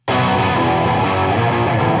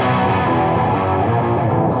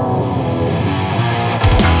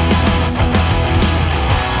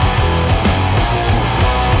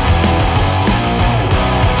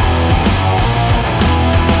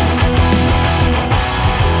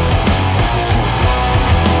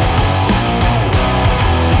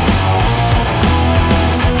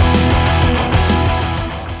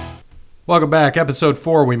Welcome back. Episode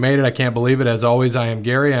 4. We made it. I can't believe it. As always, I am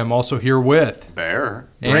Gary. I'm also here with Bear.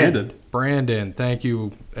 Brandon. Brandon, thank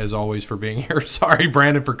you, as always, for being here. Sorry,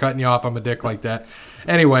 Brandon, for cutting you off. I'm a dick like that.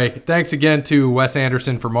 Anyway, thanks again to Wes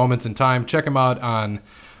Anderson for Moments in Time. Check him out on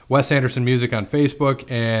Wes Anderson Music on Facebook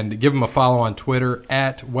and give him a follow on Twitter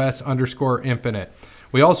at Wes_Infinite.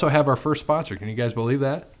 We also have our first sponsor. Can you guys believe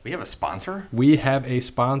that? We have a sponsor? We have a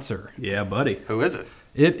sponsor. Yeah, buddy. Who is it?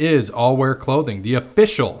 It is All Wear Clothing, the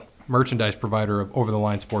official merchandise provider of Over the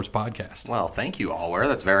Line Sports Podcast. Well, thank you, Allwear.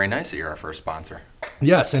 That's very nice that you're our first sponsor.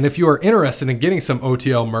 Yes, and if you are interested in getting some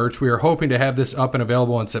OTL merch, we are hoping to have this up and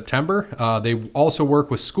available in September. They also work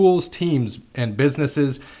with schools, teams, and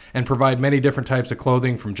businesses and provide many different types of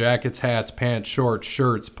clothing from jackets, hats, pants, shorts,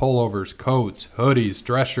 shirts, pullovers, coats, hoodies,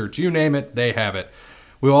 dress shirts, you name it, they have it.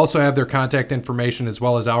 We'll also have their contact information as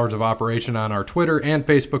well as hours of operation on our Twitter and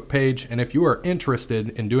Facebook page, and if you are interested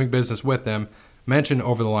in doing business with them, mention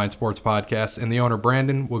Over the Line Sports Podcast, and the owner,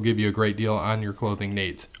 Brandon, will give you a great deal on your clothing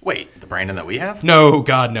needs. Wait, the Brandon that we have? No,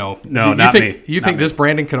 God, no. No, not me. You think this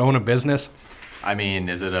Brandon could own a business? I mean,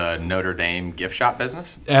 is it a Notre Dame gift shop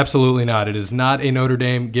business? Absolutely not. It is not a Notre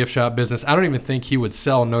Dame gift shop business. I don't even think he would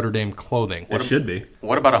sell Notre Dame clothing. It should be.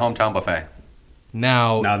 What about a hometown buffet?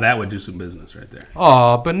 Now that would do some business right there.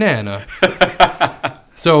 Aw, banana.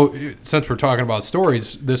 So, since we're talking about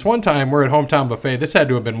stories, this one time we're at Hometown Buffet. This had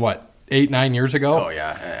to have been, what, 8-9 years ago? Oh,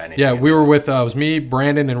 yeah. Yeah, we were with, it was me,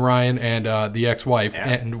 Brandon, and Ryan, and the ex-wife,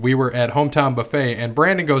 and we were at Hometown Buffet, and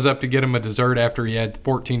Brandon goes up to get him a dessert after he had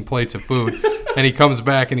 14 plates of food, and he comes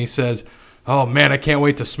back and he says, oh, man, I can't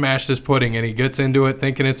wait to smash this pudding, and he gets into it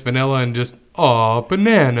thinking it's vanilla and just, aw,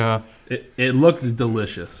 banana. It looked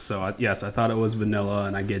delicious, so yes, I thought it was vanilla,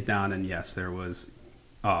 and I get down, and yes, there was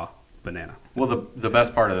banana. Well, the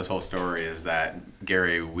best part of this whole story is that,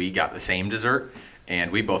 Gary, we got the same dessert,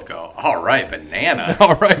 and we both go, all right, banana.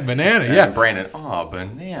 All right, banana, And yeah. Brandon,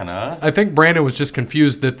 banana. I think Brandon was just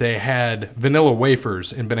confused that they had vanilla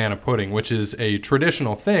wafers in banana pudding, which is a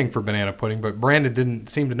traditional thing for banana pudding, but Brandon didn't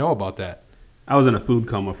seem to know about that. I was in a food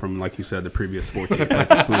coma from, like you said, the previous 14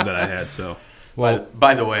 plates of food that I had, so... Well,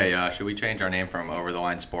 by the way, should we change our name from Over the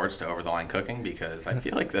Line Sports to Over the Line Cooking? Because I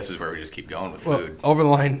feel like this is where we just keep going with food. Over the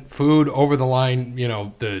line food, over the line,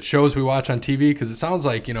 the shows we watch on TV, because it sounds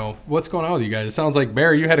like, what's going on with you guys? It sounds like,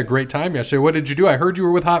 Barry, you had a great time yesterday. What did you do? I heard you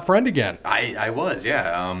were with Hot Friend again. I was,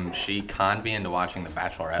 yeah. She conned me into watching The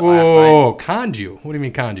Bachelorette last night. Oh, conned you? What do you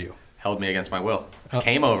mean conned you? Held me against my will.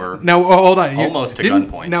 Came over. Now, hold on. Almost to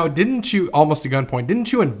gunpoint. Now, didn't you, almost to gunpoint,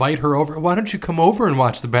 didn't you invite her over? Why don't you come over and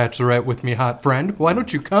watch The Bachelorette with me, Hot Friend? Why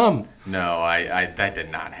don't you come? No, that did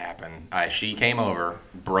not happen. She came over,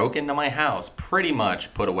 broke into my house, pretty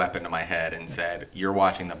much put a weapon to my head and said, you're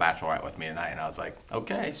watching The Bachelorette with me tonight. And I was like,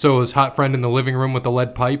 okay. So is Hot Friend in the living room with the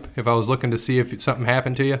lead pipe if I was looking to see if something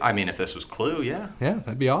happened to you? I mean, if this was Clue, yeah. Yeah,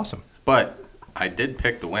 that'd be awesome. But I did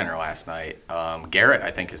pick the winner last night. Garrett, I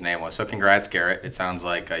think his name was. So congrats, Garrett. It sounds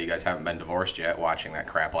like you guys haven't been divorced yet watching that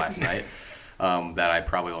crap last night that I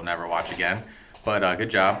probably will never watch again. But good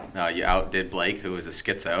job. You outdid Blake, who is a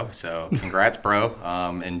schizo. So congrats, bro.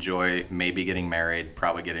 Enjoy maybe getting married,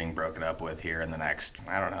 probably getting broken up with here in the next,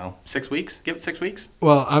 6 weeks? Give it 6 weeks?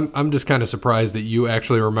 Well, I'm just kind of surprised that you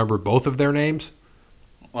actually remember both of their names.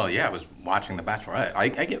 Well, yeah, I was watching The Bachelorette. I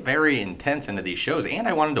get very intense into these shows, and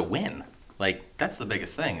I wanted to win. Like, that's the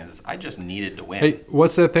biggest thing, is I just needed to win. Hey,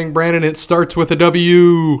 what's that thing, Brandon? It starts with a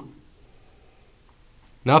W.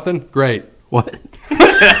 Nothing? Great. What?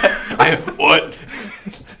 What?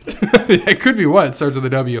 It could be what? It starts with a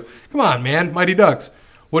W. Come on, man. Mighty Ducks.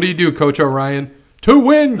 What do you do, Coach O'Ryan? To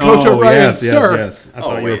win, Coach O'Ryan, sir. Yes.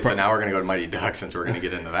 So now we're going to go to Mighty Ducks since we're going to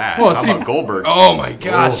get into that. Well, How about Goldberg? Oh, my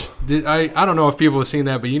gosh. I don't know if people have seen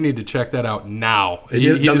that, but you need to check that out now.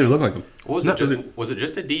 It doesn't look like him. Was it just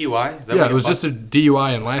a DUI? Is that Yeah, it was just a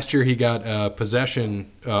DUI, and last year he got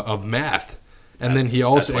possession of meth. And then he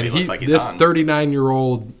also, this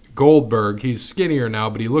 39-year-old Goldberg, he's skinnier now,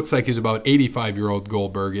 but he looks like he's about 85-year-old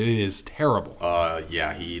Goldberg. It is terrible.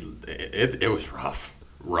 Yeah, it was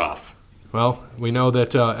rough. Well, we know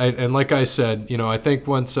that, and like I said, I think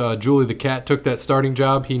once Julie the Cat took that starting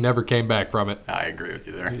job, he never came back from it. I agree with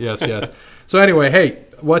you there. Yes. So anyway, hey,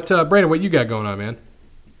 Brandon, what you got going on, man?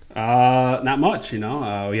 Not much, We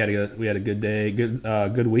had a good day,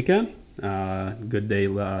 good weekend. Good day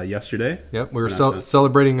yesterday. Yep, we were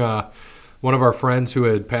celebrating one of our friends who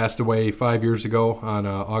had passed away 5 years ago on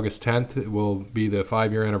August 10th. It will be the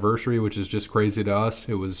 5-year anniversary, which is just crazy to us.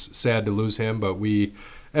 It was sad to lose him, but we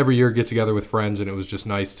every year get together with friends, and it was just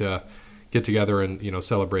nice to get together and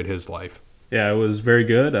celebrate his life. Yeah, it was very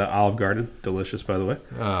good. Olive Garden, delicious, by the way.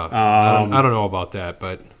 I don't know about that,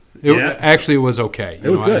 but Actually, it was okay. It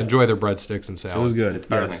was good. I enjoy their breadsticks and salad. It was good. It's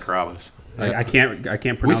better than Carrabba's. I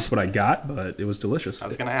can't pronounce what I got, but it was delicious. I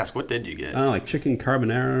was going to ask, what did you get? I don't know, like chicken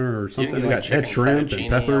carbonara or something. You They got had shrimp and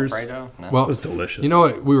peppers. Alfredo? No. Well, It was delicious. You know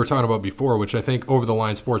what we were talking about before, which I think Over the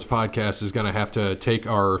Line Sports Podcast is going to have to take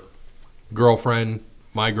our girlfriend,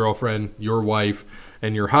 my girlfriend, your wife,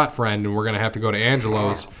 and your hot friend, and we're going to have to go to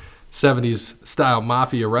Angelo's 70s style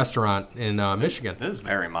mafia restaurant in Michigan. This is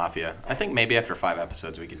very mafia. I think maybe after 5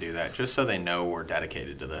 episodes we could do that, just so they know we're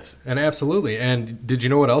dedicated to this. And absolutely. And did you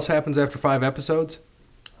know what else happens after 5 episodes?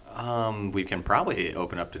 We can probably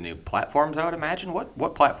open up to new platforms, I would imagine.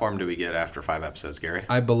 What platform do we get after 5 episodes, Gary?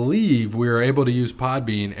 I believe we are able to use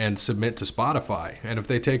Podbean and submit to Spotify. And if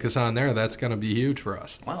they take us on there, that's going to be huge for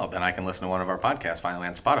us. Well, then I can listen to one of our podcasts finally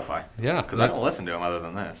on Spotify. Yeah. Because I don't listen to them other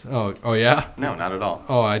than this. Oh, yeah? No, not at all.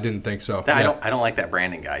 Oh, I didn't think so. I Yeah. don't like that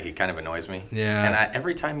Brandon guy. He kind of annoys me. Yeah. And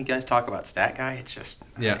every time you guys talk about Stat Guy, it's just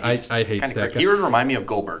Yeah, he I hate kinda Stat Guy. He would remind me of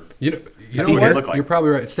Goldberg. You That's know what he what? looked like. You're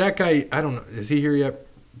probably right. Stat Guy, I don't know. Is he here yet,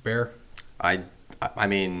 Bear? I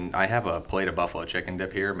mean, I have a plate of buffalo chicken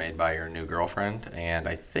dip here made by your new girlfriend, and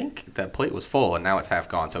I think that plate was full, and now it's half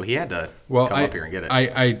gone. So he had to come up here and get it.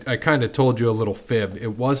 I kind of told you a little fib.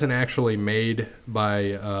 It wasn't actually made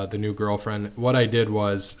by the new girlfriend. What I did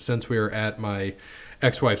was, since we were at my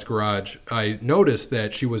ex-wife's garage, I noticed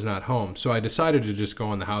that she was not home. So I decided to just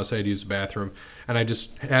go in the house. I had to use the bathroom. And I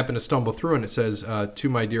just happened to stumble through, and it says, to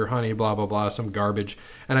my dear honey, blah, blah, blah, some garbage.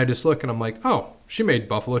 And I just look, and I'm like, oh, she made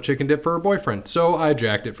buffalo chicken dip for her boyfriend. So I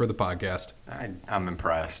jacked it for the podcast. I'm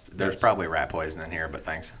impressed. There's probably rat poison in here, but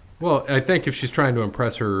thanks. Well, I think if she's trying to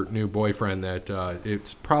impress her new boyfriend that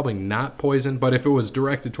it's probably not poison, but if it was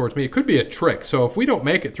directed towards me, it could be a trick. So if we don't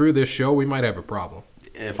make it through this show, we might have a problem.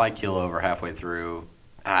 If I keel over halfway through,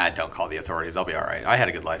 don't call the authorities. I'll be all right. I had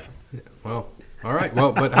a good life. Yeah, well, all right.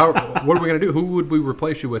 Well, but what are we going to do? Who would we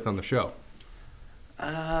replace you with on the show?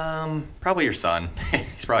 Probably your son.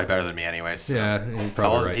 He's probably better than me anyways. So. Yeah, you're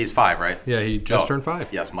probably right. He's 5, right? Yeah, he just turned 5.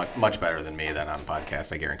 Yes, much better than me then on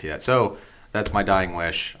podcasts, I guarantee that. So that's my dying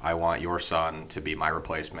wish. I want your son to be my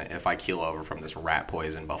replacement if I keel over from this rat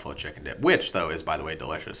poison buffalo chicken dip, which though is, by the way,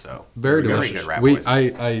 delicious. So very delicious. Good rat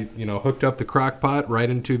poison. I hooked up the crock pot right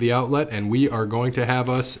into the outlet, and we are going to have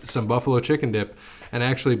us some buffalo chicken dip. And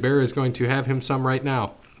actually, Bear is going to have him some right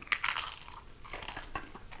now.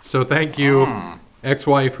 So thank you,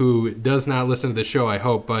 ex-wife, who does not listen to the show, I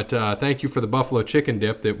hope. But thank you for the buffalo chicken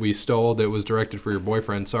dip that we stole that was directed for your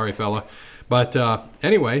boyfriend. Sorry, fella. But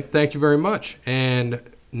anyway, thank you very much. And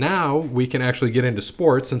now we can actually get into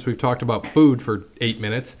sports since we've talked about food for 8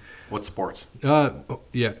 minutes. What sports? Yeah.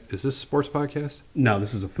 Is this a sports podcast? No,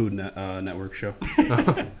 this is a Food Network show.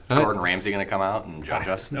 Is Gordon Ramsay going to come out and judge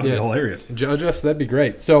us? That would be hilarious. Judge us? That'd be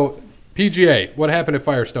great. So, PGA, what happened at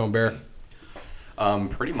Firestone, Bear?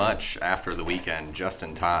 Pretty much after the weekend,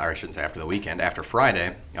 after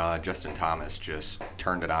Friday, Justin Thomas just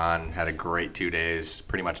turned it on, had a great 2 days,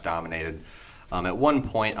 pretty much dominated. At one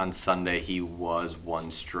point on Sunday, he was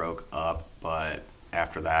 1 stroke up, but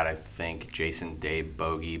after that, I think Jason Day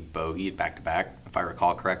bogeyed back-to-back, if I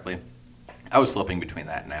recall correctly. I was flipping between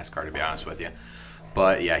that and NASCAR, to be honest with you.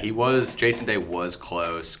 But yeah, Jason Day was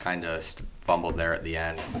close, kind of fumbled there at the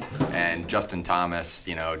end. And Justin Thomas,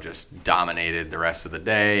 just dominated the rest of the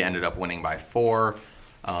day, ended up winning by 4.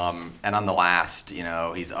 And on the last,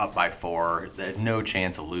 he's up by 4, had no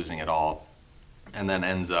chance of losing at all. And then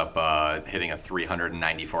ends up hitting a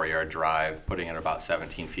 394-yard drive, putting it about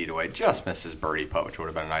 17 feet away. Just missed his birdie putt, which would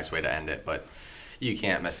have been a nice way to end it. But you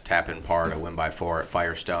can't miss a tap-in par to win by 4 at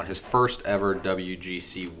Firestone. His first ever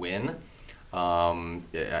WGC win.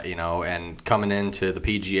 And coming into the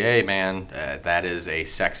PGA, man, that is a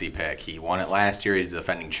sexy pick. He won it last year. He's the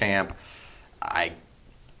defending champ.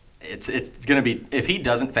 It's going to be, if he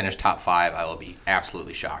doesn't finish top 5, I will be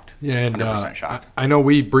absolutely shocked. Yeah, and 100% shocked. I know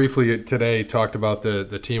we briefly today talked about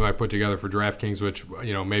the team I put together for DraftKings, which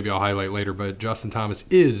maybe I'll highlight later. But Justin Thomas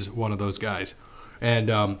is one of those guys.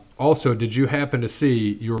 And also, did you happen to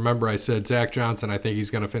see? You remember I said Zach Johnson? I think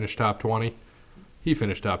he's going to finish top 20. He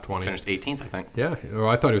finished top 20. Finished 18th, I think. Yeah, well,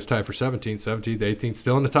 I thought he was tied for 17th, 18th,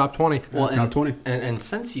 still in the top 20. Well, top 20. And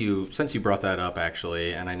since you brought that up,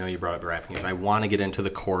 actually, and I know you brought up DraftKings, I want to get into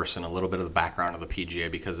the course and a little bit of the background of the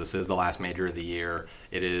PGA because this is the last major of the year.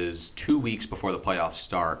 It is 2 weeks before the playoffs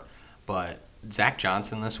start. But Zach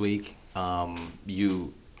Johnson this week, I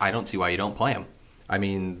don't see why you don't play him. I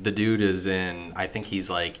mean, the dude is I think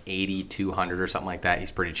he's like 8,200 or something like that.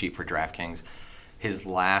 He's pretty cheap for DraftKings. His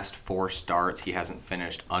last 4 starts, he hasn't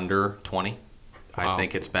finished under 20. Wow. I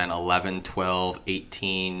think it's been 11, 12,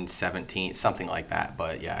 18, 17, something like that.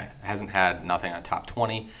 But, yeah, hasn't had nothing on top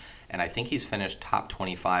 20. and I think he's finished top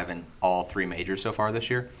 25 in all 3 majors so far this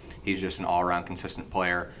year. He's just an all-around consistent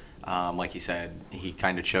player. Like you said, he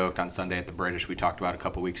kind of choked on Sunday at the British we talked about a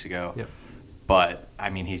couple weeks ago. Yep. But, I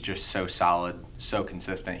mean, he's just so solid, so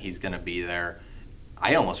consistent. He's going to be there.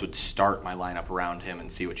 I almost would start my lineup around him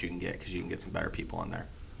and see what you can get because you can get some better people in there.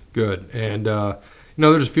 Good. And,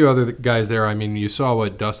 there's a few other guys there. I mean, you saw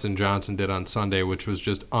what Dustin Johnson did on Sunday, which was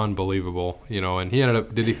just unbelievable. And he ended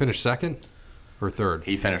up – did he finish second or third?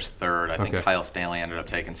 He finished third. I think Okay. Kyle Stanley ended up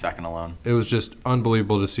taking second alone. It was just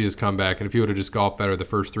unbelievable to see his comeback. And if he would have just golfed better the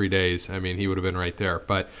first 3 days, I mean, he would have been right there.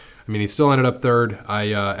 But, I mean, he still ended up third.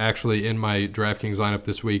 I actually, in my DraftKings lineup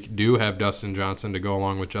this week, do have Dustin Johnson to go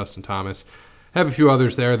along with Justin Thomas. Have a few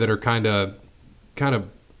others there that are kind of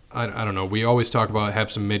I don't know. We always talk about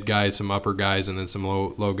have some mid guys, some upper guys, and then some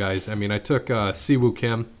low guys. I mean, I took Siwoo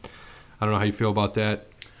Kim. I don't know how you feel about that.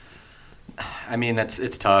 I mean,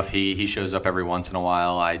 it's tough. He shows up every once in a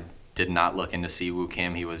while. I did not look into Siwoo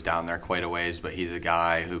Kim. He was down there quite a ways, but he's a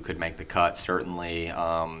guy who could make the cut, certainly.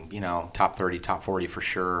 Top 30, top 40 for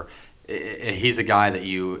sure. He's a guy that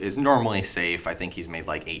is normally safe. I think he's made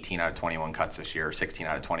like 18 out of 21 cuts this year, 16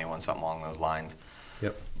 out of 21, something along those lines.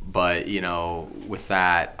 Yep. But, with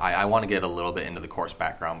that, I want to get a little bit into the course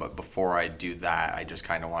background. But before I do that, I just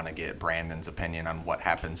kind of want to get Brandon's opinion on what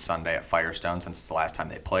happened Sunday at Firestone since it's the last time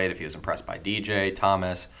they played, if he was impressed by DJ,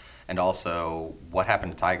 Thomas, and also what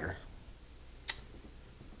happened to Tiger.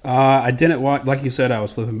 I didn't watch, like you said, I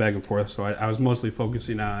was flipping back and forth, so I was mostly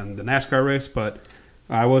focusing on the NASCAR race, but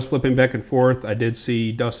I was flipping back and forth. I did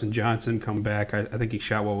see Dustin Johnson come back. I think he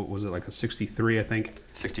shot, what was it, like a 63, I think?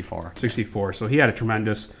 64. 64. So he had a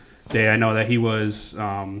tremendous day. I know that he was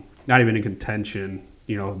not even in contention,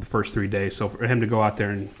 the first 3 days. So for him to go out there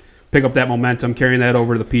and pick up that momentum, carrying that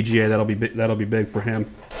over to the PGA, that'll be big for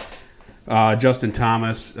him. Justin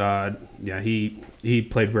Thomas, he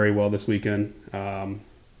played very well this weekend.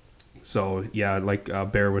 Like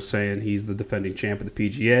Bear was saying, he's the defending champ of the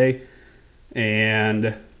PGA.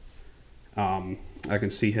 And I can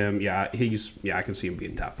see him. I can see him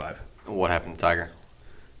being top 5. What happened to Tiger?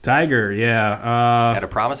 Tiger, Had a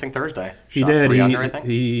promising Thursday. he Shot did. 3 under, I think.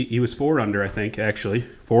 He was 4 under, I think. Actually,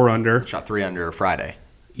 4 under. Shot 3 under Friday.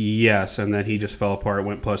 Yes, and then he just fell apart.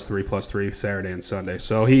 Went +3 Saturday and Sunday.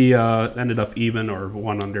 So he ended up even or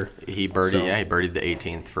 1 under. He birdied the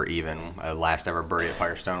 18th for even, last ever birdie at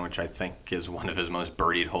Firestone, which I think is one of his most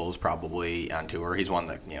birdied holes probably on tour. He's won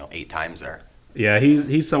 8 times there. Yeah,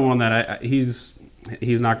 he's someone that he's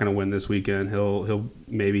not going to win this weekend.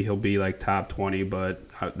 He'll be like top 20, but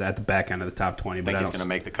at the back end of the top 20. Think he's going to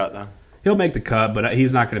make the cut though? He'll make the cut, but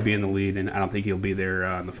he's not going to be in the lead, and I don't think he'll be there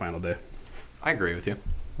on the final day. I agree with you.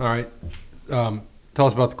 All right. Tell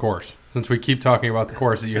us about the course, since we keep talking about the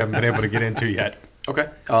course that you haven't been able to get into yet. Okay.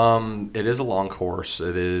 It is a long course.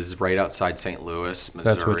 It is right outside St. Louis,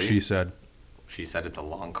 Missouri. That's what she said. She said it's a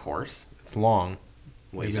long course. It's long.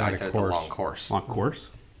 Wait, Maybe I not said a it's a course. long course. Long course?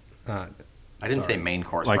 I didn't say main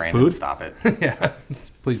course, Like Brandon. food? Stop it. Yeah.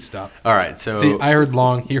 Please stop. All right, so See, I heard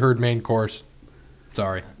long. He heard main course.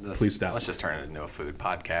 Sorry. Please stop. Let's just turn it into a food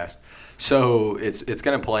podcast. So it's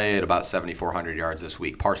going to play at about 7,400 yards this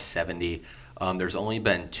week, par 70. There's only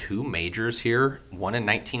been 2 majors here. One in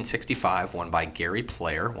 1965, won by Gary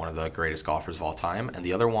Player, one of the greatest golfers of all time, and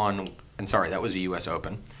the other one, that was a U.S.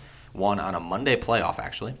 Open, won on a Monday playoff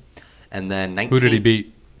actually. And then Who did he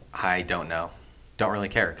beat? I don't know. Don't really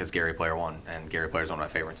care because Gary Player won, and Gary Player's one of my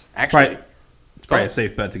favorites. Actually, It's probably a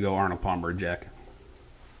safe bet to go Arnold Palmer or Jack.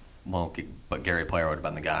 well, but Gary Player would have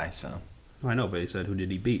been the guy, so. I know, but he said who did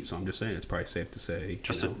he beat, so I'm just saying it's probably safe to say.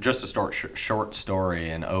 Just a short story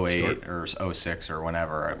in 08 or 06 or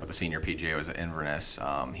whenever with the senior PGA was at Inverness.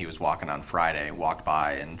 He was walking on Friday, walked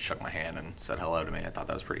by and shook my hand and said hello to me. I thought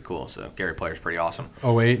that was pretty cool. So Gary Player's pretty awesome.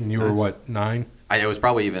 08, and you were what, 9? It was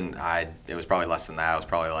probably less than that. It was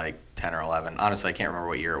probably like 10 or 11. Honestly, I can't remember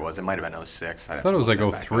what year it was. It might have been 06. I thought it was like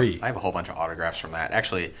 03. I have a whole bunch of autographs from that.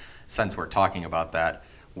 Actually, since we're talking about that,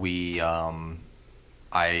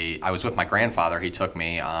 I was with my grandfather. He took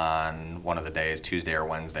me on one of the days, Tuesday or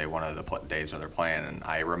Wednesday, one of the days where they're playing, and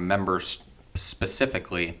I remember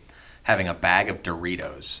specifically having a bag of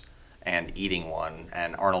Doritos and eating one,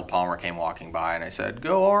 and Arnold Palmer came walking by, and I said,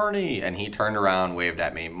 "Go Arnie!" And he turned around, waved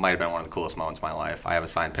at me. Might have been one of the coolest moments of my life. I have a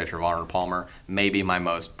signed picture of Arnold Palmer, maybe my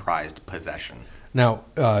most prized possession. Now,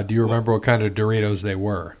 do you remember what kind of Doritos they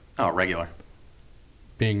were? Oh, regular.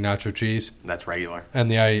 Being nacho cheese? That's regular. And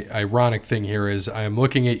the ironic thing here is I am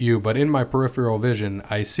looking at you, but in my peripheral vision,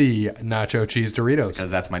 I see nacho cheese Doritos.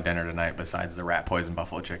 Because that's my dinner tonight besides the rat poison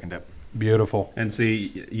buffalo chicken dip. Beautiful. And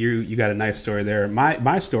see, you got a nice story there.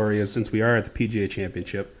 My story is, since we are at the PGA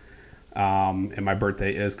Championship, And my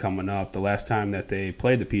birthday is coming up. The last time that they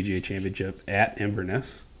played the PGA Championship at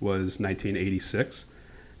Inverness was 1986.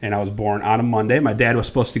 And I was born on a Monday. My dad was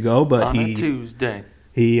supposed to go, but On a Tuesday.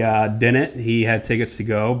 he didn't. He had tickets to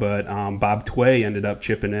go, but Bob Tway ended up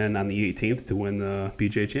chipping in on the 18th to win the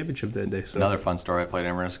PGA Championship that day. So Another fun story. I played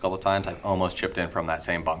Inverness a couple of times. I've almost chipped in from that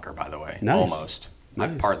same bunker, by the way. Nice. Almost. Nice.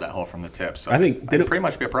 I've parred that hole from the tip, so I think- I'd pretty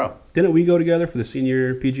much be a pro. didn't we go together for the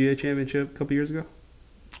senior PGA Championship a couple years ago?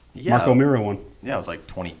 Yeah, Mark O'Meara won. yeah, it was like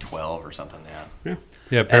 2012 or something. Yeah.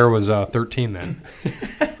 Yeah, Bear was 13 then.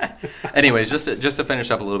 Anyways, just to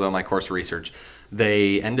finish up a little bit on my course research,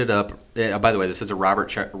 they ended up. By the way, this is a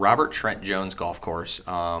Robert Trent Jones golf course,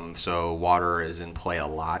 so water is in play a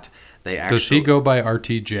lot. They actually. Does he go by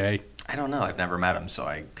RTJ? I don't know. I've never met him, so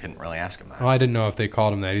I couldn't really ask him that. Oh, I didn't know if they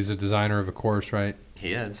called him that. He's a designer of a course, right?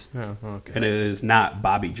 He is. Yeah, okay. And it is not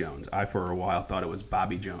Bobby Jones. I, for a while, thought it was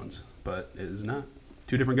Bobby Jones, but it is not.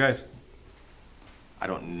 Two different guys. I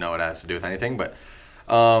don't know what it has to do with anything, but.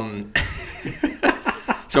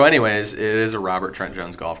 So anyways, it is a Robert Trent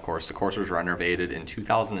Jones golf course. The course was renovated in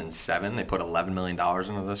 2007. They put $11 million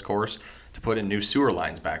into this course to put in new sewer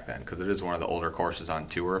lines back then because it is one of the older courses on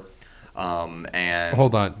tour. And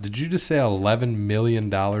Hold on. Did you just say $11 million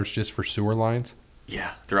just for sewer lines?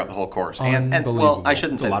 yeah, throughout the whole course. And well, Unbelievable. I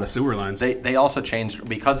shouldn't It's a say lot of sewer lines. They also changed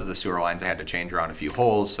because of the sewer lines. They had to change around a few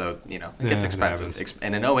holes, so it gets Yeah, it expensive. happens.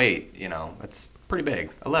 And in 08, it's pretty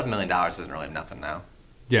big. $11 million isn't really nothing now.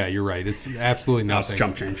 Yeah, you're right. It's absolutely No, it's nothing.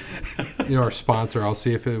 jump change. Our sponsor, I'll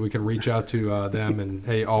see if we can reach out to them and,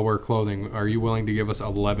 hey, All Wear Clothing, are you willing to give us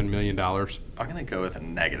 $11 million? I'm gonna go with a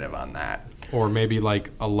negative on that. Or maybe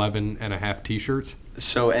like 11 and a half T-shirts?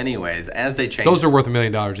 So, anyways, as they change, Those are worth $1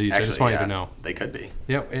 million each. I actually, just want you yeah, to know. they could be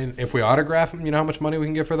Yeah, and if we autograph them, you know how much money we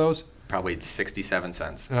can get for those? probably 67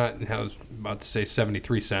 cents, I was about to say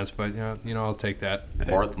 73 cents, but I'll take that.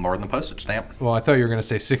 more than the postage stamp. Well, I thought you were going to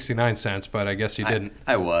say 69 cents, but I guess you didn't.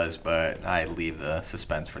 I was, but I leave the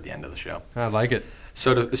suspense for the end of the show. I like it.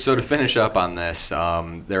 So to finish up on this,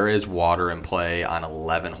 there is water in play on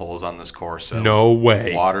 11 holes on this course. So No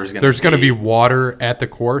way. There's going to be water at the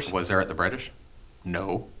course? Was there at the British?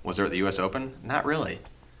 No. Was there at the U.S. Open? Not really.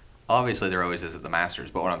 Obviously, there always is at the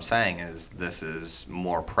Masters, but what I'm saying is this is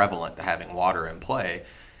more prevalent to having water in play,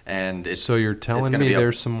 and it's. So you're it's telling gonna me be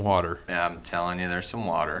there's some water. Yeah, I'm telling you, there's some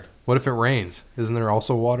water. What if it rains? Isn't there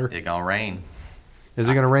also water? It's gonna rain. Is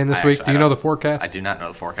it going to rain this I week? actually- Do you I know don't- the forecast? I do not know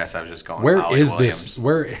the forecast. I was just going. Where Ollie is Williams. this?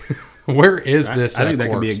 Where is this? I think at that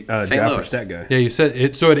could course? be a St. job for Louis. stat guy. Yeah, you said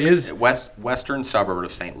it. So it is Western suburb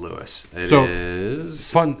of St. Louis. It So, is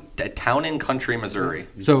fun. a town in country, Missouri.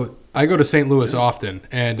 So I go to St. Louis often,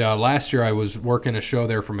 and last year I was working a show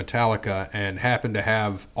there for Metallica and happened to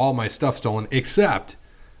have all my stuff stolen, except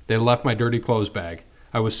they left my dirty clothes bag.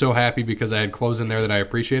 I was so happy because I had clothes in there that I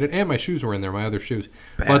appreciated, and my shoes were in there, my other shoes.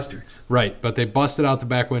 Bastards. But they busted out the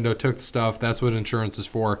back window, took the stuff. That's what insurance is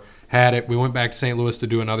for. Had it. We went back to St. Louis to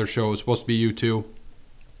do another show. It was supposed to be U2.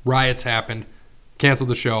 Riots happened. Canceled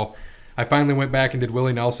the show. I finally went back and did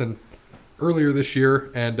Willie Nelson earlier this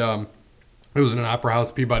year, and it was in an opera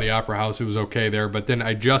house, Peabody Opera House. It was okay there. But then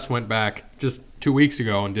I just went back just 2 weeks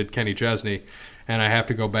ago and did Kenny Chesney. And I have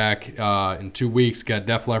to go back in 2 weeks, got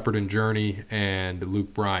Def Leppard and Journey and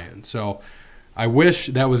Luke Bryan. So I wish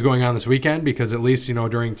that was going on this weekend because at least,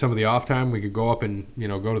 during some of the off time, we could go up and,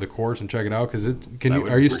 go to the course and check it out. Because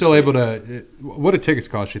are you still able to, what do tickets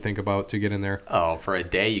cost you think about to get in there? Oh, for a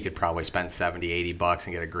day you could probably spend $70-$80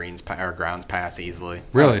 and get a grounds pass easily.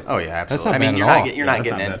 Really? Oh yeah, absolutely. That's not I mean, bad you're at not all. get- you're not that's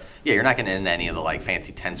getting not in. bad. Yeah, you're not getting in any of the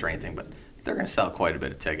fancy tents or anything, but they're going to sell quite a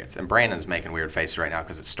bit of tickets. And Brandon's making weird faces right now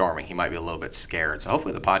because it's storming. He might be a little bit scared. So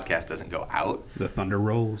hopefully the podcast doesn't go out. The thunder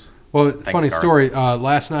rolls. Well, funny Garth. story.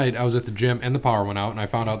 Last night I was at the gym and the power went out, and I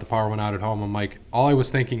found out the power went out at home. I'm like, all I was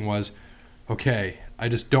thinking was, okay, I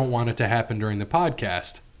just don't want it to happen during the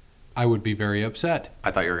podcast. I would be very upset. I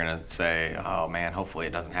thought you were going to say, oh man, hopefully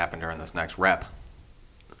it doesn't happen during this next rep.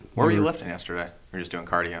 Where were you lifting yesterday? Or just doing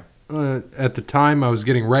cardio? At the time, I was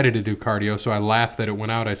getting ready to do cardio, so I laughed that it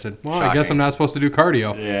went out. I said, well, I guess Shocking. I'm not supposed to do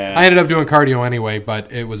cardio. Yeah. I ended up doing cardio anyway, but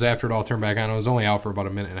it was after it all turned back on. I was only out for about a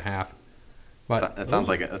minute and a half. But That sounds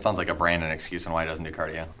like a Brandon excuse on why he doesn't do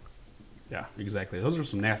cardio. Yeah, exactly. Those were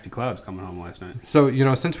some nasty clouds coming home last night. so,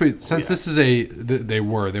 since this is they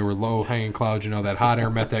were low hanging clouds, that hot air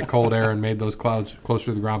met that cold air and made those clouds closer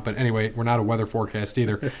to the ground. But anyway, we're not a weather forecast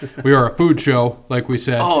either. We are a food show, like we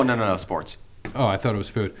said. Oh, no, sports. Oh, I thought it was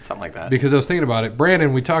food. Something like that. Because I was thinking about it.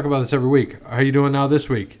 Brandon, we talk about this every week. How are you doing now this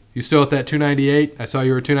week? You still at that 298? I saw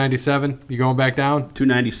you were 297. You going back down?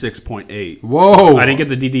 296.8. Whoa. So I didn't get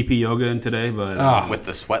the DDP yoga in today, but With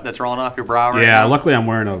the sweat that's rolling off your brow right yeah, now. luckily I'm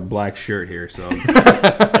wearing a black shirt here, so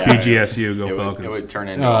BGSU, go It Falcons. would turn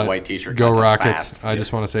into a white T-shirt. Go contest Rockets. fast. I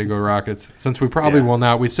just want to say go Rockets. Since we probably Yeah. will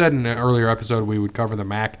not. We said in an earlier episode we would cover the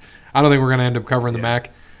MAC. I don't think we're going to end up covering the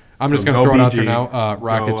MAC. I'm So just going to go throw it out BG, there now.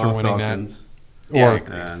 Rockets go, are winning Falcons. that. Yeah, I Or,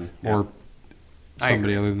 agree. And, or I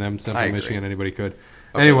somebody agree. other than them. I Central agree. Michigan, anybody could.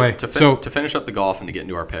 Okay, Anyway, to so finish up the golf and to get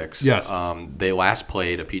into our picks. Yes. They last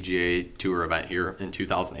played a PGA Tour event here in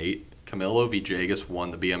 2008. Camilo Villegas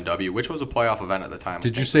won the BMW, which was a playoff event at the time. I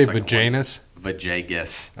did you think say the second one. Vaginas?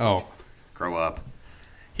 Villegas. Oh, Grow up.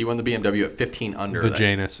 He won the BMW at 15 under.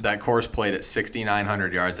 Vaginas. That course played at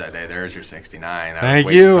 6,900 yards that day. There's your 69. I was thank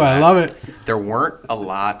waiting you. for I that. love it. There weren't a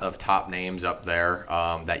lot of top names up there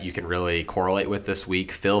that you can really correlate with this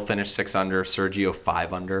week. Phil finished 6 under, Sergio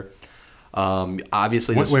 5 under.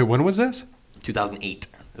 Obviously, this Wait, when was this? 2008.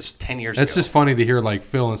 This was 10 years It's ago. just funny to hear like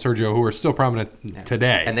Phil and Sergio, who are still prominent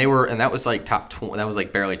today. And that was like that was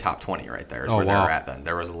like barely top 20 right there is Oh, where they wow. were at then.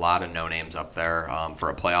 There was a lot of no names up there for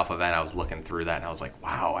a playoff event. I was looking through that and I was like,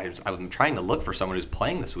 wow, I'm trying to look for someone who's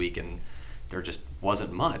playing this week and there just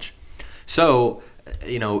wasn't much. So,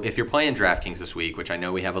 if you're playing DraftKings this week, which I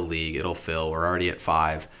know we have a league, it'll fill. We're already at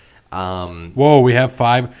 5. Whoa, we have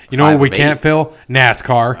 5. You know 5 what we of can't 8. fill?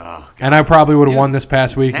 NASCAR. Oh, God. And I probably would have Dude, won this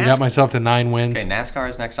past week and got NASCAR. myself to 9 wins. Okay, NASCAR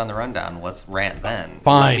is next on the rundown. Let's rant then.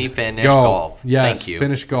 Fine. Let me finish Go. golf. Yes, Thank you.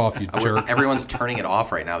 finish golf, you jerk. Everyone's turning it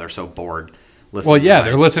off right now. They're so bored. Listening Well, to yeah, my-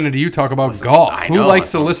 they're listening to you talk about golf. I Who know, likes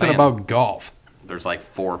that's to what I'm listen saying. about golf? There's like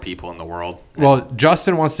 4 people in the world. Well,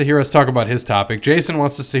 Justin wants to hear us talk about his topic. Jason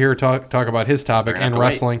wants us to hear talk about his topic They're gonna and have to wait.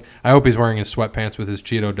 wrestling. I hope he's wearing his sweatpants with his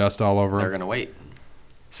Cheeto dust all over They're him. going to wait.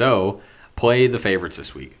 So, play the favorites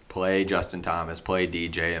this week. Play Justin Thomas, play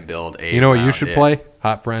DJ, and build a You know what you round should it. play?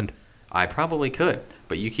 Hot friend. I probably could,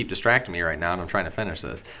 but you keep distracting me right now, and I'm trying to finish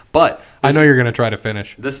this. But I know you're going to try to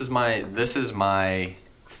finish. This is my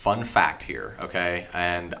fun fact here, okay?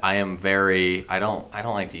 And I am very I don't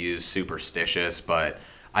like to use superstitious, but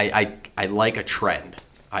I like a trend.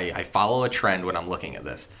 I follow a trend when I'm looking at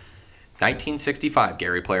this. 1965,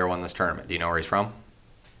 Gary Player won this tournament. Do you know where he's from?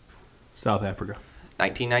 South Africa.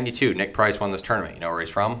 1992, Nick Price won this tournament. You know where he's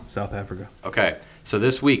from? South Africa. Okay, so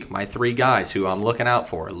this week, my 3 guys who I'm looking out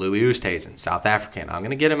for, Louis Oosthuizen, South African. I'm going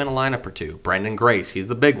to get him in a lineup or 2. Brendan Grace, he's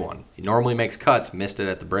the big one. He normally makes cuts, missed it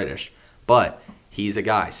at the British. But he's a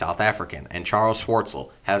guy, South African. And Charles Schwartzel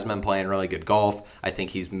has been playing really good golf. I think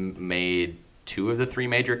he's made 2 of the 3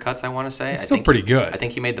 major cuts, I want to say. It's I still think pretty good. I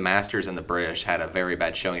think he made the Masters and the British, had a very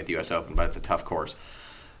bad showing at the U.S. Open, but it's a tough course.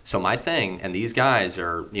 So my thing, and these guys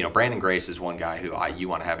are, Brandon Grace is one guy who you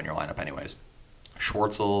want to have in your lineup anyways.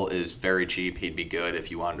 Schwartzel is very cheap. He'd be good if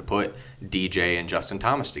you wanted to put DJ and Justin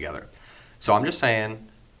Thomas together. So I'm just saying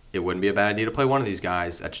it wouldn't be a bad idea to play one of these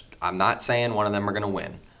guys. I'm not saying one of them are going to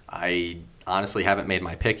win. I honestly haven't made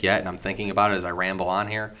my pick yet, and I'm thinking about it as I ramble on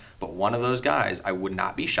here. But one of those guys, I would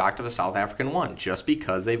not be shocked if a South African won, just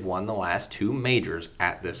because they've won the last 2 majors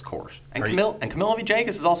at this course. And Camilo Villegas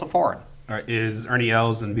is also foreign. All right, is Ernie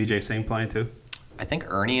Els and VJ Singh playing too? I think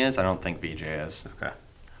Ernie is. I don't think BJ is. Okay.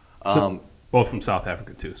 Both from South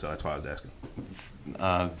Africa too, so that's why I was asking.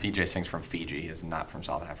 VJ Singh's from Fiji. Is not from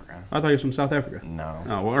South Africa. I thought he was from South Africa. No.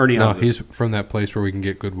 Oh, well, Ernie No, Els he's is. from that place where we can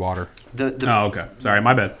get good water. Oh, okay. Sorry,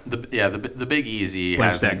 my bad. The Big Easy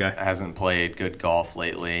Blame stat guy. hasn't played good golf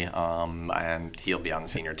lately, and he'll be on the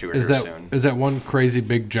senior tour Is here that soon. is that one crazy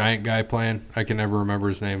big giant guy playing? I can never remember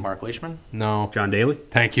his name. Mark Leishman? No. John Daly?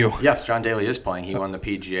 Thank you. Yes, John Daly is playing. He won the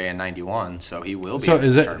PGA in '91, so he will be So in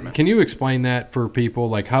is this that? tournament. Can you explain that for people?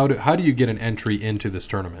 Like how do you get an entry into this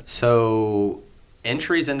tournament? So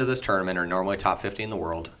entries into this tournament are normally top 50 in the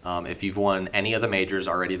world. If you've won any of the majors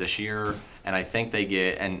already this year, and I think they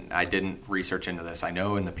get, and I didn't research into this, I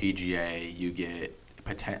know in the PGA you get,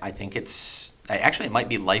 I think actually it might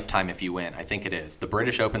be lifetime if you win. I think it is. The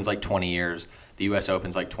British Open's like 20 years. The U.S.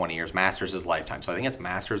 Open's like 20 years. Masters is lifetime. So I think it's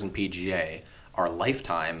Masters and PGA are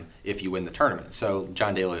lifetime if you win the tournament. So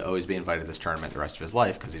John Daly will always be invited to this tournament the rest of his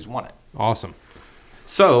life because he's won it. Awesome.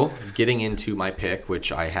 So, getting into my pick,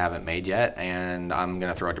 which I haven't made yet, and I'm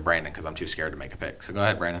going to throw it to Brandon because I'm too scared to make a pick. So, go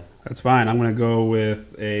ahead, Brandon. That's fine. I'm going to go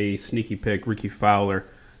with a sneaky pick, Ricky Fowler.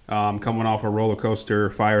 Coming off a roller coaster,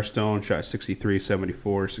 Firestone, shot 63,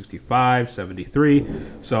 74, 65, 73.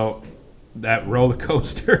 So, that roller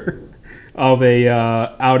coaster of a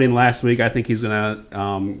outing last week, I think he's going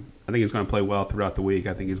to play well throughout the week.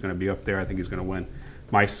 I think he's going to be up there. I think he's going to win.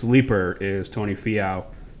 My sleeper is Tony Finau.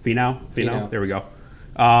 There we go.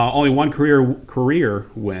 Only one career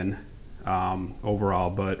win overall,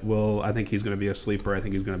 but I think he's going to be a sleeper. I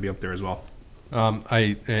think he's going to be up there as well.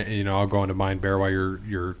 I'll go into mine, Bear, while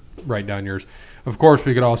you're writing down yours. Of course,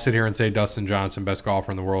 we could all sit here and say Dustin Johnson, best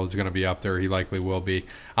golfer in the world, is going to be up there. He likely will be.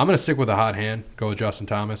 I'm going to stick with a hot hand. Go with Justin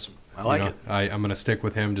Thomas. I like it. I'm going to stick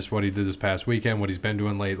with him, just what he did this past weekend, what he's been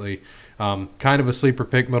doing lately. Kind of a sleeper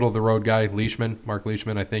pick, middle of the road guy, Mark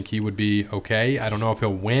Leishman. I think he would be okay. I don't know if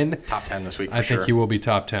he'll win. Top 10 this week for I sure. think he will be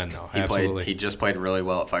top 10, though. Absolutely. He just played really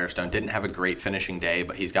well at Firestone. Didn't have a great finishing day,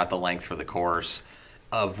 but he's got the length for the course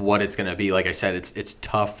of what it's going to be. Like I said, it's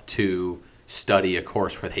tough to study a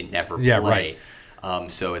course where they never play. Yeah, right.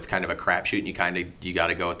 So it's kind of a crapshoot, and you got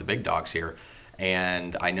to go with the big dogs here.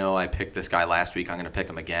 And I know I picked this guy last week. I'm going to pick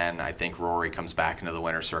him again. I think Rory comes back into the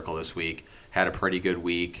winner's circle this week. Had a pretty good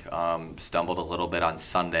week. Stumbled a little bit on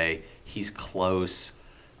Sunday. He's close.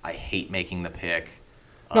 I hate making the pick.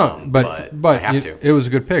 No, but I have to. It was a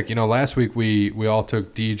good pick. Last week we all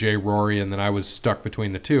took DJ, Rory, and then I was stuck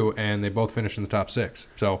between the two, and they both finished in the top 6.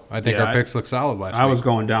 So I think our picks look solid last week. I was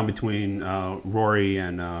going down between Rory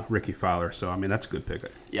and Ricky Fowler, so, that's a good pick.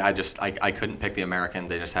 Yeah, I couldn't pick the American.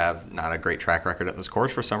 They just have not a great track record at this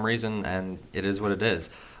course for some reason, and it is what it is.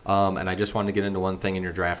 And I just wanted to get into one thing in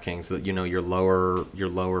your DraftKings that your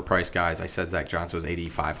lower price guys. I said Zach Johnson was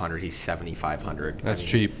 8,500. He's 7,500. That's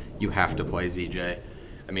cheap. You have to play ZJ.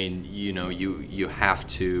 You have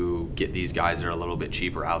to get these guys that are a little bit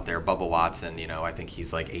cheaper out there. Bubba Watson, I think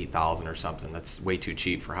he's like 8,000 or something. That's way too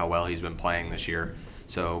cheap for how well he's been playing this year.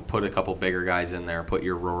 So put a couple bigger guys in there. Put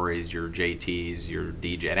your Rorys, your JTs, your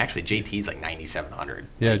DJ. And actually, JT's like 9,700.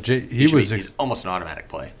 Yeah, he's almost an automatic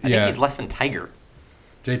play. I think he's less than Tiger.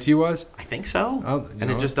 JT was? I think so. Oh,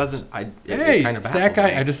 it just doesn't. Hey, kind of Stat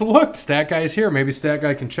Guy! me. I just looked. Stat Guy's here. Maybe Stat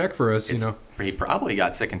Guy can check for us. He probably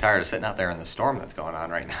got sick and tired of sitting out there in the storm that's going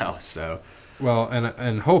on right now. So, well,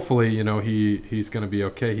 and hopefully, he's going to be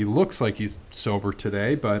okay. He looks like he's sober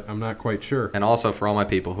today, but I'm not quite sure. And also for all my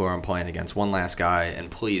people who I'm playing against, one last guy,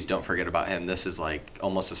 and please don't forget about him. This is like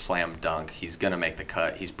almost a slam dunk. He's going to make the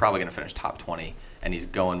cut. He's probably going to finish top 20. And he's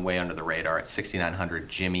going way under the radar at 6,900,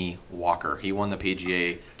 Jimmy Walker. He won the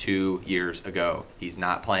PGA 2 years ago. He's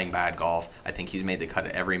not playing bad golf. I think he's made the cut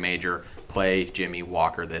at every major. Play Jimmy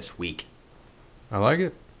Walker this week. I like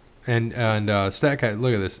it. And Stat Guy,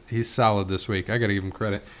 look at this. He's solid this week. I got to give him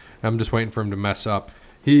credit. I'm just waiting for him to mess up.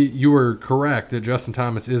 You were correct that Justin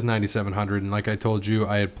Thomas is 9,700, and like I told you,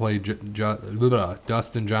 I had played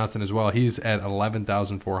Dustin Johnson as well. He's at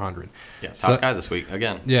 11,400. Yeah, top guy this week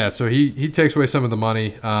again. Yeah, so he takes away some of the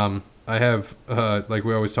money. I have, like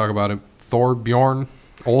we always talk about him, Thorbjorn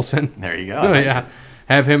Olsen. There you go. Yeah,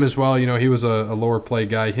 have him as well. He was a lower play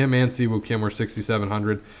guy. Him and Siwoo Kim were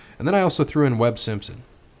 6,700, and then I also threw in Webb Simpson.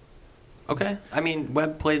 Okay.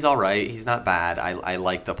 Webb plays all right. He's not bad. I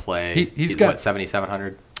like the play. He's got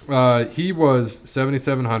 7,700? He was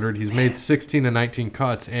 7,700. He's made 16 and 19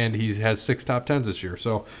 cuts, and he has 6 top 10s this year.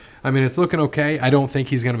 So, it's looking okay. I don't think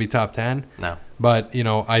he's going to be top 10. No. But,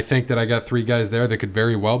 I think that I got 3 guys there that could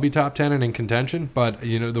very well be top 10 and in contention. But,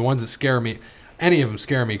 the ones that scare me, any of them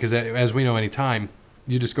scare me because, as we know, any time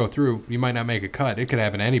you just go through, you might not make a cut. It could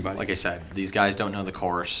happen to anybody. Like I said, these guys don't know the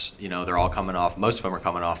course. They're all coming off. Most of them are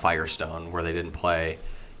coming off Firestone where they didn't play.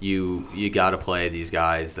 You got to play these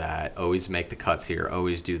guys that always make the cuts here,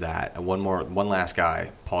 always do that. And one last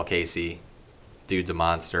guy, Paul Casey. Dude's a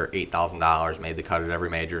monster. $8,000 made the cut at every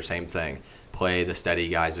major. Same thing. Play the steady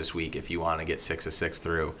guys this week if you want to get 6 of 6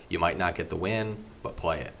 through. You might not get the win, but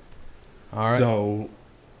play it. All right.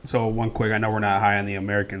 So one quick. I know we're not high on the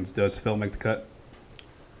Americans. Does Phil make the cut?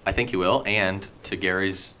 I think he will, and to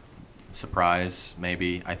Gary's surprise,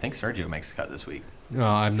 maybe I think Sergio makes the cut this week. No,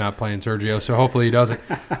 I'm not playing Sergio, so hopefully he doesn't.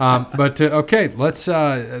 Okay, let's.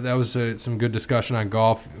 That was some good discussion on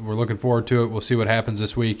golf. We're looking forward to it. We'll see what happens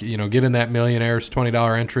this week. Get in that Millionaires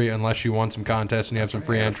 $20 entry unless you won some contest and you have some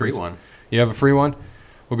free entries. Free one. You have a free one?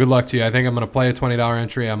 Well, good luck to you. I think I'm going to play a $20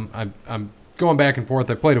 entry. I'm going back and forth.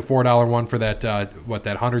 I played a $4 one for that that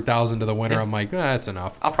 100,000 to the winner. Yeah. I'm like, that's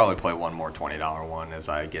enough. I'll probably play one more $20 one as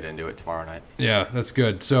I get into it tomorrow night. Yeah, that's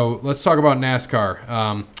good. So let's talk about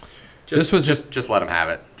NASCAR. Just let him have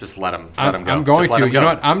it. Just let him go. I'm going to. You know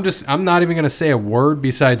what? I'm not even going to say a word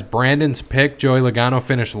besides Brandon's pick. Joey Logano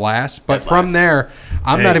finished last, but from there,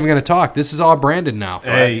 I'm not even going to talk. This is all Brandon now.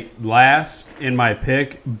 Hey, last in my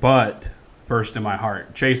pick, but first in my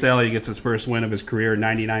heart. Chase Elliott gets his first win of his career.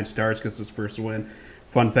 99 starts, gets his first win.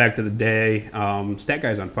 Fun fact of the day. Stat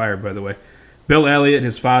Guy's on fire, by the way. Bill Elliott,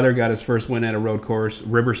 his father, got his first win at a road course,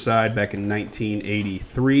 Riverside, back in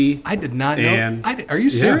 1983. I did not know. Are you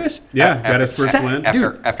serious? Yeah, got his first win.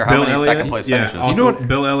 After how many second place finishes? Also,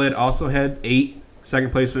 Bill Elliott also had 8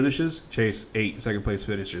 second place finishes. Chase 8 second place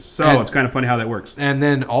finishes. So it's kind of funny how that works. And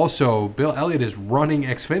then also, Bill Elliott is running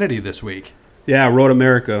Xfinity this week. Yeah, Road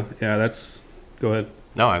America. Yeah, that's. Go ahead.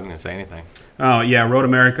 No, I wasn't going to say anything. Oh, yeah, Road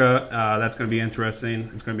America. That's going to be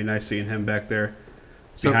interesting. It's going to be nice seeing him back there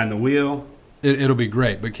behind the wheel. It'll be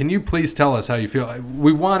great. But can you please tell us how you feel?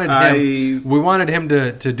 We wanted him. We wanted him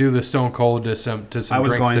to do the Stone Cold to some I was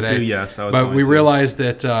drinks going today. to, yes. But we realized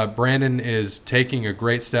that Brandon is taking a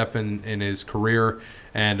great step in his career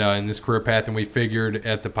and in this career path, and we figured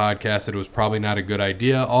at the podcast that it was probably not a good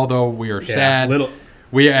idea. Although we are sad,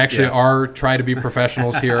 we actually are trying to be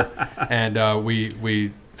professionals here, and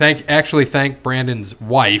we thank Brandon's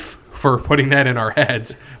wife for putting that in our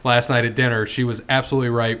heads last night at dinner. She was absolutely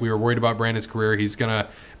right. We were worried about Brandon's career. He's going to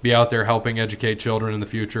be out there helping educate children in the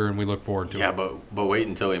future, and we look forward to it. Yeah, but wait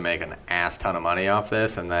until we make an ass ton of money off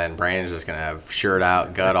this, and then Brandon's just going to have shirt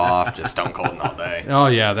out, gut off, just stone cold all day. Oh,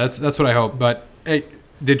 yeah, that's what I hope. But, hey,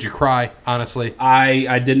 did you cry, honestly?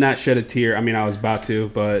 I did not shed a tear. I mean, I was about to,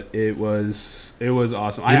 but it was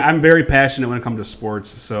awesome. I'm very passionate when it comes to sports.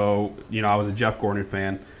 So, I was a Jeff Gordon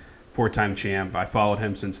fan, 4-time champ. I followed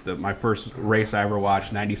him since my first race I ever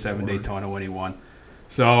watched, 97 Daytona when he won.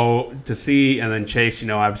 So to see, and then Chase,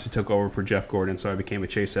 obviously took over for Jeff Gordon, so I became a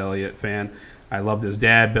Chase Elliott fan. I loved his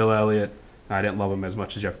dad, Bill Elliott. I didn't love him as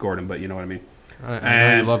much as Jeff Gordon, but you know what I mean. I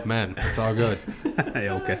know you love men. It's all good. Hey,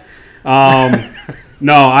 okay.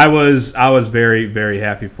 No, I was very, very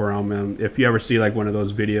happy for him. If you ever see like one of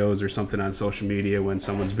those videos or something on social media when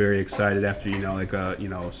someone's very excited after like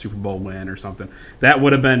a Super Bowl win or something, that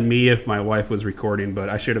would have been me if my wife was recording, but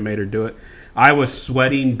I should have made her do it. I was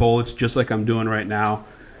sweating bullets just like I'm doing right now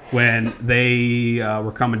when they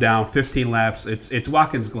were coming down 15 laps. It's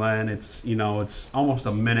Watkins Glen. It's it's almost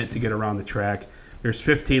a minute to get around the track. There's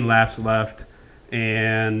 15 laps left.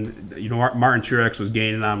 And Martin Truex was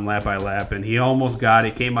gaining on him lap by lap, and he almost got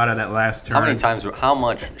it. Came out of that last turn. How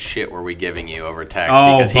much shit were we giving you over text?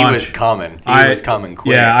 Oh, because he was coming. He was coming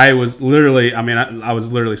quick. Yeah, I was literally. I mean, I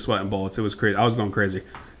was literally sweating bullets. It was crazy. I was going crazy.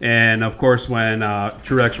 And of course, when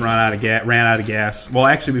Truex ran out of gas. Well,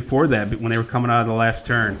 actually, before that, when they were coming out of the last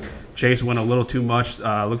turn, Chase went a little too much.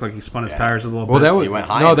 Looked like he spun his tires a little bit. He went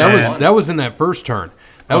high. No, that was in that first turn.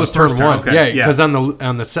 That was turn one. Okay. Yeah, because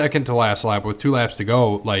on the second to last lap with 2 laps to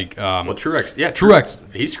go,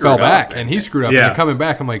 Truex he fell back and he screwed up. Yeah. And coming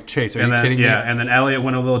back, I'm like, Chase, are you kidding me? Yeah, and then Elliott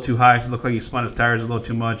went a little too high. So it looked like he spun his tires a little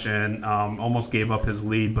too much and almost gave up his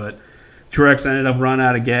lead. But Truex ended up running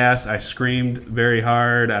out of gas. I screamed very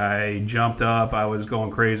hard. I jumped up. I was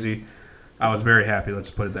going crazy. I was very happy. Let's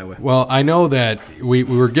put it that way. Well, I know that we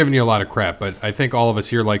were giving you a lot of crap, but I think all of us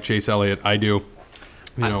here like Chase Elliott. I do.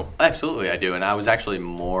 Absolutely, I do, and I was actually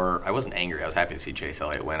I wasn't angry. I was happy to see Chase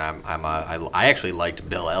Elliott win. I actually liked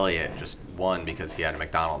Bill Elliott just won because he had a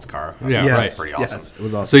McDonald's car. Yeah, yes, right. Pretty awesome. Yes, it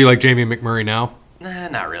was awesome. So you like Jamie McMurray now? Nah,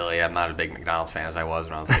 not really. I'm not a big McDonald's fan as I was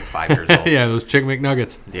when I was like 5 years old. Yeah, those Chicken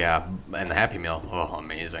McNuggets. Yeah, and the Happy Meal,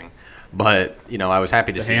 amazing. But I was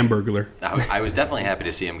happy to see Hamburglar. I was definitely happy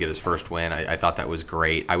to see him get his first win. I thought that was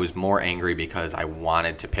great. I was more angry because I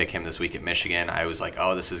wanted to pick him this week at Michigan. I was like,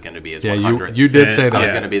 oh, this is going to be his 100th. You did say that. I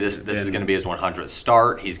was going to be this is going to be his 100th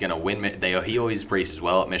start. He's going to win. He always races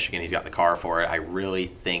well at Michigan. He's got the car for it. I really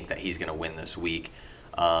think that he's going to win this week.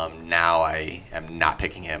 Now I am not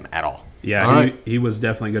picking him at all. Yeah, he was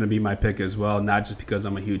definitely going to be my pick as well, not just because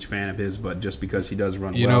I'm a huge fan of his, but just because he does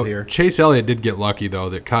run well here. Chase Elliott did get lucky, though,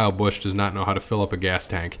 that Kyle Busch does not know how to fill up a gas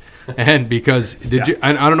tank. And because,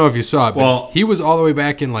 I don't know if you saw it, but he was all the way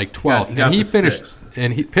back in like 12th,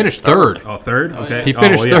 and he finished third. Oh, third? Okay. He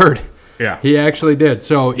finished third. Yeah. He actually did.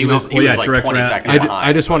 So he was like 20 seconds behind.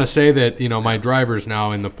 I just want to say that, my drivers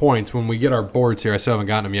now in the points, when we get our boards here, I still haven't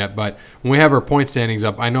gotten them yet, but when we have our point standings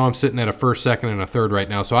up, I know I'm sitting at a first, second, and a third right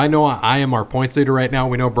now. So I know I am our points leader right now.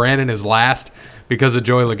 We know Brandon is last because of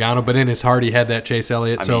Joey Logano, but in his heart, he had that Chase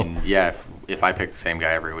Elliott. If I pick the same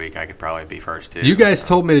guy every week, I could probably be first too. You guys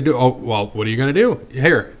told me to do. Oh, well, what are you going to do?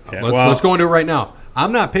 Here, let's go into it right now.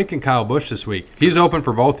 I'm not picking Kyle Busch this week. He's open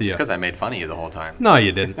for both of you. It's because I made fun of you the whole time. No,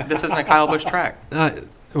 you didn't. This isn't a Kyle Busch track.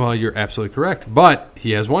 Well, you're absolutely correct. But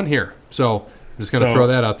he has one here. So I'm just going to throw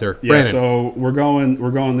that out there. Yeah, Brandon. so we're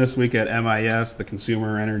going this week at MIS, the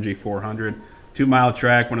Consumer Energy 400. 2-mile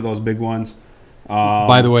track, one of those big ones.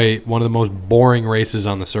 By the way, one of the most boring races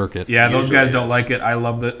on the circuit. Yeah, those guys don't like it. I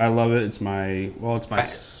love it. It's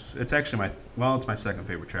actually my second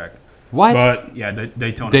favorite track. What? But yeah,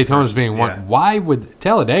 Daytona's first. Being one. Yeah. Why would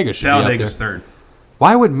Talladega should be up there? Third.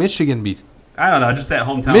 Why would Michigan be? I don't know. Just that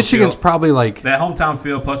hometown. Michigan's feel. probably like that hometown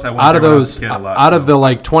feel. Plus, I went out of there those when I was a kid a lot, out of the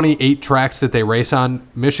like 28 tracks that they race on.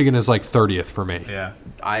 Michigan is like 30th for me. Yeah,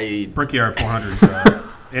 Brickyard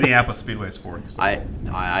 400s. Indianapolis Speedway Sports.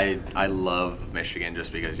 I love Michigan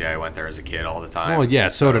just because I went there as a kid all the time. Well, yeah,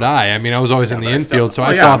 so did I. I mean, I was always in the but I infield, still- so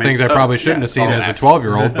I yeah, saw I mean, things I so- probably shouldn't have seen as a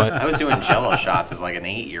 12-year-old. But I was doing Jello shots as like an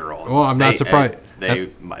 8-year-old. Well, I'm not surprised.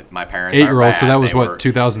 My parents are 8-year-old, so bad. that was They what, were-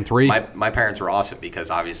 2003? My parents were awesome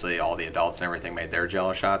because obviously all the adults and everything made their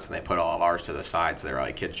Jello shots, and they put all of ours to the side, so they were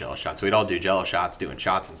like kids Jello shots. So we'd all do Jello shots, doing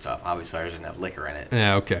shots and stuff. Obviously, ours didn't have liquor in it.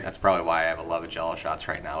 Yeah, okay. That's probably why I have a love of Jello shots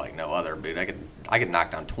right now, like no other. Dude, I could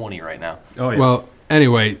knock down 20 right now. Oh yeah. Well,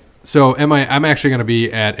 anyway, so I'm actually going to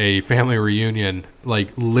be at a family reunion,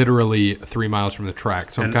 like literally 3 miles from the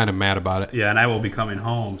track. So I'm And- kind of mad about it. yeah, and I will be coming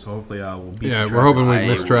home, so hopefully I will beat. Yeah, the we're hoping we I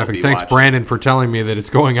miss will traffic. be Thanks, watching. Brandon, for telling me that it's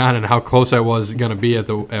going on and how close I was going to be at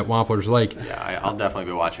Wampler's Lake. Yeah, I'll definitely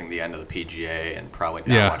be watching the end of the PGA and probably not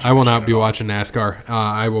Yeah, watching I will Michigan not be at all. watching NASCAR.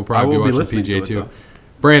 I will I probably will be be watching listening to PGA it, too. though.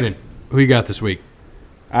 Brandon, who you got this week?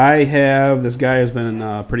 I have this guy has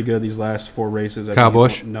been pretty good these last 4 races. I Kyle think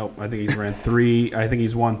he's Busch? Nope, I think he's ran 3. I think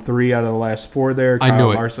he's won 3 out of the last 4 there. I Kyle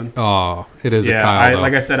knew it. Larson. Oh, it is a Yeah, Kyle. though.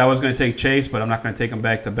 like I said, I was going to take Chase, but I'm not going to take him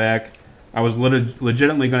back to back. I was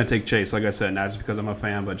legitimately going to take Chase, like I said, not just because I'm a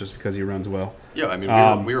fan, but just because he runs well. Yeah, I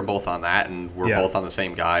mean, we were both on that, and we're Yeah. both on the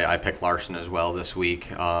same guy. I picked Larson as well this week.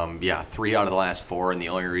 3 out of the last 4, and the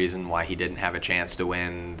only reason why he didn't have a chance to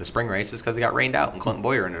win the spring race is because he got rained out, and Clinton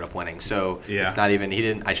Boyer ended up winning. So Yeah. it's not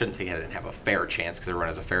even, I shouldn't say he didn't have a fair chance because everyone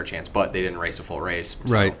has a fair chance, but they didn't race a full race.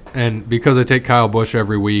 So. Right. And because I take Kyle Busch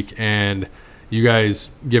every week and you guys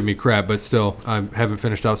give me crap, but still, I haven't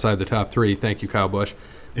finished outside the top 3. Thank you, Kyle Busch.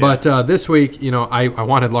 But this week, I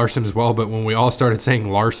wanted Larson as well, but when we all started saying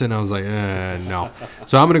Larson, I was like, no.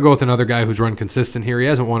 So I'm going to go with another guy who's run consistent here. He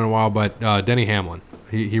hasn't won in a while, but Denny Hamlin.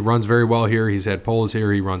 He runs very well here. He's had poles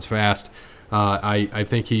here. He runs fast. I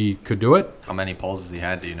think he could do it. How many poles has he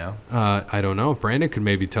had, do you know? I don't know. Brandon could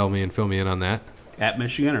maybe tell me and fill me in on that At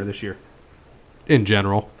Michigan or this year? in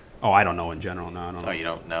general. Oh, I don't know in general. No, I don't know. Oh, you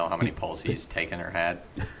don't know how many poles he's taken or had?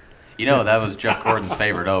 That was Jeff Gordon's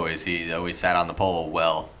favorite always. He always sat on the pole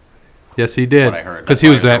well. Yes, he did. What I heard. Because That's he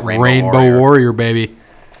why was he was a that Rainbow Rainbow Warrior. Warrior, baby.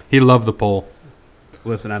 He loved the pole.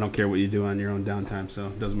 Listen, I don't care what you do on your own downtime, so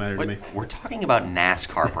it doesn't matter to me. We're talking about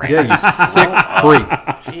NASCAR, Brandon. Yeah, you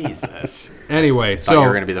sick freak. Jesus. Anyway, Thought you were so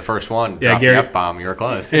going to be the first one. Yeah, Drop Gary- the F-bomb. You were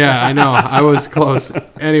close. yeah, I know. I was close.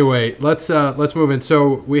 Anyway, let's move in.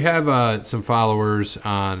 So we have some followers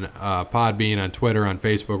on Podbean, on Twitter, on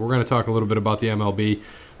Facebook. We're going to talk a little bit about the MLB.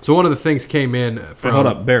 So one of the things came in from. Hey, hold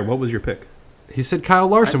up, Bear. What was your pick? He said Kyle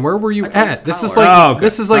Larson. Where were you I told at? This Kyle is like Larson. Oh, okay.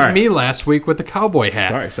 this is like Sorry. me last week with the cowboy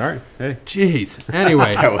hat. Sorry. Hey, Jeez.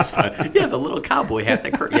 Anyway. That was fun. Yeah, the little cowboy hat.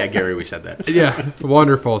 Yeah, Gary, we said that. Yeah,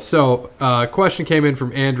 wonderful. So, a question came in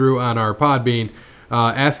from Andrew on our Podbean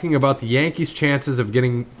asking about the Yankees' chances of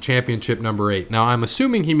getting championship number 8. Now, I'm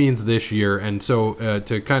assuming he means this year, and so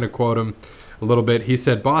to kind of quote him a little bit, he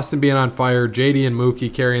said, Boston being on fire, JD and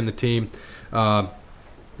Mookie carrying the team.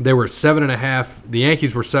 They were 7.5. The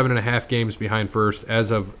Yankees were 7.5 games behind first. As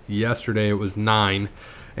of yesterday, it was 9.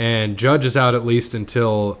 And Judge is out at least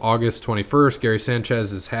until August 21st. Gary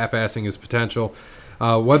Sanchez is half-assing his potential.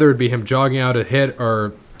 Whether it be him jogging out a hit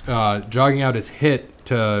or jogging out his hit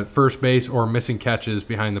to first base or missing catches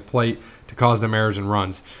behind the plate to cause them errors and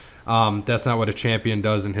runs. That's not what a champion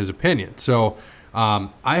does in his opinion. So I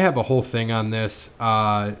have a whole thing on this.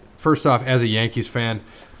 First off, as a Yankees fan,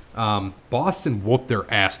 Boston whooped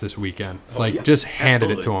their ass this weekend. Just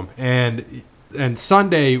handed it to them. And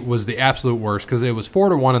Sunday was the absolute worst because it was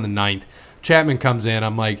 4-1 in the ninth. Chapman comes in.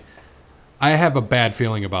 I'm like, I have a bad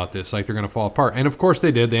feeling about this. Like they're going to fall apart. And of course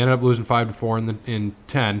they did. They ended up losing 5-4 in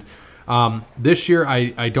 10. This year,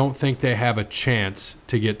 I don't think they have a chance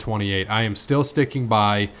to get 28. I am still sticking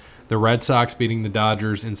by the Red Sox beating the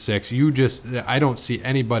Dodgers in 6. I don't see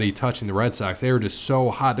anybody touching the Red Sox. They are just so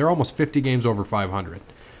hot. They're almost 50 games over 500.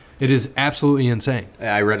 It is absolutely insane.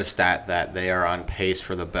 I read a stat that they are on pace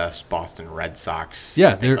for the best Boston Red Sox. Yeah,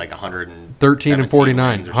 I think they're like 113 13 and 49.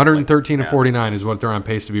 wins or something. 113 and Yeah. 49 is what they're on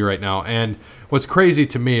pace to be right now. And what's crazy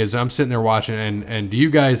to me is I'm sitting there watching, and do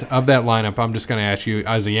you guys, of that lineup, I'm just going to ask you,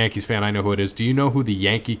 as a Yankees fan, I know who it is. Do you know who the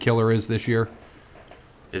Yankee killer is this year?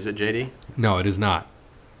 Is it JD? No, it is not.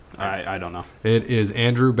 I don't know. It is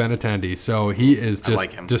Andrew Benintendi. So he is I just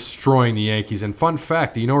like him. destroying the Yankees. And fun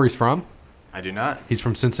fact, do you know where he's from? I do not. He's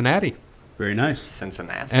from Cincinnati. Very nice.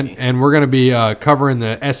 Cincinnati. And we're going to be covering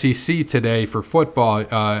the SEC today for football.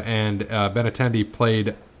 And Benintendi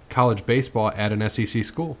played college baseball at an SEC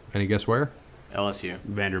school. And guess where? LSU.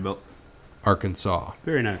 Vanderbilt. Arkansas.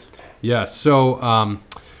 Very nice. Yeah. So,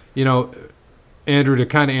 Andrew, to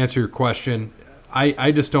kind of answer your question,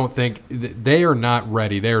 I just don't think they are not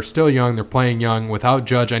ready. They are still young. They're playing young. Without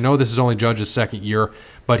Judge, I know this is only Judge's second year,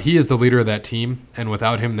 but he is the leader of that team. And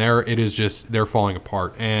without him there, it is just they're falling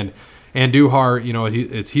apart. And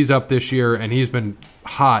Andujar, he's up this year, and he's been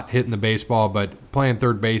hot hitting the baseball, but playing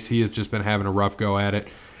third base, he has just been having a rough go at it.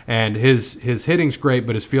 And his hitting's great,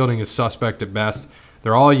 but his fielding is suspect at best.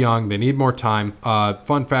 They're all young. They need more time.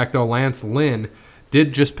 Fun fact, though, Lance Lynn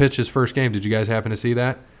did just pitch his first game. Did you guys happen to see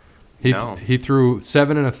that? No. He threw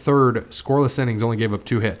 7 1/3 scoreless innings, only gave up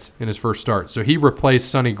 2 hits in his first start. So he replaced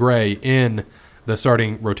Sonny Gray in the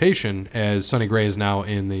starting rotation, as Sonny Gray is now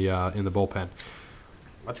in the bullpen.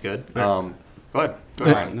 That's good. Go ahead.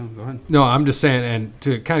 Ryan. No, go ahead. No, I'm just saying, and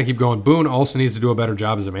to kind of keep going, Boone also needs to do a better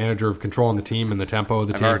job as a manager of controlling the team and the tempo of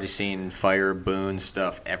the I've team. already seen Fire Boone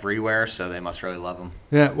stuff everywhere, so they must really love him.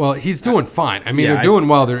 Yeah, well, he's doing fine. I mean, Yeah, they're doing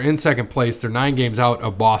well. They're in second place. They're 9 games out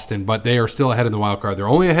of Boston, but they are still ahead in the wild card. They're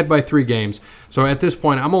only ahead by 3 games. So at this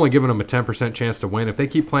point, I'm only giving them a 10% chance to win. If they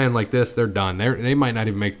keep playing like this, they're done. They might not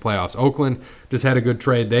even make the playoffs. Oakland just had a good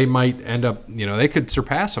trade. They might end up, they could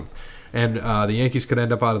surpass them. And the Yankees could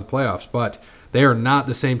end up out of the playoffs. But they are not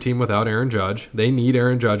the same team without Aaron Judge. They need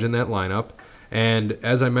Aaron Judge in that lineup. And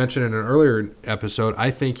as I mentioned in an earlier episode, I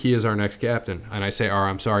think he is our next captain. And I say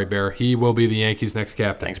I'm sorry, Bear. He will be the Yankees' next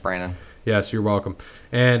captain. Thanks, Brandon. Yes, you're welcome.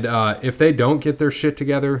 And if they don't get their shit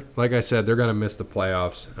together, like I said, they're going to miss the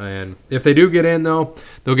playoffs. And if they do get in, though,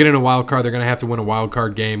 they'll get in a wild card. They're going to have to win a wild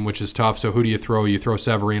card game, which is tough. So who do you throw? You throw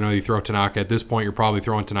Severino, you throw Tanaka. At this point, you're probably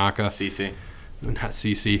throwing Tanaka. CC. Not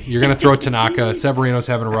CC. You're going to throw Tanaka. Severino's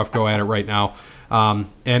having a rough go at it right now.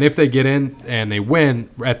 And if they get in and they win,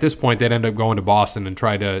 at this point, they'd end up going to Boston and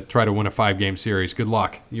try to win a 5-game series. Good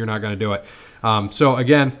luck. You're not going to do it. So,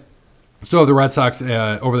 again, still have the Red Sox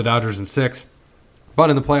over the Dodgers in 6. But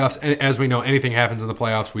in the playoffs, as we know, anything happens in the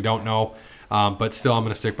playoffs. We don't know. But still, I'm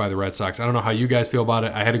going to stick by the Red Sox. I don't know how you guys feel about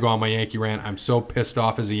it. I had to go on my Yankee rant. I'm so pissed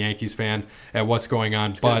off as a Yankees fan at what's going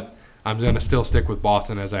on. But I'm going to still stick with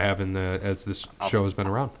Boston as I have as this show has been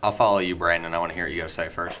around. I'll follow you, Brandon. I want to hear what you got to say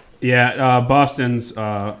first. Yeah, Boston's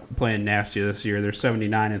playing nasty this year. They're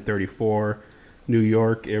 79-34. New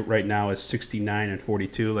York right now is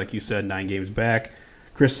 69-42. Like you said, 9 games back.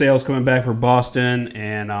 Chris Sale's coming back for Boston,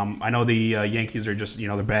 and I know the Yankees are just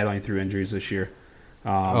they're battling through injuries this year.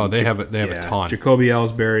 They have a ton. Jacoby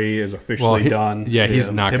Ellsbury is officially done. Yeah, he's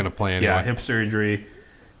not going to play anyway. Yeah, hip surgery.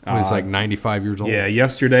 He's like 95 years old. Yeah,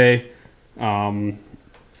 yesterday.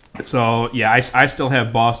 So, yeah, I still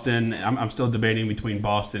have Boston. I'm still debating between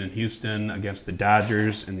Boston and Houston against the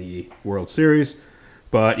Dodgers in the World Series.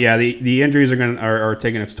 But, yeah, the injuries are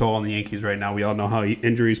taking its toll on the Yankees right now. We all know how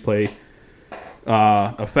injuries play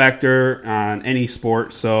a factor on any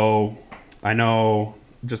sport. So, I know,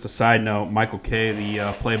 just a side note, Michael Kay,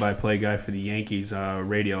 the play-by-play guy for the Yankees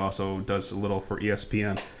radio, also does a little for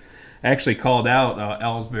ESPN. Actually called out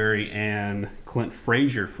Ellsbury and Clint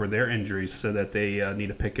Frazier for their injuries, so that they need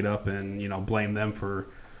to pick it up and blame them for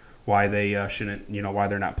why they shouldn't, why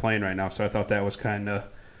they're not playing right now. So I thought that was kind of a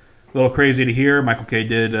little crazy to hear. Michael Kay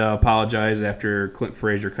did apologize after Clint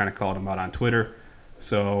Frazier kind of called him out on Twitter.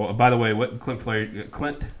 So by the way, what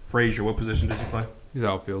Clint Frazier, what position does he play? He's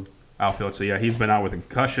outfield. Outfield. So yeah, he's been out with a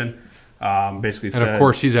concussion. Basically and said, of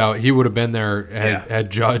course he's out. He would have been there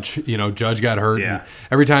had Judge. Judge got hurt. Yeah. And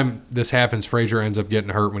every time this happens, Frazier ends up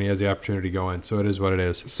getting hurt when he has the opportunity to go in. So it is what it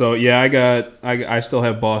is. So yeah, I still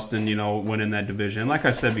have Boston, winning that division. Like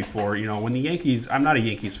I said before, when the Yankees, I'm not a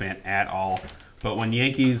Yankees fan at all, but when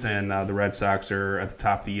Yankees and the Red Sox are at the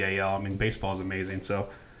top of the AL, I mean, baseball is amazing. So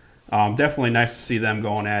definitely nice to see them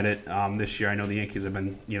going at it this year. I know the Yankees have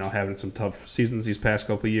been, having some tough seasons these past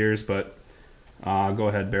couple of years, but. Go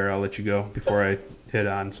ahead, Bear. I'll let you go before I hit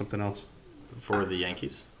on something else. For the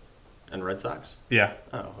Yankees and Red Sox? Yeah.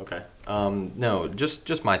 Oh, okay. No,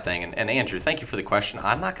 just my thing. And Andrew, thank you for the question.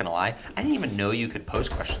 I'm not going to lie. I didn't even know you could post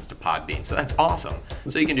questions to Podbean, so that's awesome.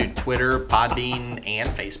 So you can do Twitter, Podbean, and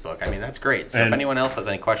Facebook. I mean, that's great. So if anyone else has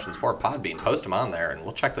any questions for Podbean, post them on there, and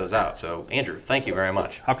we'll check those out. So, Andrew, thank you very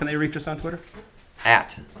much. How can they reach us on Twitter?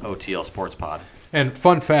 At OTL Sports Pod. And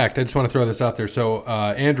fun fact, I just want to throw this out there. So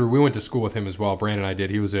Andrew, we went to school with him as well. Brandon and I did.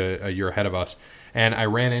 He was a year ahead of us. And I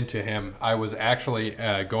ran into him. I was actually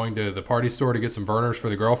going to the party store to get some burners for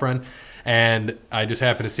the girlfriend. And I just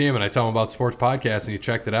happened to see him, and I tell him about the sports podcast, and he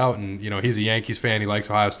checked it out. And, he's a Yankees fan. He likes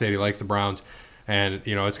Ohio State. He likes the Browns. And,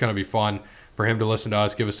 it's going to be fun for him to listen to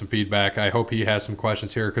us, give us some feedback. I hope he has some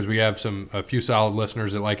questions here because we have a few solid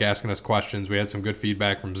listeners that like asking us questions. We had some good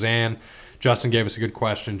feedback from Zan. Justin gave us a good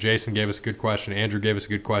question. Jason gave us a good question. Andrew gave us a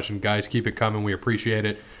good question. Guys, keep it coming. We appreciate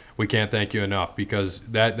it. We can't thank you enough because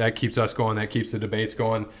that keeps us going. That keeps the debates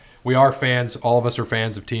going. we are fans. All of us are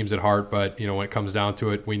fans of teams at heart, but when it comes down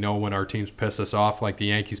to it, we know when our teams piss us off, like the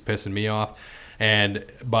Yankees pissing me off.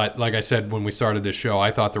 But like I said when we started this show,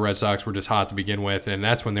 I thought the Red Sox were just hot to begin with, and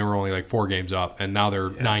that's when they were only like 4 games up, and now they're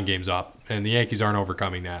 9 games up, and the Yankees aren't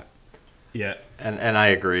overcoming that. Yeah. And I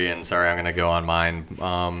agree, and sorry, I'm going to go on mine.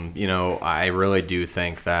 I really do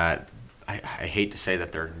think that I hate to say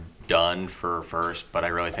that they're done for first, but I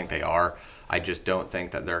really think they are. I just don't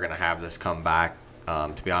think that they're going to have this come back.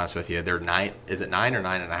 To be honest with you, they're 9. Is it 9 or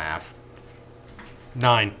 9.5?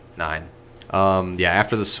 9. 9.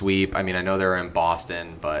 After the sweep, I mean, I know they're in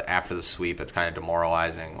Boston, but after the sweep, it's kind of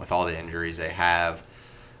demoralizing with all the injuries they have.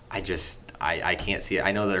 I can't see it.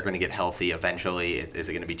 I know they're going to get healthy eventually. Is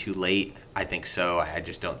it going to be too late? I think so. I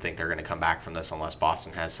just don't think they're going to come back from this unless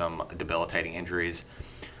Boston has some debilitating injuries.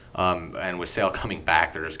 And with Sale coming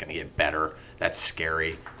back, they're just going to get better. That's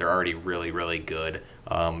scary. They're already really, really good.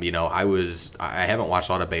 I haven't watched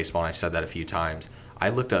a lot of baseball, and I've said that a few times. I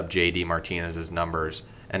looked up J.D. Martinez's numbers,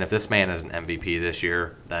 and if this man is an MVP this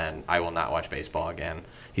year, then I will not watch baseball again.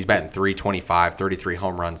 He's batting .325, 33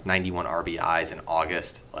 home runs, 91 RBIs in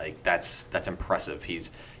August. Like that's impressive.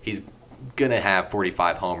 He's gonna have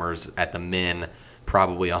 45 homers at the min,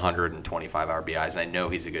 probably 125 RBIs. I know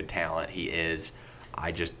he's a good talent. He is.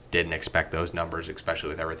 I just didn't expect those numbers, especially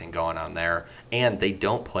with everything going on there. And they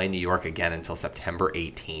don't play New York again until September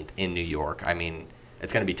 18th in New York. I mean,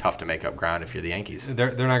 it's going to be tough to make up ground if you're the Yankees.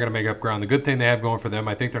 They're not going to make up ground. The good thing they have going for them,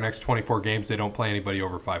 I think their next 24 games, they don't play anybody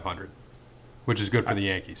over 500, which is good for the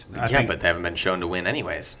Yankees. But they haven't been shown to win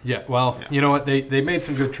anyways. Yeah, well, you know what? They made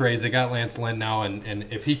some good trades. They got Lance Lynn now, and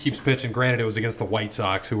if he keeps pitching, granted it was against the White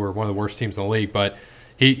Sox, who were one of the worst teams in the league, but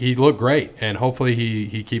he looked great, and hopefully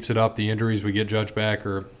he keeps it up. The injuries, we get Judge back,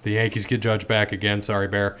 or the Yankees get Judge back again. Sorry,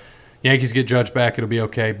 Bear. Yankees get Judge back, it'll be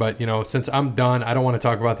okay. But, since I'm done, I don't want to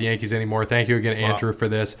talk about the Yankees anymore. Thank you again, Andrew, for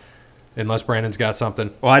this, unless Brandon's got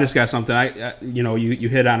something. Well, I just got something. You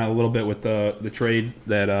hit on it a little bit with the trade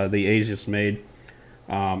that the A's just made.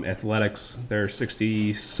 Athletics, they're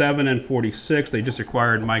 67-46. They just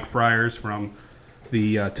acquired Mike Friars from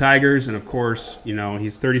the Tigers, and of course,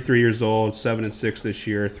 he's 33 years old, 7-6 this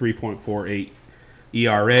year, 3.48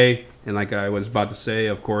 ERA, and like I was about to say,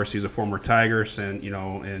 of course, he's a former Tigers,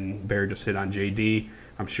 and Bear just hit on JD.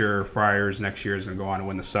 I'm sure Friars next year is going to go on and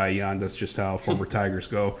win the Cy Young. That's just how former Tigers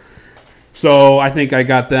go. So I think I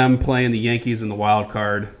got them playing the Yankees in the wild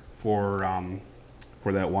card for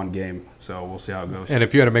that one game. So we'll see how it goes. And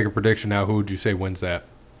if you had to make a prediction now, who would you say wins that?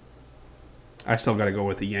 I still got to go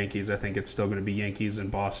with the Yankees. I think it's still going to be Yankees in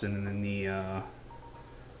Boston, and then the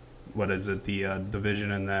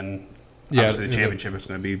division, and then obviously the championship is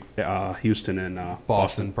going to be Houston and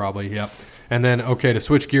Boston, probably. Yep. And then, okay, to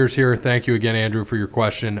switch gears here, thank you again, Andrew, for your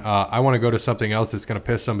question. I want to go to something else that's going to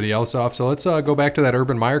piss somebody else off. So let's go back to that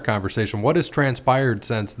Urban Meyer conversation. What has transpired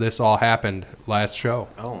since this all happened last show?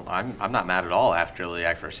 Oh, I'm not mad at all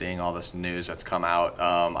after seeing all this news that's come out.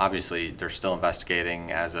 Obviously, they're still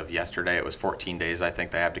investigating. As of yesterday, it was 14 days, I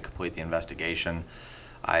think, they have to complete the investigation.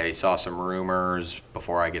 I saw some rumors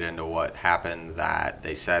before I get into what happened that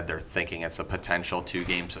they said they're thinking it's a potential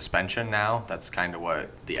 2-game suspension now. That's kind of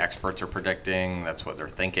what the experts are predicting. That's what they're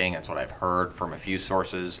thinking. That's what I've heard from a few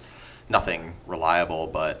sources. Nothing reliable,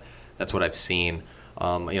 but that's what I've seen.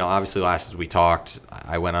 Obviously last as we talked,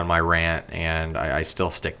 I went on my rant, and I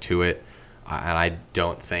still stick to it. And I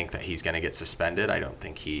don't think that he's going to get suspended. I don't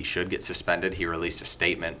think he should get suspended. He released a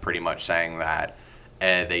statement pretty much saying that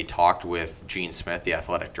they talked with Gene Smith, the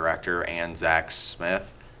athletic director, and Zach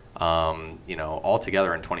Smith, all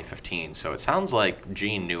together in 2015. So it sounds like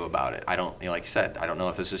Gene knew about it. I don't, like you said, I don't know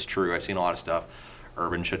if this is true. I've seen a lot of stuff.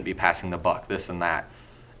 Urban shouldn't be passing the buck, this and that.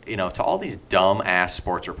 To all these dumb-ass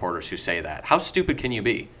sports reporters who say that, how stupid can you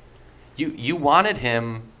be? You wanted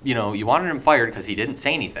him, you wanted him fired because he didn't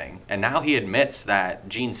say anything. And now he admits that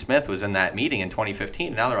Gene Smith was in that meeting in 2015.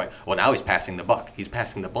 And now they're like, well, now he's passing the buck. He's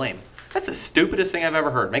passing the blame. That's the stupidest thing I've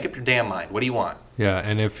ever heard. Make up your damn mind. What do you want? Yeah,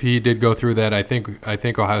 and if he did go through that, I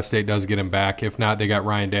think Ohio State does get him back. If not, they got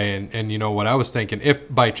Ryan Day. And you know what I was thinking,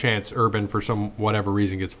 if by chance Urban, for some whatever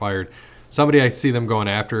reason, gets fired, somebody I see them going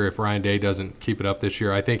after if Ryan Day doesn't keep it up this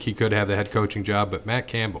year, I think he could have the head coaching job. But Matt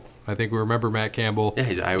Campbell, I think we remember Matt Campbell. Yeah,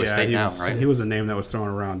 he's at Iowa State now, right? He was a name that was thrown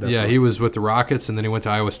around. Definitely. Yeah, he was with the Rockets, and then he went to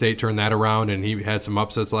Iowa State, turned that around, and he had some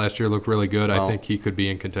upsets last year, looked really good. Well, I think he could be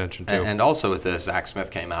in contention, too. And also with this, Zach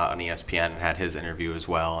Smith came out on ESPN and had his interview as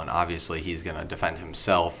well, and obviously he's going to defend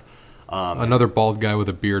himself. Another bald guy with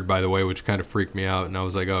a beard, by the way, which kind of freaked me out. And I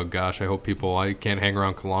was like, oh, gosh, I can't hang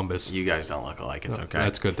around Columbus. You guys don't look alike. It's okay.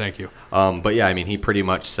 That's good. Thank you. But yeah, I mean, he pretty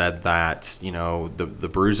much said that, the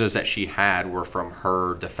bruises that she had were from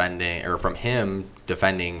her defending, or from him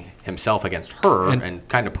defending himself against her and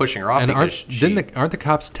kind of pushing her off. And because aren't the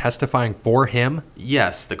cops testifying for him?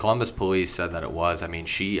 Yes, the Columbus police said that it was. I mean,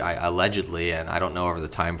 she allegedly, and I don't know over the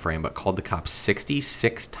time frame, but called the cops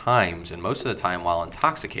 66 times, and most of the time while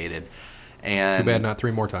intoxicated. And Too bad not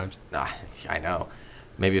 3 more times. I know.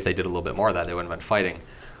 Maybe if they did a little bit more of that, they wouldn't have been fighting.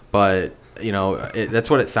 But that's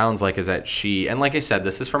what it sounds like, is that she, and like I said,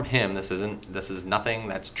 this is from him. This is nothing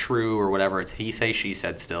that's true or whatever. It's he say, she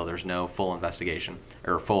said. Still, there's no full investigation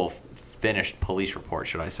or full finished police report,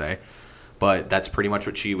 should I say? But that's pretty much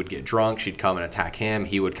what she would get drunk. She'd come and attack him.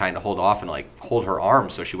 He would kind of hold off and hold her arm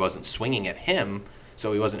so she wasn't swinging at him,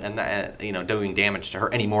 so he wasn't doing damage to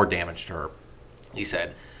her, any more damage to her. He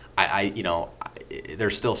said,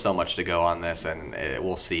 there's still so much to go on this, and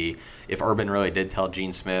we'll see. If Urban really did tell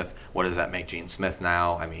Gene Smith, what does that make Gene Smith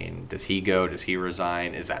now? I mean, does he go? Does he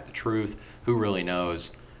resign? Is that the truth? Who really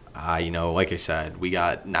knows? Like I said, we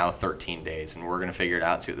got now 13 days, and we're going to figure it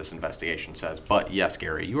out, see what this investigation says. But yes,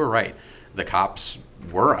 Gary, you were right. The cops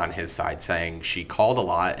were on his side, saying she called a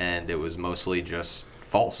lot, and it was mostly just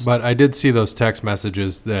false. But I did see those text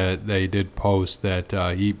messages that they did post that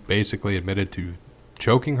he basically admitted to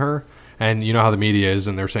choking her. And you know how the media is,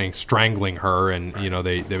 and they're saying strangling her, and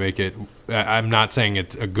right. They make it. I'm not saying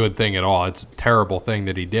it's a good thing at all. It's a terrible thing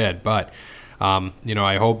that he did, but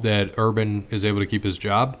I hope that Urban is able to keep his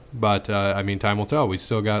job. But time will tell. We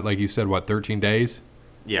still got, like you said, 13 days?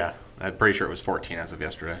 Yeah, I'm pretty sure it was 14 as of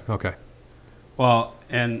yesterday. Okay. Well,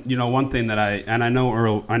 and one thing that I know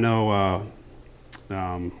Earl,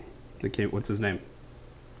 what's his name?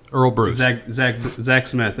 Earl Bruce. Zach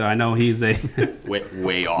Smith. I know he's a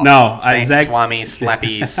way off. No, Zach Swami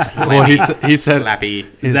Slappy. Well, he said Slappy.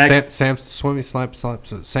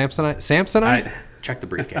 Samsonite. Check the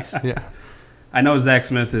briefcase. Yeah. I know Zach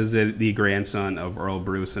Smith is the grandson of Earl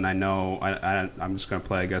Bruce, and I know I'm just going to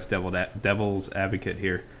play, I guess, devil's advocate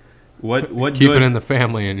here. What keep it in the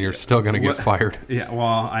family, and you're still going to get fired. Yeah.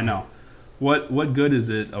 Well, I know. What good is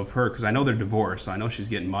it of her? Because I know they're divorced, so I know she's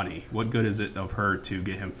getting money. What good is it of her to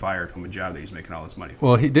get him fired from a job that he's making all this money for?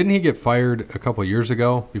 Well, didn't he get fired a couple of years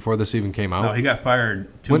ago before this even came out? No, he got fired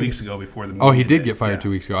 2 weeks ago before the movie. Oh, he did get fired 2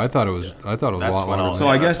 weeks ago. I thought it was. Yeah. I thought it was a lot longer. So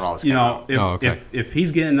I guess if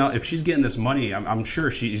she's getting this money, I'm sure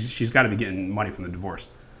she's got to be getting money from the divorce.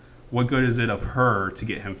 What good is it of her to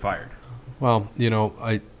get him fired? Well,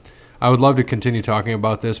 I would love to continue talking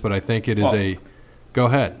about this, but I think it is Go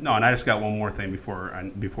ahead. No, and I just got one more thing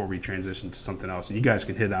before we transition to something else, and you guys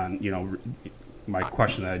can hit on my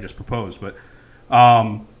question that I just proposed. But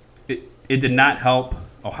it did not help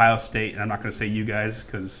Ohio State, and I'm not going to say you guys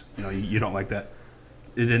because you don't like that.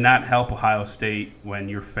 It did not help Ohio State when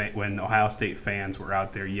Ohio State fans were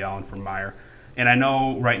out there yelling for Meyer. And I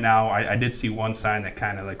know right now I did see one sign that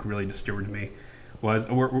kind of really disturbed me. Was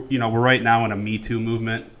we're right now in a Me Too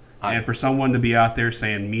movement. And for someone to be out there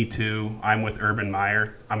saying "Me Too," I'm with Urban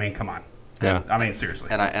Meyer. I mean, come on. Yeah. I mean, seriously.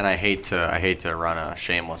 And I hate to run a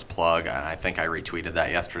shameless plug. I think I retweeted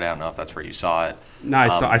that yesterday. I don't know if that's where you saw it. No,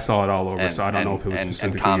 I saw it all over. So I don't know if it was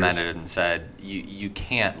specifically and commented and said you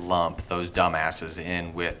can't lump those dumbasses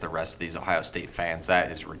in with the rest of these Ohio State fans.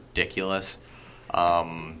 That is ridiculous.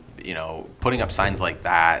 Putting up signs like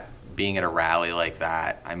that, being at a rally like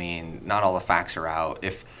that. I mean, not all the facts are out.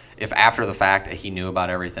 If after the fact he knew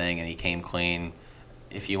about everything and he came clean,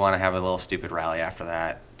 if you want to have a little stupid rally after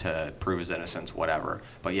that to prove his innocence, whatever.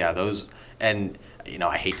 But yeah, those, and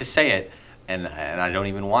I hate to say it, and I don't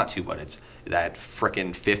even want to, but it's that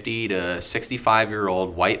frickin' 50 to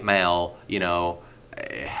 65-year-old white male.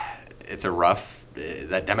 It's a rough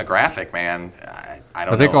that demographic, man. I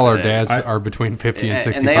don't know. I think all our dads are between 50 and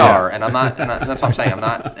 65. And they are, and I'm not. And that's what I'm saying. I'm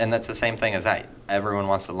not. And that's the same thing as that. Everyone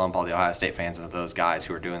wants to lump all the Ohio State fans into those guys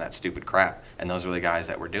who are doing that stupid crap, and those were the guys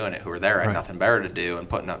that were doing it, who were there, had nothing better to do, and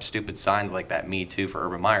putting up stupid signs like that "Me Too" for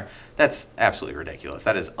Urban Meyer. That's absolutely ridiculous.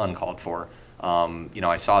 That is uncalled for.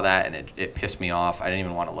 I saw that, and it pissed me off. I didn't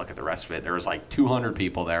even want to look at the rest of it. There was 200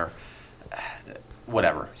 people there.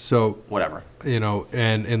 Whatever. So whatever.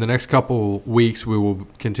 And in the next couple weeks, we will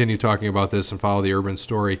continue talking about this and follow the Urban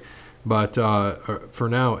story. But for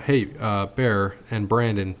now, hey, Bear and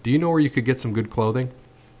Brandon, do you know where you could get some good clothing?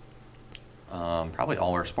 Probably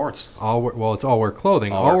All Wear Sports. It's All Wear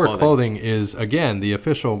Clothing. All Wear Clothing is, again, the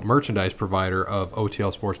official merchandise provider of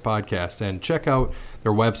OTL Sports Podcast. And check out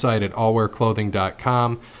their website at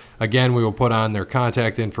allwearclothing.com. Again, we will put on their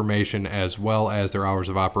contact information as well as their hours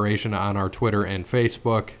of operation on our Twitter and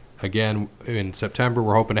Facebook. again, in September,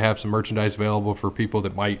 we're hoping to have some merchandise available for people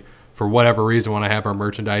that might, for whatever reason, want to have our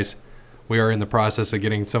merchandise. We are in the process of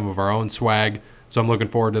getting some of our own swag, so I'm looking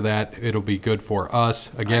forward to that. It'll be good for us.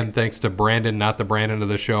 Again, thanks to Brandon, not the Brandon of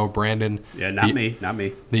the show. Brandon. Yeah, not me.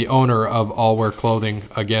 The owner of All Wear Clothing.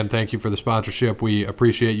 Again, thank you for the sponsorship. We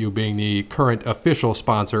appreciate you being the current official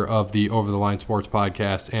sponsor of the Over the Line Sports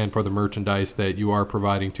Podcast and for the merchandise that you are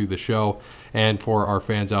providing to the show and for our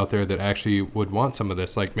fans out there that actually would want some of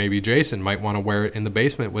this. Like maybe Jason might want to wear it in the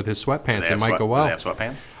basement with his sweatpants. It might go well. Do they have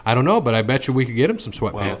sweatpants? I don't know, but I bet you we could get him some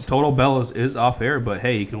Well, sweatpants. Total Bellas is off air, but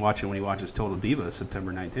hey, you can watch it when he watches Total Divas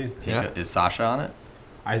September 19th. Yeah. Is Sasha on it?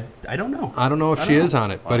 I don't know. I don't know if she is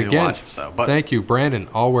on it, Well, but you'll again, watch, but thank you, Brandon.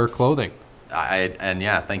 All Wear Clothing.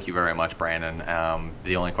 Thank you very much, Brandon.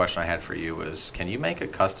 The only question I had for you was, can you make a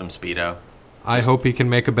custom Speedo? I hope he can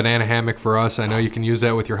make a banana hammock for us. I know you can use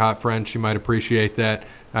that with your hot friend. She might appreciate that.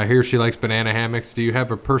 I hear she likes banana hammocks. Do you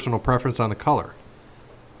have a personal preference on the color?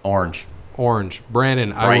 Orange. Orange.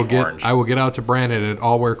 Brandon, Bright orange. I will get out to Brandon at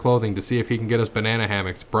All Wear Clothing to see if he can get us banana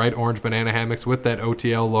hammocks. Bright orange banana hammocks with that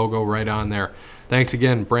OTL logo right on there. Thanks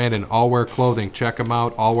again, Brandon. All Wear Clothing. Check them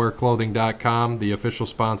out. allwearclothing.com, the official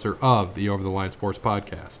sponsor of the Over the Line Sports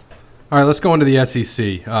Podcast. All right, let's go into the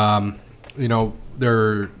SEC.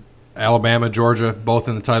 They're Alabama, Georgia, both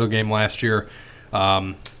in the title game last year.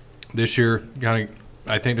 This year,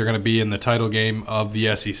 I think they're going to be in the title game of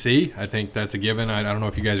the SEC. I think that's a given. I don't know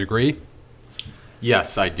if you guys agree.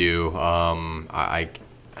 Yes, I do. I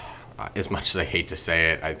as much as I hate to say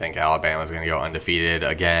it, I think Alabama's going to go undefeated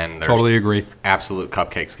again. There's Totally agree. absolute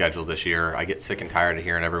cupcake schedule this year. I get sick and tired of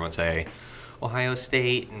hearing everyone say, Ohio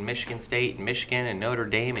State and Michigan and Notre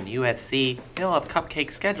Dame and USC, they all have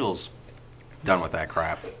cupcake schedules. Done with that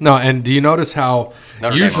crap. No, and do you notice how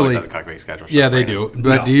Notre usually Dame always has a cupcake schedule. Yeah, they do.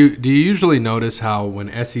 But No. do you usually notice how when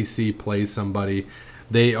SEC plays somebody,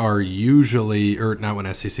 they are usually, or not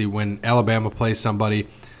when SEC, when Alabama plays somebody,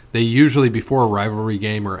 they usually before a rivalry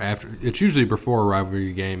game or after, it's usually before a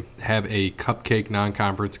rivalry game, have a cupcake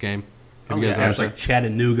non-conference game. Have you guys Yeah, watched it's that? like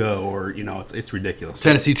Chattanooga or, it's ridiculous.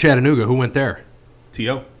 Tennessee Chattanooga. Who went there?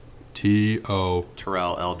 T.O. T.O.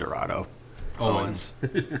 Terrell Eldorado. Owens.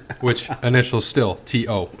 Which initials still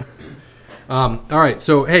T.O. All right,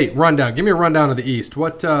 so hey, rundown. Give me a rundown of the East.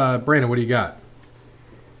 Brandon, what do you got?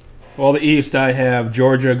 Well, the East, I have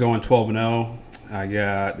Georgia going 12-0. I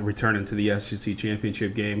got returning to the SEC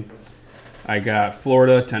championship game. I got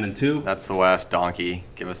Florida 10-2. That's the West. Donkey.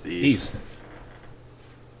 Give us the East.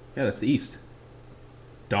 Yeah, that's the East.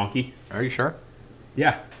 Donkey. Are you sure?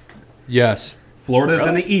 Yeah. Yes. Florida's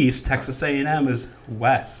in Really? the East. Texas A&M is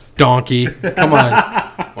West. Donkey. Come on.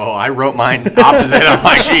 Well, I wrote mine opposite on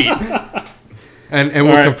my sheet. And we'll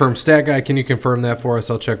right. confirm. Stat Guy, can you confirm that for us?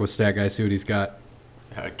 I'll check with Stat Guy, see what he's got.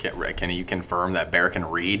 Can you confirm that Bear can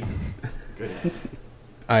read? Goodness.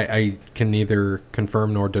 I can neither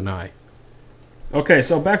confirm nor deny. Okay,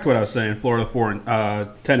 so back to what I was saying. Florida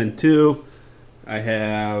 10-2. I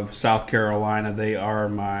have South Carolina. They are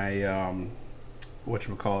my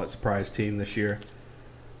surprise team this year.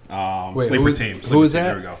 Wait, Sleeper who team. is that?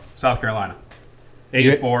 There we go. South Carolina.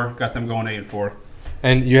 You- 8-4. Got them going 8-4.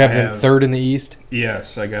 And you have I them have- third in the East?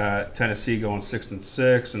 Yes, I got Tennessee going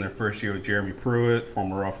 6-6 in their first year with Jeremy Pruitt,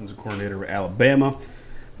 former offensive coordinator with Alabama.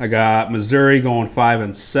 I got Missouri going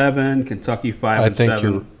 5-7, Kentucky 5-7. I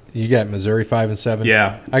think you got Missouri 5-7.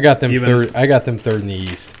 Yeah, I got them Even- third. I got them third in the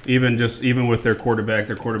East. even with their quarterback's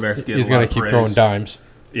getting He's a lot going of to keep praise. throwing dimes.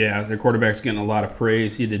 Yeah, their quarterback's getting a lot of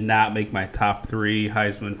praise. He did not make my top 3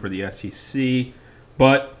 Heisman for the SEC,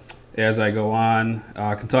 but as I go on,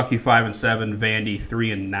 Kentucky 5-7, Vandy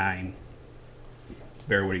 3-9.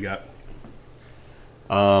 Bear, what do you got?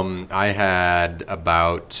 I had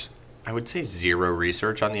about, I would say, zero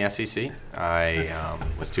research on the SEC. I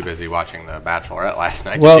was too busy watching The Bachelorette last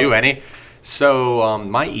night Well- to do any. So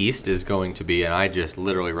my East is going to be, and I just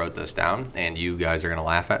literally wrote this down, and you guys are going to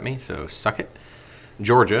laugh at me, so suck it.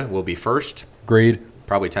 Georgia will be first, Agreed.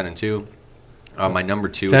 probably 10-2. My number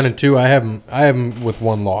 2 is 10-2. I have them with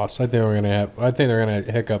one loss. I think they're going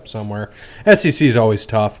to hiccup somewhere. SEC is always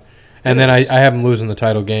tough, and then I have them losing the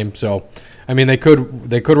title game. So, I mean, they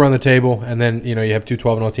could run the table, and then you have 2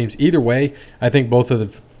 12-0 teams. Either way, I think both of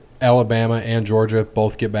the Alabama and Georgia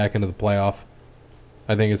both get back into the playoff.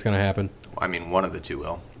 I think it's going to happen. I mean, one of the two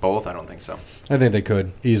will. Both, I don't think so. I think they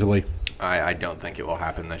could easily. I don't think it will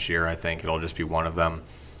happen this year. I think it'll just be one of them.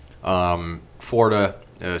 Florida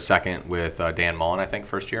second with Dan Mullen, I think,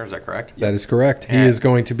 first year. Is that correct? That is correct. He Yeah. is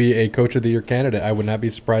going to be a Coach of the Year candidate. I would not be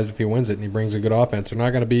surprised if he wins it and he brings a good offense. They're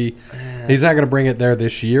not going to be. He's not going to bring it there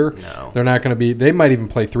this year. No. They're not going to be. They might even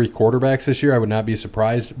play 3 quarterbacks this year. I would not be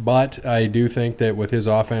surprised. But I do think that with his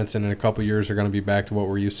offense, and in a couple years, they're going to be back to what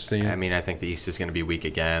we're used to seeing. I mean, I think the East is going to be weak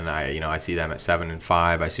again. I see them at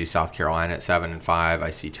 7-5. I see South Carolina at 7-5. I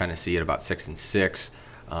see Tennessee at about 6-6.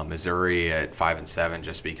 Missouri at 5-7,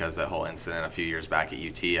 just because that whole incident a few years back at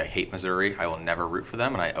UT. I hate Missouri. I will never root for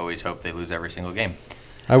them, and I always hope they lose every single game.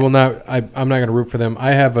 I will not. I'm not going to root for them.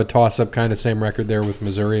 I have a toss-up kind of same record there with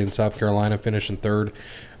Missouri and South Carolina finishing third.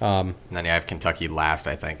 And then you have Kentucky last,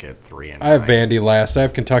 I think, at 3-9. I have Vandy last. I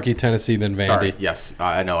have Kentucky, Tennessee, then Vandy. Sorry, yes,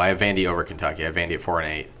 I know. I have Vandy over Kentucky. I have Vandy at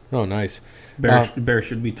 4-8. Oh, nice. Bear,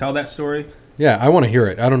 should we tell that story? Yeah, I want to hear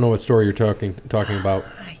it. I don't know what story you're talking about.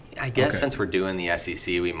 I guess Okay. since we're doing the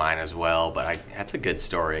SEC, we might as well. But that's a good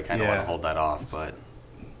story. I kind of Yeah. want to hold that off. But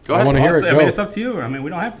go I ahead. wanna hear it. I mean, Go. it's up to you. I mean,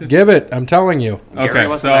 we don't have to. Give it. I'm telling you. Gary Okay,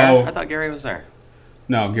 wasn't so there. I thought Gary was there.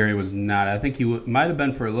 no, Gary was not. I think he might have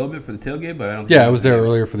been for a little bit for the tailgate, but I don't. think Yeah, he I was there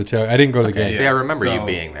earlier for the tailgate. I didn't go to the Okay, game. see, I remember you so-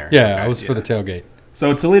 being there. Yeah, Okay. I was for the tailgate.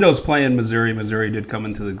 So Toledo's playing Missouri. Missouri did come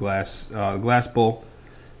into the Glass Bowl,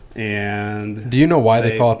 and Do you know why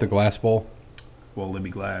they They- call it the Glass Bowl? well,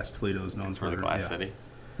 Libby Glass, Toledo's known for the Glass yeah. City.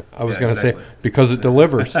 I was Yeah, going to exactly. say because it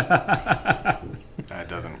delivers. That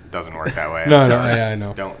doesn't work that way. I'm No, no, sorry. I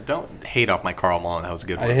know. Don't hate off my Carl Mullen. That was a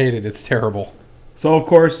good one. I hate it. It's terrible. So of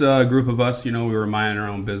course, a group of us, we were minding our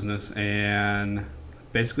own business, and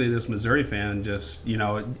basically this Missouri fan just, I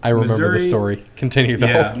remember Missouri, the story. Continue though.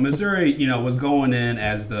 Yeah, Missouri, was going in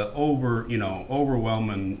as the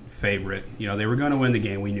overwhelming favorite. They were going to win the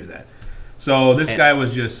game. We knew that. So this guy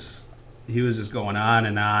was just going on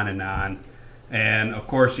and on and on. And of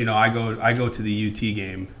course, I go to the UT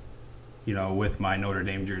game, with my Notre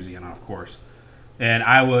Dame jersey on, of course. And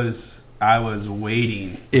I was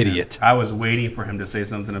waiting. Idiot. I was waiting for him to say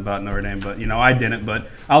something about Notre Dame, but I didn't. But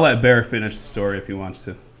I'll let Bear finish the story if he wants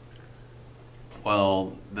to.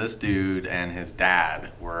 Well, this dude and his dad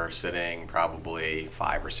were sitting probably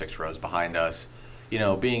 5 or 6 rows behind us.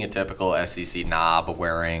 Being a typical SEC knob,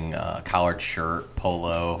 wearing a collared shirt,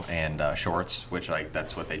 polo, and shorts, which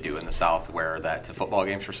that's what they do in the South, wear that to football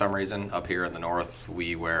games for some reason. Up here in the North,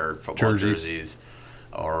 we wear football jerseys,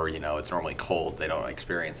 or, it's normally cold. They don't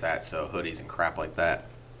experience that, so hoodies and crap like that.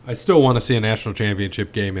 I still want to see a national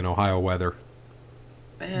championship game in Ohio weather.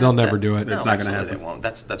 They'll never do it. No, It's not gonna absolutely happen. They won't.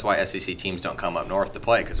 That's why SEC teams don't come up north to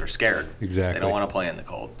play, because they're scared. Exactly. They don't want to play in the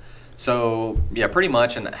cold. So, yeah, pretty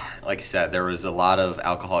much. And like you said, there was a lot of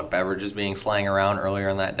alcoholic beverages being slang around earlier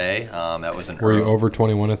in that day. That was an Were you early- over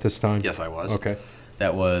 21 at this time? Yes, I was. Okay.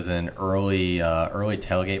 That was an early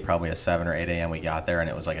tailgate, probably a 7 or 8 a.m. we got there, and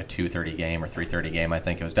it was like a 2:30 game or 3:30 game, I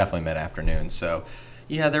think. It was definitely mid-afternoon. So,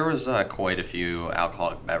 yeah, there was quite a few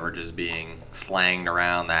alcoholic beverages being slanged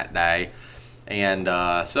around that day. And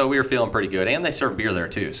so we were feeling pretty good. And they served beer there,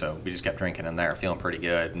 too, so we just kept drinking in there, feeling pretty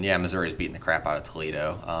good. And, yeah, Missouri's beating the crap out of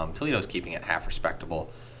Toledo. Toledo's keeping it half respectable.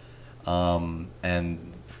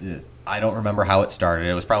 And I don't remember how it started.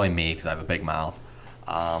 It was probably me because I have a big mouth.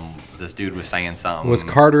 This dude was saying something. Was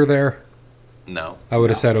Carter there? No. I would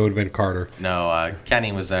have said it would have been Carter. No,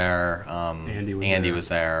 Kenny was there. Andy was Andy there. was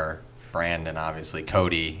there. Brandon, obviously.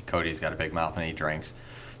 Cody's got a big mouth and he drinks.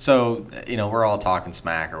 So, we're all talking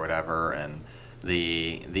smack or whatever, and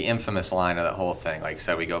the infamous line of that whole thing, like I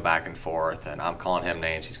said, we go back and forth, and I'm calling him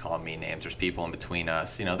names, he's calling me names. There's people in between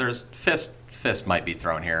us. There's fist might be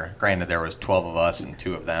thrown here. Granted, there was 12 of us and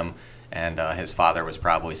 2 of them, and his father was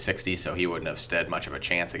probably 60, so he wouldn't have stood much of a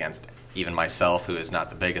chance against even myself, who is not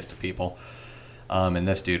the biggest of people. And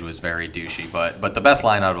this dude was very douchey. But the best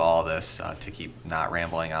line out of all this, to keep not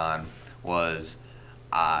rambling on, was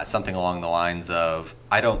something along the lines of,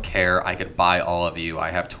 I don't care, I could buy all of you,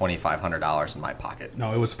 I have $2,500 in my pocket.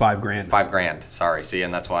 No, it was $5,000. $5,000, sorry. See,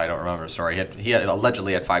 and that's why I don't remember the story. He had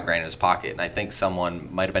allegedly had $5,000 in his pocket, and I think someone,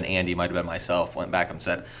 might have been Andy, might have been myself, went back and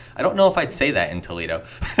said, I don't know if I'd say that in Toledo.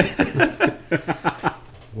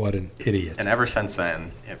 What an idiot. And ever since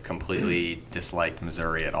then, have completely disliked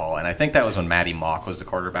Missouri at all. And I think that was when Matty Mock was the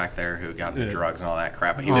quarterback there, who got into Yeah. drugs and all that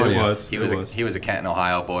crap. But he Oh, was, yeah. he was a Canton,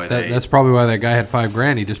 Ohio boy. That's probably why that guy had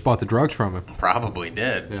 $5,000. He just bought the drugs from him. Probably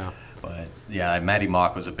did. Yeah. But yeah, Matty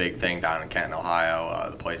Mock was a big thing down in Canton, Ohio.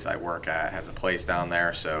 The place I work at has a place down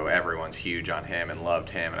there, so everyone's huge on him and loved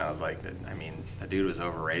him. And I was like, I mean, the dude was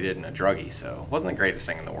overrated and a druggie, so wasn't the greatest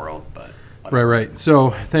thing in the world, but. Right. So,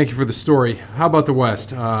 thank you for the story. How about the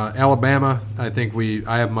West? Alabama, I have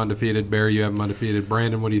them undefeated. Barry, you have them undefeated.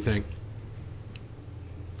 Brandon, what do you think?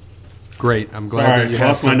 Great. I'm glad Sorry, that you have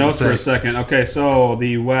lost my something to notes for a say. second. Okay, so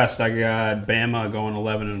the West, I got Bama going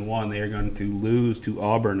 11-1. They are going to lose to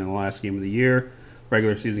Auburn in the last game of the year,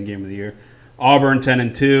 regular season game of the year. Auburn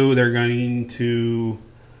 10-2. They're going to.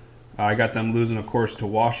 I got them losing, of course, to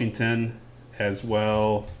Washington, as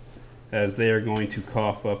well as they are going to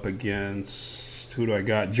cough up against. Who do I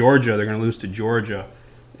got? Georgia. They're going to lose to Georgia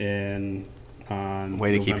in.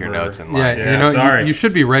 Way to keep your notes in Yeah, line. Yeah, you know, sorry. you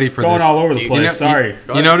should be ready for Going this. all over the You place. know- Sorry.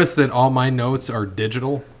 Go You ahead. notice that all my notes are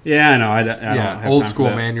digital? Yeah, I know. I don't Yeah, have old time for school,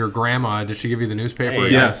 that. man. Your grandma, did she give you the newspaper? Hey,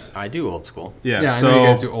 yet? Yes. I do old school. Yeah, Yeah, I so, know you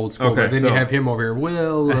guys do old school, okay, but then so- you have him over here.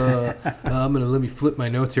 Well, I'm going to let me flip my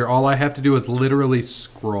notes here. All I have to do is literally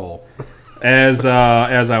scroll. As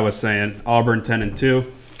I was saying, Auburn 10-2,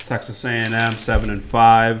 Texas A&M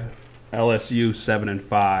 7-5, LSU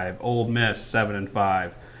 7-5, Ole Miss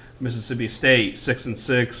 7-5, Mississippi State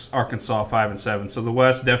 6-6, Arkansas 5-7. So the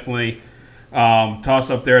West definitely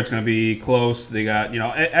toss up there. It's going to be close. They got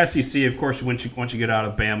SEC. Of course, once you get out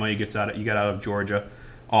of Bama, you get out of Georgia,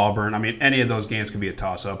 Auburn. I mean, any of those games could be a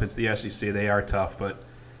toss up. It's the SEC. They are tough, but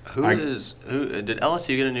Who did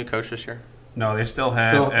LSU get a new coach this year? no, they still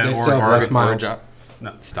have They still Oregon. have Les Miles. Orgeron?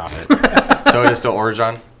 No. Stop it. So it is still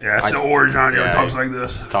Orgeron? Yeah, it's the Oregon. yeah, Talks like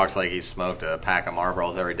this. Talks like he smoked a pack of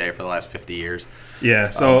Marlboros every day for the last 50 years. Yeah,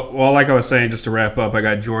 so, like I was saying, just to wrap up, I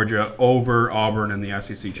got Georgia over Auburn in the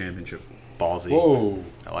SEC championship. Ballsy. Whoa.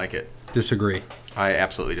 I like it. Disagree. I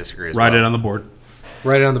absolutely disagree as Write well. it on the board.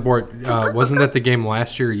 Right on the board. Wasn't that the game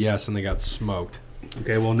last year? Yes, and they got smoked.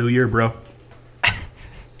 Okay, well, new year, bro.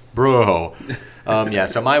 Bro. Yeah,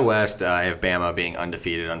 so my West, I have Bama being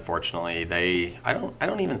undefeated, unfortunately. I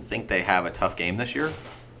don't even think they have a tough game this year.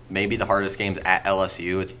 Maybe the hardest game's at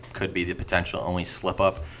LSU. It could be the potential only slip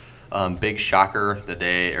up. Big shocker the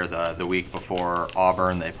day or the week before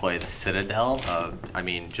Auburn, they play the Citadel. I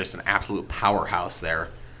mean, just an absolute powerhouse there.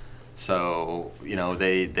 So,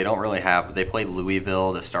 they don't really have – they played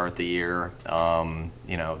Louisville to start the year.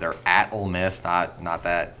 They're at Ole Miss, not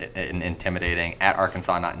that intimidating. At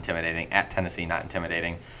Arkansas, not intimidating. At Tennessee, not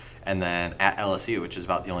intimidating. And then at LSU, which is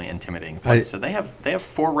about the only intimidating place. So they have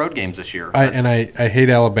 4 road games this year. I hate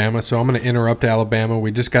Alabama, so I'm going to interrupt Alabama.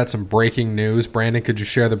 We just got some breaking news. Brandon, could you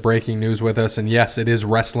share the breaking news with us? And yes, it is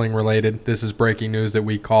wrestling related. This is breaking news that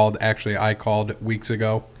I called weeks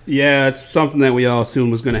ago. Yeah, it's something that we all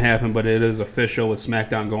assumed was going to happen, but it is official with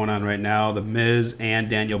SmackDown going on right now. The Miz and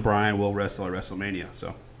Daniel Bryan will wrestle at WrestleMania.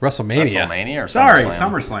 So WrestleMania. WrestleMania or sorry,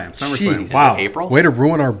 SummerSlam? SummerSlam. Jeez. Wow, April? Way to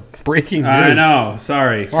ruin our breaking news. I know.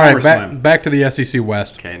 Sorry, All right, SummerSlam. back to the SEC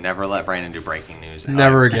West. Okay, never let Brandon do breaking news.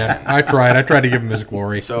 Never again. I tried to give him his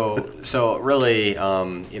glory. So really,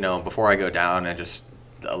 before I go down and just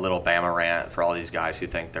a little Bama rant for all these guys who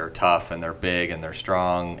think they're tough and they're big and they're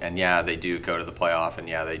strong, and yeah, they do go to the playoff, and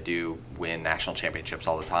yeah, they do win national championships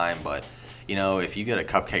all the time, but if you get a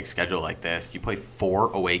cupcake schedule like this, you play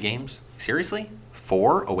 4 away games? Seriously?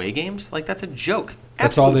 4 away games? Like, that's a joke.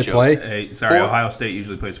 That's all they play? Hey, sorry, 4 Ohio State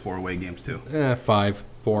usually plays 4 away games too. 4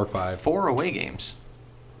 or 5. 4 away games.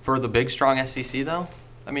 For the big, strong SEC, though?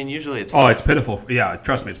 I mean, usually it's... Oh, it's pitiful. Yeah,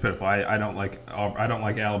 trust me, it's pitiful. I don't like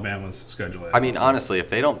Alabama's schedule. I mean, honestly,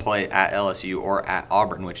 if they don't play at LSU or at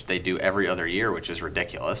Auburn, which they do every other year, which is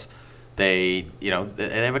ridiculous, they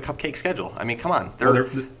have a cupcake schedule. I mean, come on.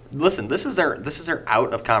 Listen, this is their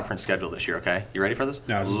out of conference schedule this year. Okay, you ready for this?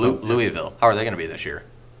 No, Louisville. How are they going to be this year?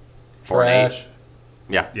 4-8. Trash.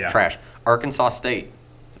 Yeah, trash. Arkansas State,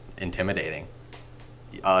 intimidating.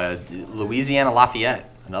 Louisiana Lafayette,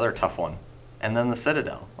 another tough one, and then the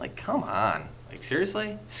Citadel. Like, come on. Like,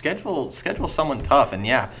 seriously? Schedule someone tough, and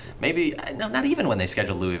yeah, maybe not even when they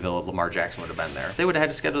scheduled Louisville, Lamar Jackson would have been there. They would have had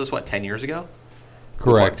to schedule this 10 years ago.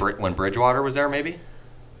 Correct. When Bridgewater was there, maybe.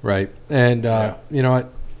 Right. And you know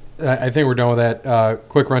what? I think we're done with that.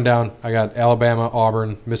 Quick rundown. I got Alabama,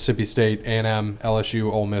 Auburn, Mississippi State, A&M,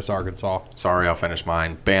 LSU, Ole Miss, Arkansas. Sorry, I'll finish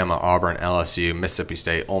mine. Bama, Auburn, LSU, Mississippi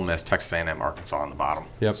State, Ole Miss, Texas A&M, Arkansas on the bottom.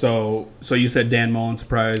 Yep. So you said Dan Mullen,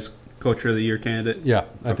 surprise Coach of the Year candidate? Yeah,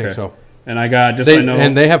 I think Okay. so. And I got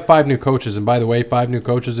And they have 5 new coaches. And by the way, 5 new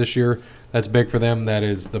coaches this year. That's big for them. That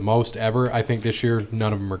is the most ever. I think this year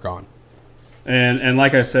none of them are gone. And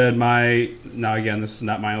like I said, now again, this is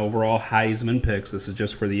not my overall Heisman picks. This is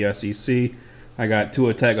just for the SEC. I got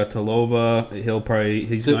Tua Tagovailoa.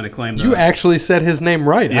 He's going to claim You actually said his name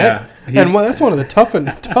right. Yeah, That's one of the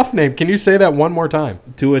tough names. Can you say that one more time?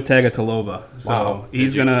 Tua Tagovailoa. So Wow.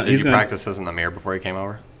 he's Did gonna you practice this in the mirror before you came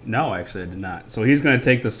over? No, actually, I did not. So he's going to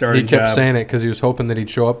take the starting He kept job. saying it because he was hoping that he'd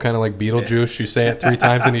show up kind of like Beetlejuice. You say it 3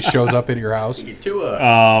 times and he shows up at your house.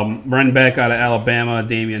 Running back out of Alabama,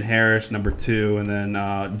 Damian Harris, number 2, and then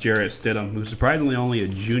Jarrett Stidham, who's surprisingly only a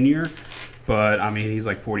junior, but I mean he's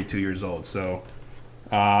like 42 years old. So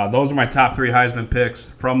those are my top 3 Heisman picks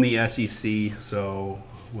from the SEC. So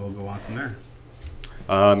we'll go on from there.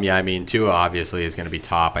 Yeah, I mean, Tua obviously is going to be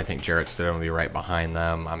top. I think Jarrett Stidham will be right behind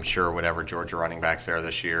them. I'm sure whatever Georgia running backs there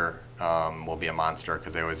this year will be a monster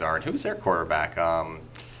because they always are. And who's their quarterback?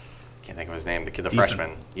 Can't think of his name. The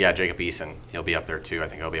freshman. Yeah, Jacob Eason. He'll be up there too. I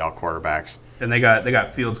think he'll be all quarterbacks. And they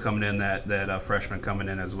got Fields coming in, that freshman coming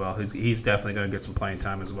in as well. He's definitely going to get some playing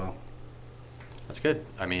time as well. That's good.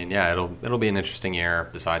 I mean, yeah, it'll be an interesting year.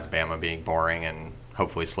 Besides Bama being boring and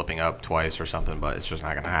hopefully slipping up twice or something, but it's just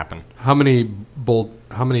not going to happen. How many bowl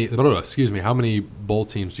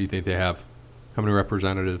teams do you think they have? How many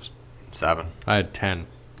representatives? 7. I had 10.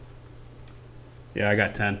 Yeah, I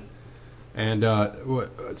got 10. And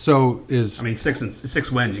so is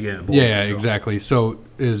 6 wins you get in a bowl. yeah, so exactly. So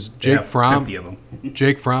is they Jake have Fromm 50 of them.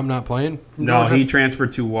 Jake Fromm not playing? From No, Georgia? he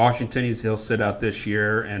transferred to Washington. He'll sit out this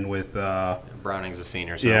year, and with Browning's a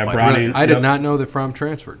senior. So Yeah, he'll play. Browning. Really? I did Yep. not know that Fromm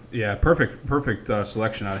transferred. yeah, perfect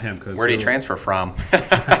selection out of him. Where did he transfer from?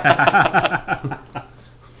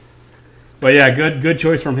 But yeah, good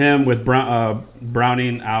choice from him with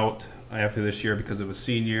Browning out after this year because of a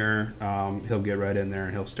senior. He'll get right in there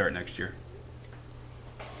and he'll start next year.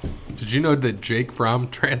 Did you know that Jake Fromm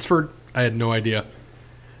transferred? I had no idea.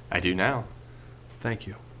 I do now. Thank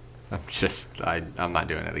you. I'm not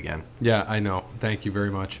doing it again. Yeah, I know. Thank you very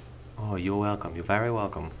much. Oh, you're welcome. You're very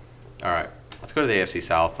welcome. All right, let's go to the AFC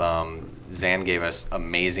South. Zan gave us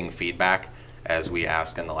amazing feedback as we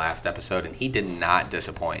asked in the last episode, and he did not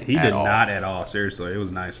disappoint. He at did all. not at all. Seriously, it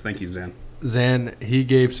was nice. Thank you, Zen. Zan, he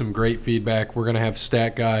gave some great feedback. We're going to have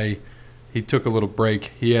Stat Guy. He took a little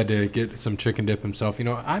break. He had to get some chicken dip himself. You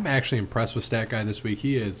know, I'm actually impressed with Stat Guy this week.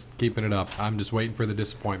 He is keeping it up. I'm just waiting for the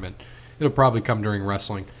disappointment. It'll probably come during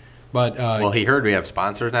wrestling. But Well, he heard we have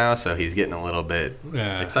sponsors now, so he's getting a little bit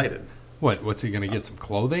excited. What's he going to get, some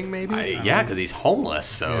clothing maybe? Yeah, because he's homeless,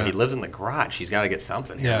 so Yeah. he lives in the garage. He's got to get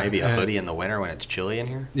something here. Yeah, Maybe a and- hoodie in the winter when it's chilly in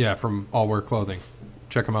here. Yeah, from All Wear Clothing.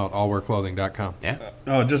 Check them out, allwearclothing.com. Yeah.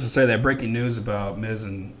 Oh, just to say that breaking news about Miz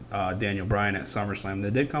and Daniel Bryan at SummerSlam,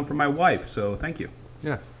 that did come from my wife, so thank you.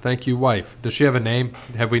 Yeah, thank you, wife. Does she have a name?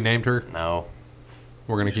 Have we named her? No.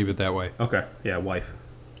 We're going to keep it that way. Okay, yeah, wife.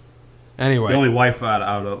 Anyway, The only wife out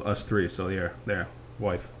of us 3, so yeah, there,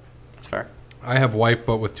 wife. That's fair. I have wife,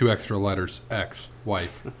 but with 2 extra letters. X,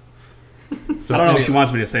 wife. So I don't know if any- she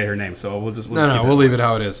wants me to say her name, so we'll just keep we'll leave it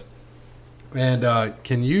how it is. And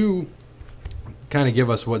can you kind of give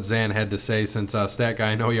us what Zan had to say since Stat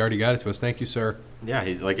Guy, I know he already got it to us. Thank you, sir. Yeah,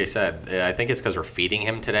 he's like I said. I think it's because we're feeding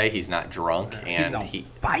him today. He's not drunk, He's and on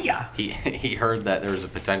fire. he heard that there was a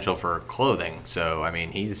potential for clothing. So I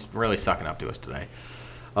mean, he's really sucking up to us today.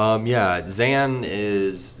 Yeah, Zan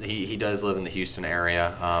is he does live in the Houston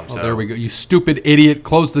area. So There we go. You stupid idiot.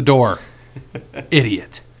 Close the door.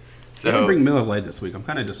 Idiot. I didn't So bring Miller Lite this week. I'm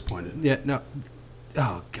kind of disappointed. Yeah, no.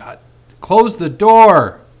 Oh, God. Close the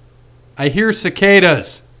door. I hear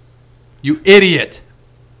cicadas. You idiot.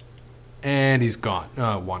 And he's gone.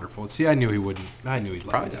 Oh, wonderful. See, I knew he wouldn't. I knew he'd let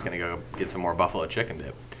probably me just down. gonna go get some more buffalo chicken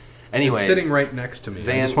dip. It's Anyways, sitting right next to me. I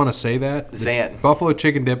Zan- just want to say that. The Zan. Buffalo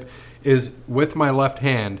chicken dip is with my left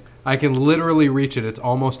hand. I can literally reach it. It's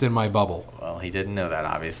almost in my bubble. well, he didn't know that.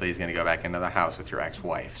 Obviously, he's gonna go back into the house with your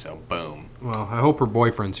ex-wife. So boom. Well, I hope her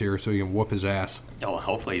boyfriend's here so he can whoop his ass. Oh,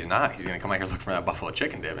 hopefully he's not. He's gonna come out here looking for that buffalo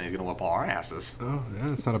chicken dip, and he's gonna whoop all our asses. Oh, yeah,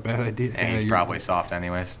 that's not a bad idea. And he's you're- probably soft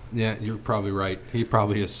anyways. Yeah, you're probably right. He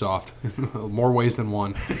probably is soft. More ways than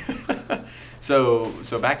one. So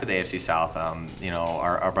back to the AFC South.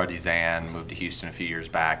 Our buddy Zan moved to Houston a few years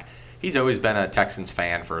back. He's always been a Texans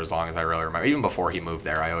fan for as long as I really remember. Even before he moved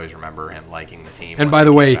there, I always remember him liking the team. And when by they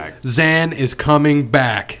the came way, back. Zan is coming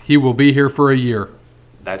back. He will be here for a year.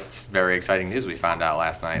 That's very exciting news we found out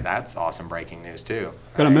last night. That's awesome breaking news too.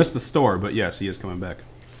 Gonna miss the store, but yes, he is coming back.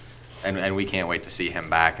 And we can't wait to see him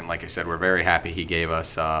back. And like I said, we're very happy he gave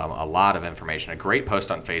us a lot of information, a great post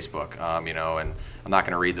on Facebook. And I'm not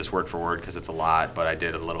going to read this word for word because it's a lot, but I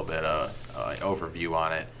did a little bit of overview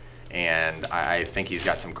on it. And I think he's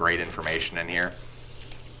got some great information in here.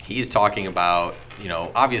 He's talking about,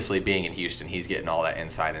 obviously being in Houston, he's getting all that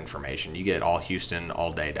inside information. You get all Houston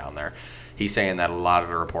all day down there. He's saying that a lot of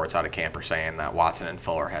the reports out of camp are saying that Watson and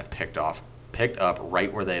Fuller have picked up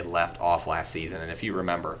right where they left off last season. And if you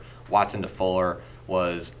remember, Watson to Fuller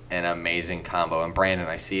was an amazing combo. And Brandon,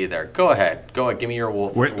 I see you there. Go ahead. Give me your Will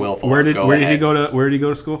Fuller. Where did Go he ahead. go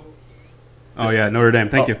to school? Oh yeah, Notre Dame.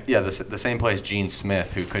 Thank you. Yeah, the same place Gene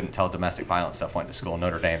Smith, who couldn't tell domestic violence stuff, went to school,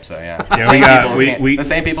 Notre Dame. So yeah, Yeah, the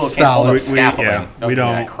same people who can't hold solid. up scaffolding. we Don't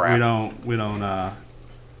give me that crap. don't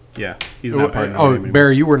Yeah, he's not part of Notre Oh, Dame anymore.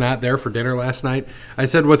 Barry, you were not there for dinner last night. I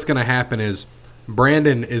said what's going to happen is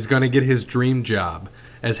Brandon is going to get his dream job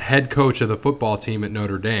as head coach of the football team at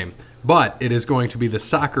Notre Dame, but it is going to be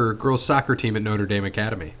the girls soccer team at Notre Dame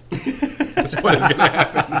Academy. That's what is going to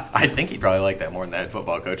happen. I think he'd probably like that more than the head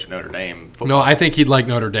football coach at Notre Dame. No, I think he'd like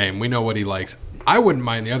Notre Dame. We know what he likes. I wouldn't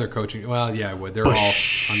mind the other coaching. Well, yeah, I would. They're all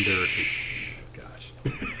under.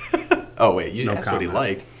 Gosh. Oh, wait, you No asked what he comment.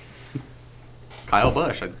 liked. Kyle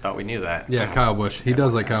Busch. I thought we knew that. Yeah, Kyle Busch. He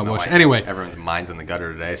does like Kyle No, Busch. I- Anyway, everyone's mind's in the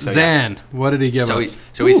gutter today. So, yeah. Zan, what did he give So, us?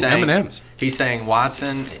 he's Ooh, saying M&Ms. he's saying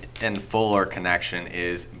Watson and Fuller connection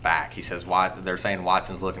is back. He says they're saying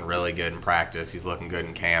Watson's looking really good in practice. He's looking good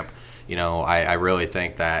in camp. You know, I really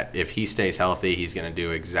think that if he stays healthy, he's going to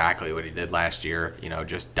do exactly what he did last year. You know,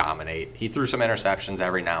 just dominate. He threw some interceptions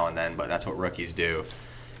every now and then, but that's what rookies do.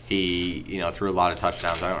 He, threw a lot of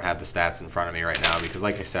touchdowns. I don't have the stats in front of me right now because,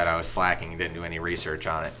 like I said, I was slacking and didn't do any research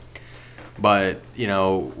on it. But,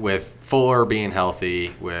 with Fuller being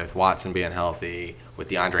healthy, with Watson being healthy, with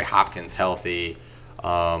DeAndre Hopkins healthy,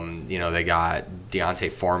 they got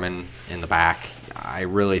Deontay Foreman in the back. I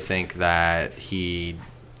really think that he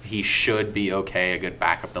should be okay, a good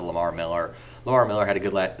backup to Lamar Miller. Lamar Miller had a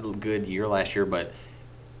good year last year, but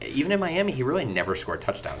even in Miami, he really never scored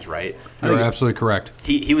touchdowns, right? You're absolutely correct.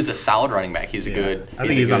 He was a solid running back. He's a Yeah. good. I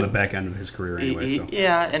think he's on the back end of his career anyway. So.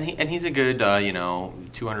 Yeah, and he's a good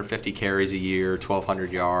 250 carries a year,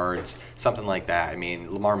 1,200 yards, something like that. I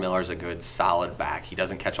mean, Lamar Miller's a good solid back. He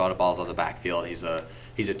doesn't catch a lot of balls on the backfield. He's a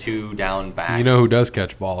 2-down back. You know who does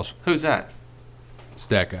catch balls? Who's that?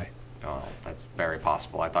 Stat guy. Oh, that's very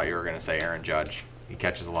possible. I thought you were going to say Aaron Judge. He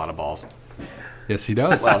catches a lot of balls. Yes, he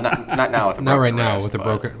does. Well, not now with a broken Not right now wrist, with the but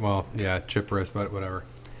broken. Well, yeah, chip wrist, but whatever.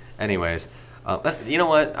 Anyways, you know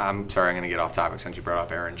what? I'm sorry, I'm going to get off topic since you brought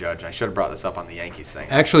up Aaron Judge. I should have brought this up on the Yankees thing.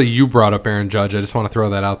 Actually, you brought up Aaron Judge. I just want to throw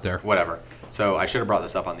that out there. Whatever. So I should have brought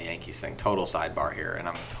this up on the Yankees thing. Total sidebar here, and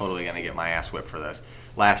I'm totally going to get my ass whipped for this.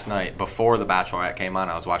 Last night, before The Bachelorette came on,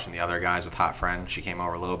 I was watching The Other Guys with Hot Friend. She came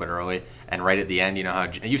over a little bit early, and right at the end, you know how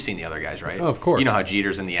you've seen The Other Guys, right? Oh, of course. You know how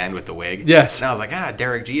Jeter's in the end with the wig? Yes. And I was like,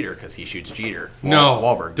 Derek Jeter, because he shoots Jeter. No,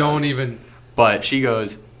 Wahlberg don't does. even. But she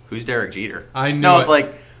goes, "Who's Derek Jeter?" I knew And I was it.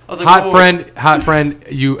 like, Hot friend,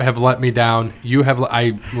 you have let me down.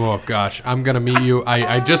 Oh gosh, I'm gonna meet you.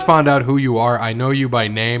 I just found out who you are. I know you by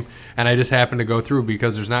name, and I just happened to go through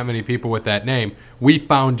because there's not many people with that name. We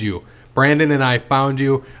found you. Brandon and I found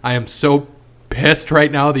you. I am so pissed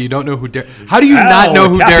right now that you don't know who Derek. How do you not know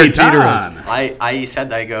who Derek Jeter is?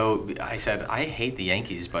 I said I hate the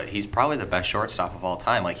Yankees, but he's probably the best shortstop of all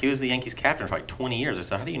time. Like, he was the Yankees captain for like 20 years. I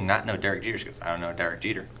said, how do you not know Derek Jeter? She goes, I don't know Derek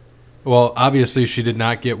Jeter. Well, obviously she did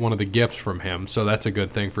not get one of the gifts from him, so that's a good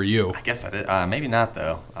thing for you. I guess I did. Maybe not,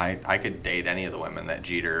 though. I could date any of the women that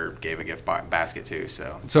Jeter gave a gift basket to.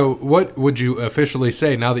 So what would you officially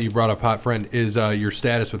say now that you brought up Hot Friend? Is your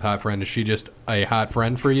status with Hot Friend? Is she just a hot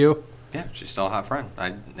friend for you? Yeah, she's still a hot friend.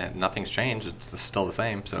 Nothing's changed. It's still the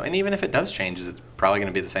same. So, and even if it does change, it's probably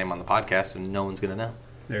going to be the same on the podcast, and no one's going to know.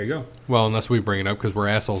 There you go. Well, unless we bring it up because we're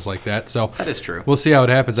assholes like that. So That is true. we'll see how it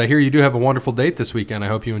happens. I hear you do have a wonderful date this weekend. I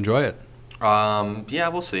hope you enjoy it. Yeah,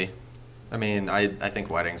 we'll see. I mean, I think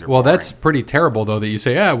weddings are Well, boring. that's pretty terrible though that you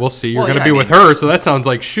say, yeah, we'll see. You're Well, going to yeah, be I with mean- her, so that sounds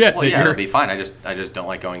like shit. Well, that yeah, you're... it'll be fine. I just don't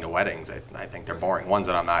like going to weddings. I think they're boring. Ones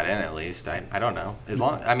that I'm not in, at least. I don't know. There's Yeah,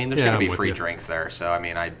 going to I'm be with free you. drinks there. So I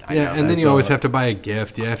mean, I yeah, know and then that. you always have to buy a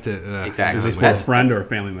gift. You have to Exactly. Is this for a That's- friend or a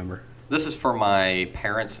family member? This is for my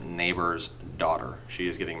parents' neighbor's daughter. She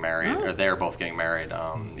is getting married, or they're both getting married.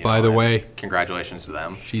 By the and way- congratulations to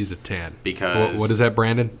them. She's a 10. Because- What is that,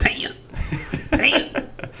 Brandon? 10.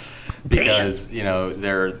 Because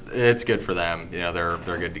it's good for them. They're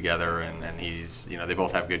good together, and he's they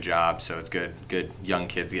both have good jobs, so it's good young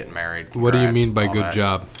kids getting married. What do you Congrats, mean by all good that.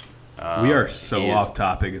 job? We are so he is- off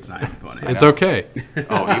topic. It's not even funny. It's okay.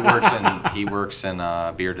 Oh, he works in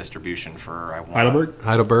beer distribution for Heidelberg?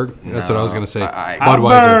 Heidelberg. That's what I was No, going to say. I-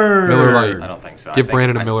 Budweiser. Miller I Lite. don't think so. Give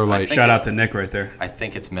Brandon a Miller Lite. Shout out to Nick right there. I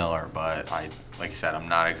think it's Miller, but like I said, I'm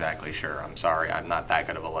not exactly sure. I'm sorry. I'm not that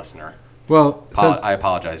good of a listener. Well, since, I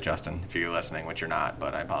apologize, Justin, if you're listening, which you're not,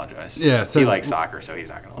 but I apologize. Yeah, so- he likes soccer, so he's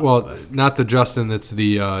not going to listen to well, this. not the Justin that's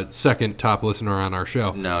the second top listener on our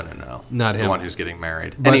show. No. Not the him. one who's getting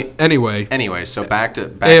married. But anyway, Anyway, so back to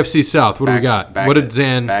AFC South. What do we got? back What to- did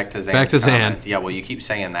Zan? Back to Zan's Back to Zan. comments. Yeah, well, you keep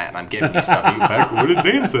saying that, and I'm giving you stuff. What did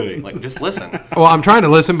Zan say? Like, just listen. Well, I'm trying to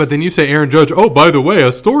listen, but then you say Aaron Judge. Oh, by the way,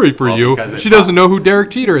 a story for Well, you. because it's She doesn't know who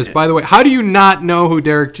Derek Jeter is. By the way, how do you not know who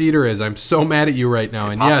Derek Jeter is? I'm so mad at you right now.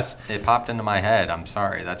 And yes, It popped popped into my head. I'm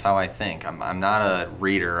sorry. That's how I think. I'm not a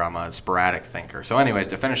reader. I'm a sporadic thinker. So anyways,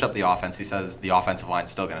 to finish up the offense, he says the offensive line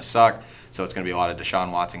is still going to suck. So it's going to be a lot of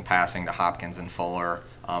Deshaun Watson passing to Hopkins and Fuller.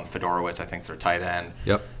 Fedorowicz, I think, is their tight end.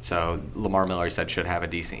 Yep. So Lamar Miller, he said, should have a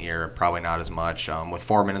decent year. Probably not as much. With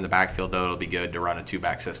Foreman in the backfield, though, it'll be good to run a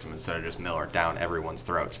two-back system instead of just Miller down everyone's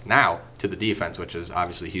throats. Now, to the defense, which is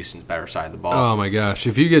obviously Houston's better side of the ball. Oh, my gosh.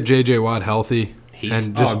 If you get J.J. Watt healthy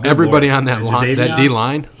and just good everybody Lord. on that And line, that Jadeveon?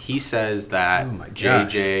 D-line, He says that Oh my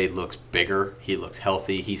gosh. JJ looks bigger. He looks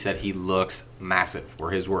healthy. He said he looks massive,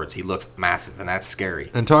 were his words. He looks massive, and that's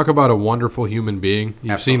scary. and talk about a wonderful human being.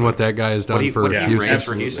 You've Absolutely. seen what that guy has done What he for raised Houston.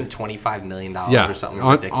 for Houston, $25 million Yeah, or something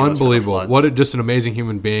ridiculous. for the unbelievable. Floods. Just an amazing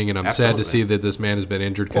human being, and I'm sad to Absolutely. see that this man has been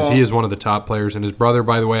injured because Well- he is one of the top players. And his brother,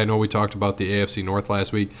 by the way, I know we talked about the AFC North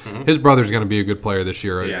last week. His brother's going to be a good player this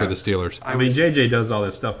year Yeah. for the Steelers. I mean, JJ does all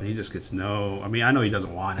this stuff, and he just gets no. I mean, I know he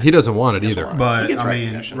doesn't want it, He doesn't want it either. want it. but He gets I mean,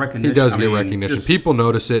 recognition. recognition. He does I get mean, recognition. just- People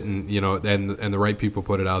notice it, and and the right people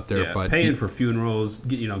put it out there. yeah, but paying for funerals,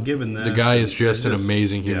 giving this. the guy is and just an it's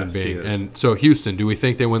amazing human yes, he being. is. And so, Houston, do we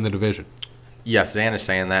think they win the division? Yes, Zan is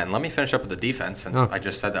saying that. And let me finish up with the defense since Oh. I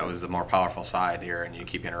just said that was the more powerful side here, and you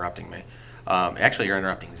keep interrupting me. Actually, you're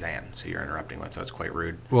interrupting Zan, so you're interrupting me, so it's quite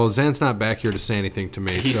rude. Well, Zan's not back here to say anything to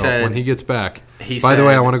me. He so said- when he gets back, he by the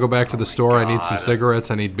way, I said- want to go back to the Oh my store. I need some God. cigarettes.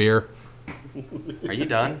 I need beer. Are you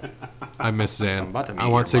done? I miss Zan. I'm about to mute I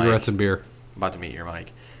want your cigarettes mic. and beer. I'm about to meet your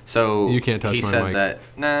mic. So You can't touch he my said mic. that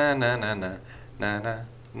na na na na na na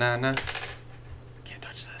na na. Can't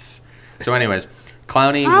touch this. So, anyways,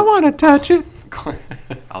 Clowney. want to touch it.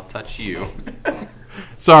 I'll touch you.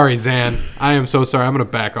 Sorry, Zan. I am so sorry. I'm going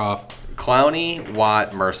to back off. Clowney,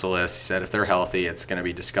 Watt, Merciless. He said if they're healthy, it's going to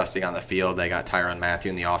be disgusting on the field. They got Tyrann Mathieu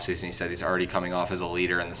in the offseason. He said he's already coming off as a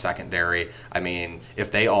leader in the secondary. I mean,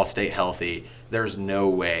 if they all stay healthy, there's no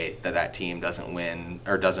way that team doesn't win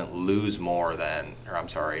or doesn't lose more than, or I'm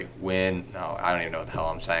sorry, win. No, I don't even know what the hell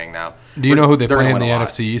I'm saying now. Do you know who they They're play gonna in the win a lot.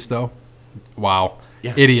 NFC East, though? Wow.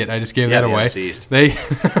 Yeah. Idiot. I just gave Yeah, that the away. NFC East. They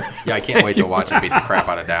Yeah, I can't wait to watch them beat the crap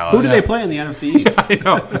out of Dallas. Who do they play in the NFC East? I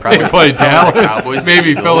know. Probably They play the Dallas, Cowboys, maybe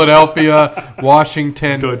Eagles. Philadelphia,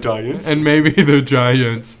 Washington, Giants. and maybe the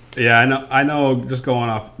Giants. Yeah, I know. Just going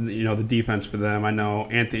off, the defense for them. I know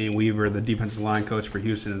Anthony Weaver, the defensive line coach for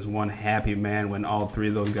Houston, is one happy man when all three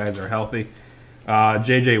of those guys are healthy.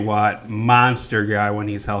 J.J. Watt, monster guy when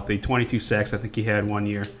he's healthy. 22 sacks, I think he had 1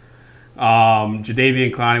 year.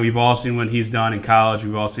 Jadeveon Clowney, we've all seen what he's done in college.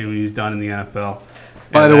 We've all seen what he's done in the NFL.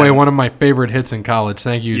 By And the way, then- one of my favorite hits in college.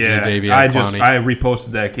 Thank you, yeah, Jadeveon I Clowney. reposted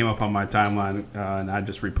that. It came up on my timeline, and I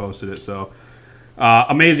just reposted it. So,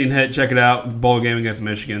 amazing hit. Check it out. Bowl game against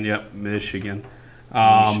Michigan. Yep, Michigan.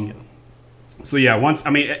 So yeah,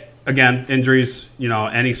 again, injuries.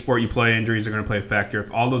 Any sport you play, injuries are going to play a factor.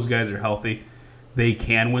 If all those guys are healthy, they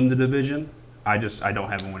can win the division. I don't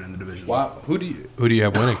have them winning the division. Wow. Who do you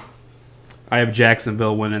have winning? I have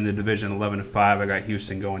Jacksonville winning the division 11-5. I got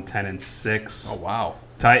Houston going 10-6. wow.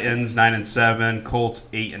 Titans 9-7. Colts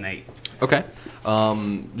 8-8. Okay.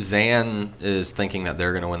 Zan is thinking that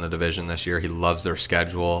they're going to win the division this year. He loves their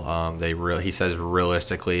schedule. He says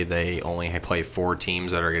realistically they only play 4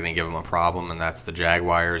 teams that are going to give him a problem, and that's the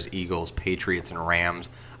Jaguars, Eagles, Patriots, and Rams.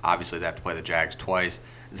 Obviously, they have to play the Jags twice.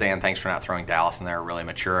 Zan, thanks for not throwing Dallas in there. Really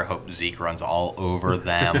mature. I hope Zeke runs all over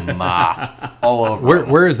them. All over them.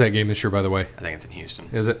 Where is that game this year, by the way? I think it's in Houston.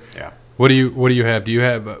 Is it? Yeah. What do you have? Do you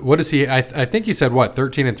have what is he? I think he said what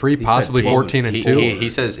 13-3, possibly 14-2. He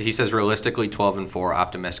says realistically 12-4.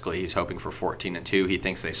 Optimistically, he's hoping for 14-2. He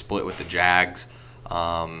thinks they split with the Jags,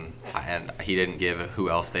 and he didn't give who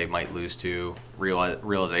else they might lose to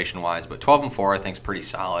realization wise. But 12-4, I think is pretty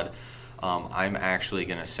solid. I'm actually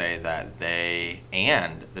going to say that they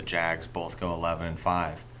and the Jags both go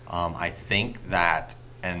 11-5. I think that,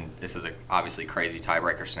 and this is a obviously crazy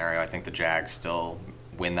tiebreaker scenario. I think the Jags still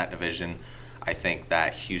win that division. I think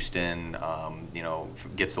that Houston,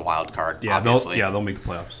 gets the wild card. Yeah, obviously. they'll make the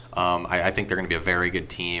playoffs. I think they're going to be a very good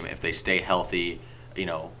team if they stay healthy.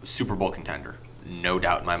 Super Bowl contender, no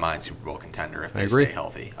doubt in my mind. Super Bowl contender if they agree. stay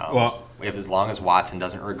healthy. If as long as Watson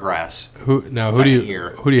doesn't regress. Who do second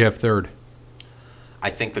year. you have third?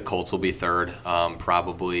 I think the Colts will be third,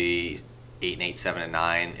 probably 8-8,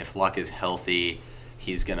 7-9. If Luck is healthy,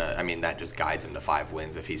 he's gonna. That just guides him to 5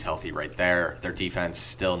 wins if he's healthy right there. Their defense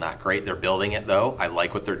still not great. They're building it though. I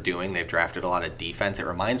like what they're doing. They've drafted a lot of defense. It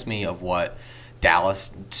reminds me of what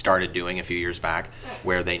Dallas started doing a few years back,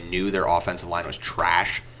 where they knew their offensive line was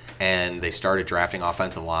trash. And they started drafting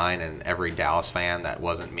offensive line, and every Dallas fan that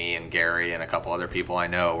wasn't me and Gary and a couple other people I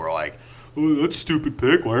know were like, oh, that's a stupid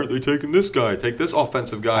pick. Why aren't they taking this guy? Take this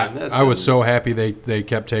offensive guy and this. I was so happy they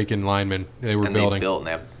kept taking linemen. They were and building. they built, and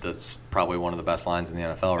they have that's probably one of the best lines in the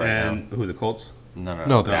NFL right now. And who, the Colts? No, the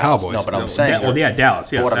Dallas. Cowboys. No, but I'm No, saying.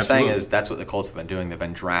 Dallas. Yes, But what I'm absolutely. saying is that's what the Colts have been doing. They've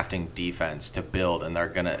been drafting defense to build, and they're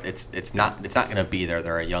gonna. It's not gonna be there.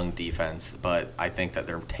 They're a young defense, but I think that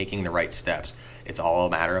they're taking the right steps. It's all a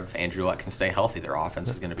matter of Andrew Luck can stay healthy. Their offense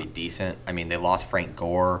is going to be decent. I mean, they lost Frank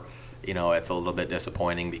Gore. You know, it's a little bit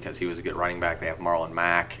disappointing because he was a good running back. They have Marlon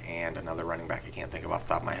Mack and another running back I can't think of off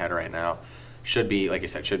the top of my head right now. Should be, like I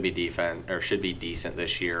said, should be decent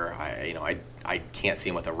this year. I can't see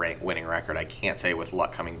them with a winning record. I can't say with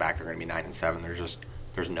Luck coming back they're going to be 9-7.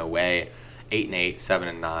 There's no way. 8-8,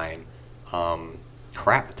 7-9.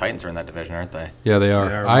 Crap, the Titans are in that division, aren't they? Yeah, they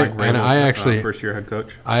are. Mike Vrabel, actually first year head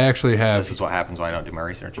coach. I actually have. This is what happens when I don't do my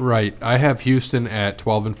research. Right. I have Houston at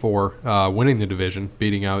 12-4, winning the division,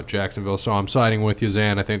 beating out Jacksonville. So I'm siding with you,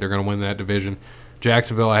 Zan. I think they're going to win that division.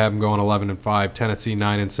 Jacksonville, I have them going 11-5. Tennessee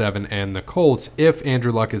 9-7, and the Colts, if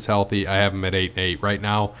Andrew Luck is healthy, I have them at 8-8. Right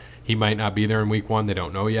now, he might not be there in Week 1. They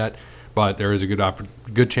don't know yet, but there is a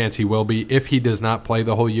good chance he will be. If he does not play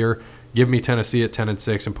the whole year, give me Tennessee at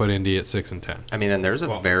 10-6 and put Indy at 6-10. I mean, and there's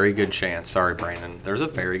a very good chance. Sorry, Brandon. There's a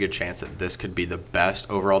very good chance that this could be the best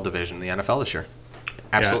overall division in the NFL this year.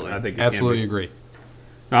 Absolutely. Yeah, I think it Absolutely can be. agree.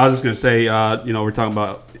 I was just going to say, we're talking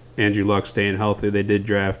about Andrew Luck staying healthy. They did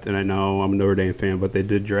draft, and I know I'm a Notre Dame fan, but they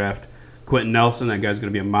did draft Quentin Nelson. That guy's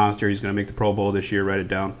going to be a monster. He's going to make the Pro Bowl this year. Write it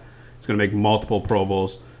down. He's going to make multiple Pro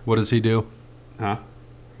Bowls. What does he do? Huh?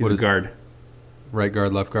 He's What a is- guard. Right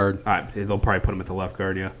guard, left guard. They'll probably put him at the left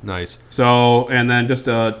guard, yeah. Nice. So, and then just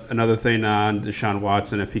another thing on Deshaun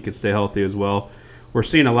Watson, if he could stay healthy as well. We're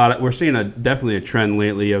seeing definitely a trend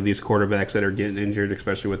lately of these quarterbacks that are getting injured,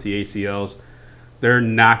 especially with the ACLs. They're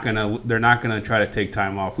not gonna try to take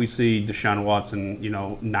time off. We see Deshaun Watson,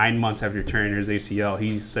 9 months after tearing his ACL,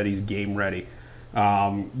 he said he's game ready.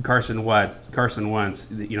 Carson Wentz,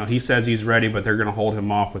 he says he's ready, but they're gonna hold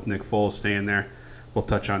him off with Nick Foles staying there. We'll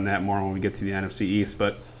touch on that more when we get to the NFC East,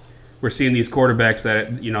 but we're seeing these quarterbacks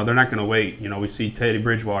that they're not going to wait. We see Teddy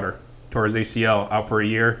Bridgewater tore his ACL out for a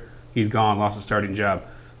year. He's gone, lost his starting job.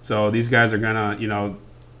 So these guys are going to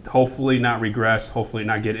hopefully not regress, hopefully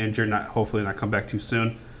not get injured, hopefully not come back too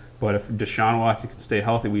soon. But if Deshaun Watson can stay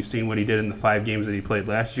healthy, we've seen what he did in the 5 games that he played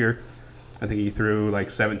last year. I think he threw like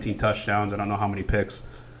 17 touchdowns. I don't know how many picks,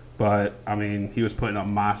 but I mean he was putting up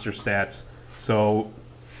monster stats. So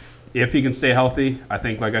if he can stay healthy, I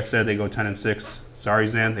think, like I said, they go 10-6. Sorry,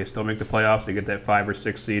 Zan, they still make the playoffs. They get that 5 or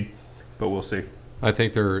 6 seed, but we'll see. I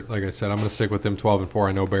think they're, like I said, I'm going to stick with them 12-4.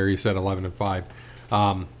 I know Barry said 11-5.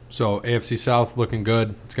 So AFC South looking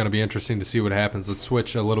good. It's going to be interesting to see what happens. Let's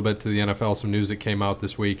switch a little bit to the NFL. Some news that came out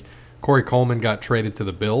this week. Corey Coleman got traded to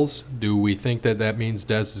the Bills. Do we think that means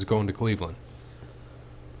Dez is going to Cleveland?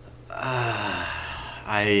 I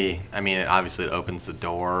mean, obviously it opens the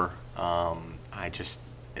door.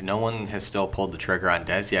 No one has still pulled the trigger on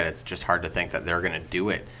Dez yet. It's just hard to think that they're going to do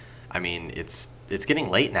it. I mean, it's getting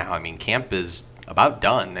late now. I mean, camp is about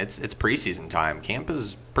done. It's preseason time. Camp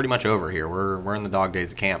is pretty much over here. We're in the dog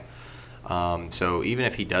days of camp. So even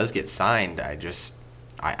if he does get signed,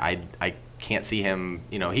 I can't see him.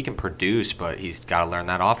 He can produce, but he's got to learn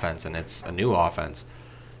that offense, and it's a new offense.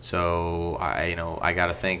 So I got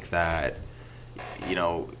to think that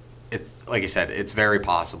it's like you said, it's very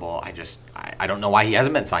possible. I don't know why he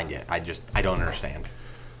hasn't been signed yet. I don't understand.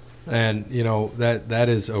 And that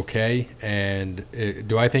is okay. And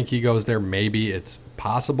do I think he goes there? Maybe it's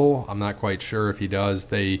possible. I'm not quite sure if he does.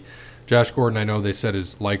 Josh Gordon, I know they said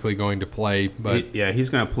is likely going to play, but he's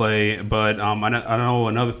going to play. But I know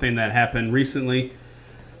another thing that happened recently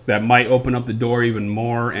that might open up the door even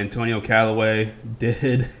more. Antonio Callaway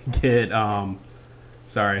did get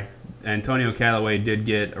Antonio Callaway did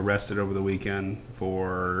get arrested over the weekend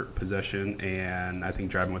for possession and I think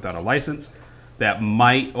driving without a license. That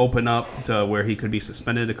might open up to where he could be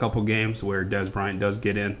suspended a couple games where Dez Bryant does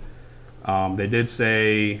get in. They did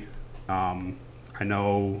say, I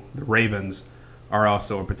know the Ravens are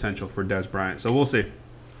also a potential for Dez Bryant. So we'll see.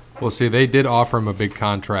 We'll see. They did offer him a big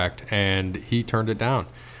contract, and he turned it down.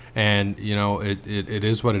 And, it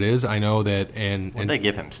is what it is. I know that. Would they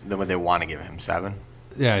give him? Would they want to give him 7?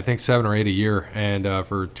 Yeah, I think 7 or 8 a year, and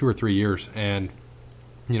for 2 or 3 years. And,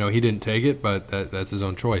 he didn't take it, but that's his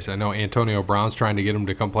own choice. I know Antonio Brown's trying to get him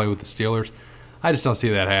to come play with the Steelers. I just don't see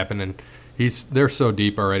that happening. They're so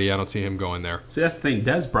deep already. I don't see him going there. See, that's the thing.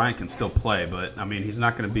 Dez Bryant can still play, but I mean, he's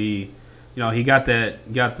not going to be. He got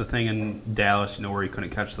the thing in Dallas, where he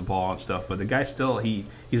couldn't catch the ball and stuff. But the guy still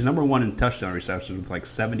he's number 1 in touchdown receptions with like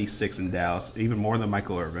 76 in Dallas, even more than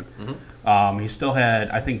Michael Irvin. Mm-hmm. He still had,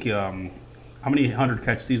 I think, how many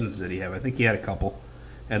 100-catch seasons did he have? I think he had a couple.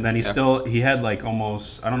 And then he had like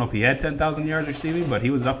almost, I don't know if he had 10,000 yards receiving, but he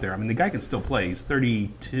was up there. I mean, the guy can still play. He's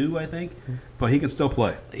 32, I think, but he can still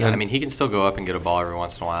play. Yeah, I mean, he can still go up and get a ball every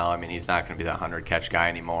once in a while. I mean, he's not going to be that 100-catch guy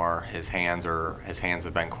anymore. His hands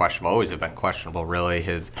have been questionable, always have been questionable, really.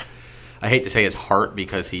 I hate to say his heart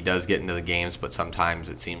because he does get into the games, but sometimes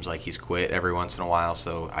it seems like he's quit every once in a while,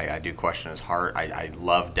 so I do question his heart. I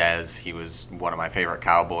love Dez. He was one of my favorite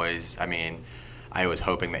Cowboys. I mean, I was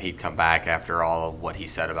hoping that he'd come back after all of what he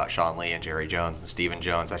said about Sean Lee and Jerry Jones and Stephen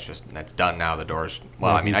Jones. That's done now. The door's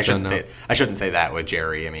well. Yeah, I mean, I shouldn't say that with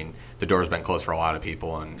Jerry. I mean, the door's been closed for a lot of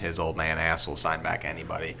people, and his old man ass will sign back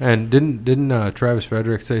anybody. And didn't Travis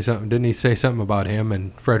Frederick say something? Didn't he say something about him?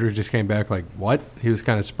 And Frederick just came back like, what? He was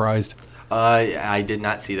kind of surprised. I did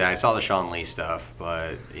not see that. I saw the Sean Lee stuff,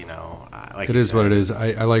 but like it is what it is.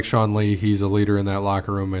 I like Sean Lee. He's a leader in that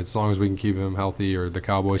locker room. As long as we can keep him healthy, or the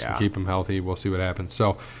Cowboys can keep him healthy, we'll see what happens.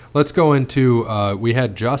 So let's go into. We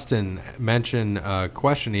had Justin mention a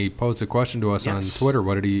question. He posed a question to us on Twitter.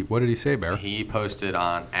 What did he say, Bear? He posted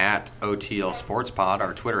on @OTL Sports Pod,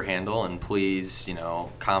 our Twitter handle, and please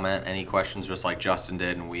comment any questions just like Justin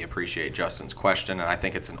did, and we appreciate Justin's question. And I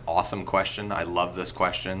think it's an awesome question. I love this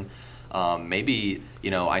question. Maybe,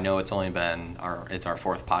 I know it's only been it's our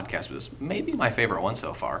fourth podcast, but it's maybe my favorite one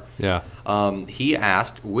so far. Yeah. He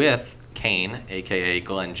asked, with Kane, a.k.a.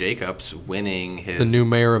 Glenn Jacobs, the new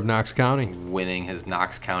mayor of Knox County, winning his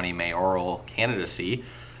Knox County mayoral candidacy,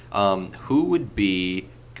 who would be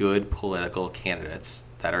good political candidates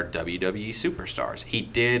that are WWE superstars? He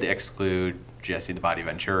did exclude Jesse the Body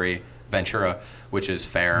Ventura, which is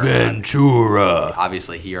fair. Ventura.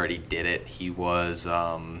 Obviously, he already did it. He was...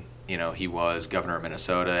 he was governor of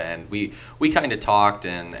Minnesota, and we kind of talked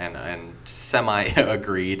and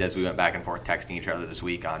semi-agreed as we went back and forth texting each other this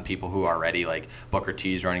week on people who are already, like Booker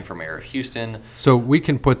T's running for mayor of Houston. So we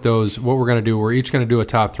can put those, what we're going to do, we're each going to do a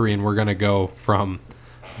top three, and we're going to go from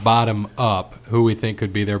bottom up who we think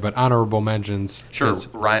could be there, but honorable mentions. Sure,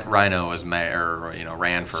 Rhino was mayor,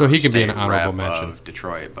 ran for so he could be an state honorable rep mention of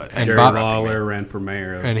Detroit, but and Jerry Lawler ran for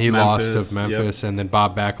mayor of and he Memphis. lost of Memphis, and then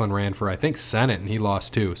Bob Backlund ran for I think Senate, and he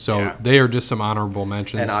lost too. So Yeah. they are just some honorable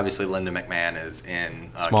mentions. And obviously Linda McMahon is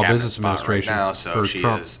in Small cabinet Business spot Administration right now, so for she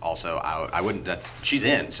Trump. is also out. She's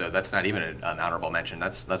in, so that's not even an honorable mention.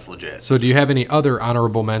 That's legit. So do you have any other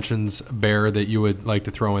honorable mentions, Bear, that you would like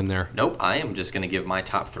to throw in there? Nope, I am just going to give my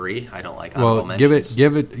top three. I don't like honorable Well, mentions.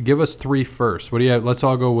 give us three first. What do you have? Let's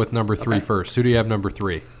all go with number three Okay. first. Who do you have number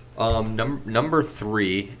three? Number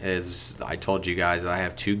three is, I told you guys that I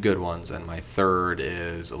have two good ones, and my third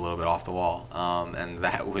is a little bit off the wall, and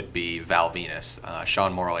that would be Val Venus,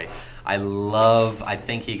 Sean Morley. I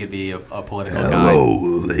think he could be a political guy.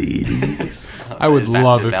 Hello, ladies. I would Is Val-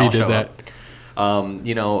 love did if Val he did show that. up?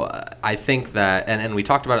 I think that, and we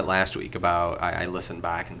talked about it last week about, I listened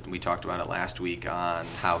back and we talked about it last week on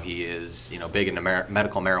how he is, big into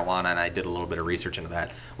medical marijuana, and I did a little bit of research into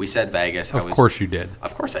that. We said Vegas. Of course you did.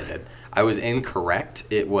 Of course I did. I was incorrect.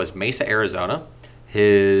 It was Mesa, Arizona.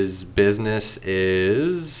 His business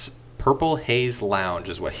is Purple Haze Lounge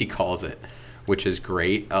is what he calls it, which is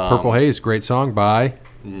great. Purple Haze, great song by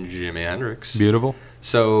Jimi Hendrix. Beautiful.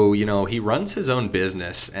 So, he runs his own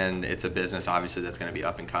business, and it's a business, obviously, that's going to be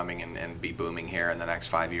up and coming and be booming here in the next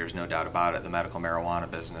 5 years, no doubt about it, the medical marijuana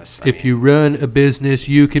business. If you run a business,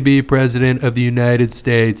 you can be president of the United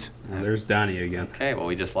States. Well, there's Donnie again. Okay, well,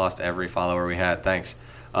 we just lost every follower we had. Thanks.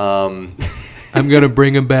 I'm going to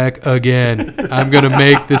bring him back again. I'm going to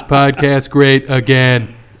make this podcast great again.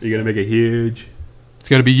 You're going to make it huge. It's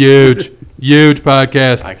going to be huge. Huge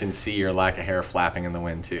podcast. I can see your lack of hair flapping in the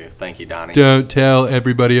wind, too. Thank you, Donnie. Don't tell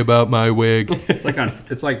everybody about my wig.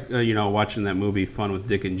 It's like watching that movie Fun with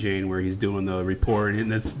Dick and Jane where he's doing the report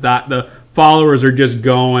and it's not, the followers are just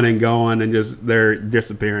going and just they're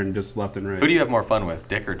disappearing just left and right. Who do you have more fun with,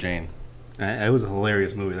 Dick or Jane? It was a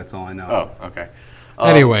hilarious movie. That's all I know. Oh, okay.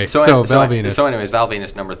 Anyway, so Val Venus. So anyways, Val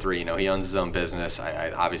Venus, number three. He owns his own business. I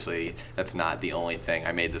obviously, that's not the only thing.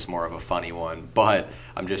 I made this more of a funny one, but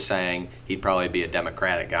I'm just saying he'd probably be a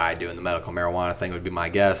Democratic guy doing the medical marijuana thing would be my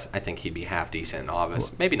guess. I think he'd be half decent in office.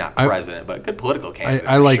 Maybe not president, but good political candidate.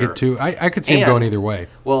 I like sure. it too. I could see him going either way.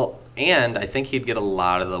 Well, and I think he'd get a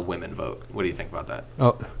lot of the women vote. What do you think about that?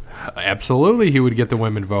 Oh, absolutely, he would get the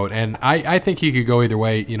women vote, and I think he could go either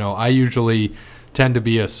way. I usually tend to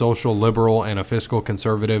be a social liberal and a fiscal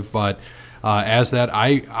conservative, but as that,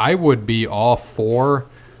 I would be all for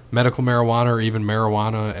medical marijuana or even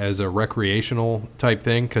marijuana as a recreational type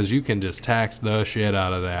thing because you can just tax the shit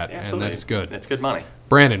out of that, and that's good. It's good money.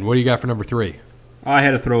 Brandon, what do you got for number three? I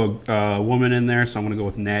had to throw a woman in there, so I'm going to go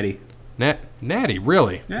with Natty. Natty,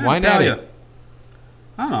 really? Yeah, Why Natty?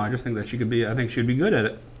 I don't know. I just think that she could be. I think she'd be good at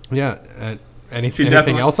it. Yeah. She Anything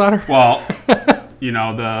definitely- else on her? Well,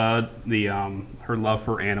 the her love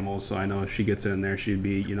for animals. So I know if she gets in there, she'd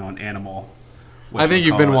be an animal. I think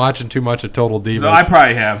you've been watching too much of Total Divas. So I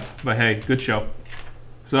probably have, but hey, good show.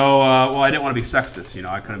 So I didn't want to be sexist.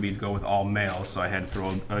 I couldn't go with all males, so I had to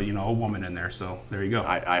throw a woman in there. So there you go.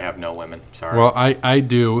 I have no women. Sorry. Well, I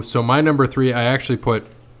do. So my number 3, I actually put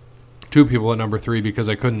 2 people at number 3 because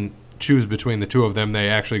I couldn't choose between the 2 of them. They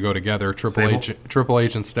actually go together. Triple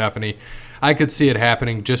H and Stephanie. I could see it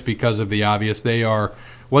happening just because of the obvious. They are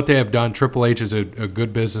what they have done. Triple H is a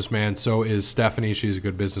good businessman. So is Stephanie. She's a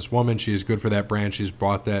good businesswoman. She is good for that brand. She's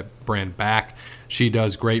brought that brand back. She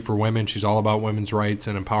does great for women. She's all about women's rights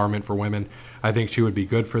and empowerment for women. I think she would be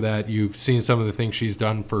good for that. You've seen some of the things she's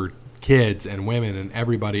done for kids and women and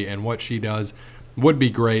everybody, and what she does would be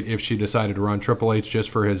great if she decided to run Triple H just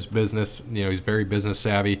for his business. He's very business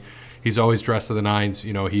savvy. He's always dressed to the nines.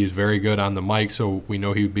 He's very good on the mic, so we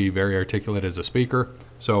know he would be very articulate as a speaker.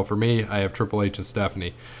 So for me, I have Triple H and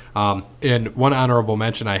Stephanie. And one honorable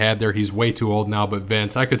mention I had there, he's way too old now, but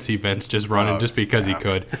Vince. I could see Vince just running just because he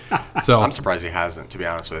could. So I'm surprised he hasn't, to be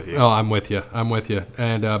honest with you. Oh, I'm with you.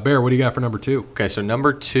 And Bear, what do you got for number 2? Okay, so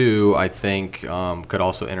number 2, I think, could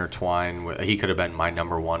also intertwine with. He could have been my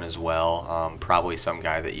number 1 as well. Probably some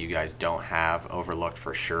guy that you guys don't have overlooked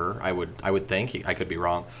for sure. I would think. I could be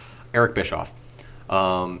wrong. Eric Bischoff.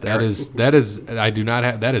 That is I do not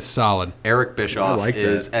have that is solid. Eric Bischoff like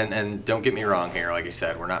is, that. and don't get me wrong here. Like I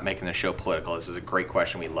said, we're not making the show political. This is a great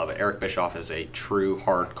question. We love it. Eric Bischoff is a true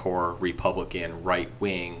hardcore Republican, right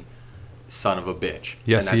wing son of a bitch.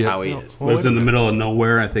 Yes, and that's he how he is. is. Lives in the middle of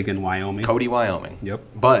nowhere, I think, in Wyoming. Cody, Wyoming. Yep.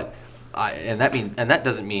 But that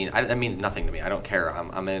doesn't mean that means nothing to me. I don't care.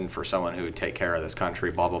 I'm in for someone who would take care of this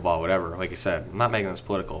country. Blah blah blah. Whatever. Like I said, I'm not making this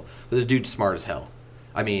political. But the dude's smart as hell.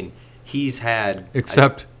 I mean, he's had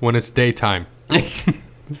Except when it's daytime.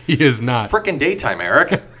 He is not. Frickin' daytime,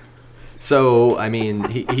 Eric. So I mean,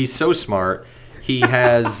 he's so smart.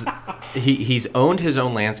 He's owned his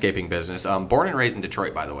own landscaping business. Born and raised in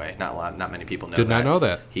Detroit, by the way. Not many people know. Did not know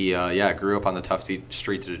that. He grew up on the tough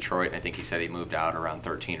streets of Detroit. And I think he said he moved out around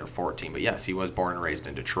 13 or 14. But yes, he was born and raised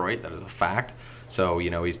in Detroit. That is a fact. So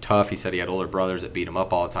he's tough. He said he had older brothers that beat him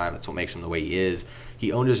up all the time. That's what makes him the way he is.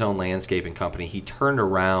 He owned his own landscaping company. He turned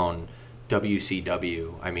around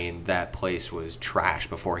WCW. I mean, that place was trash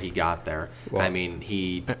before he got there. Well, I mean,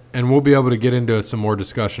 And we'll be able to get into some more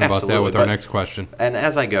discussion about that Absolutely, with our but- next question. And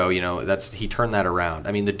as I go, he turned that around.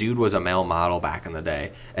 I mean, the dude was a male model back in the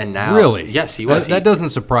day, and now Really? yes, he was. That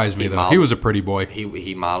doesn't surprise me, he though. modeled- He was a pretty boy.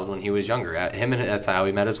 He modeled when he was younger. That's how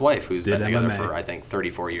he met his wife, who's Did been together MMA. for I think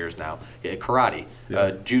 34 years now. Yeah, karate,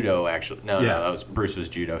 judo actually. No, Yeah. that was Bruce was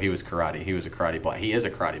judo. He was karate. He was a karate black. He is a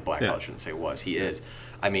karate black belt. Yeah. I shouldn't say was. He is.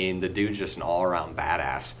 I mean, the dude's just an all-around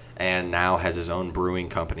badass, and now has his own brewing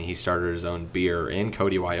company. He started his own beer in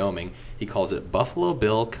Cody, Wyoming. He calls it Buffalo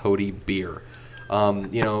Bill Cody Beer.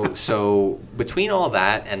 So between all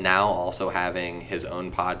that and now also having his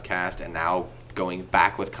own podcast and now going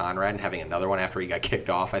back with Conrad and having another one after he got kicked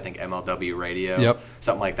off, I think MLW Radio, Yep.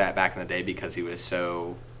 something like that back in the day because he was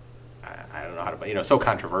so, I don't know how to, so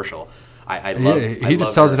controversial. I love. He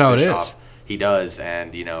just tells it how it is. He does,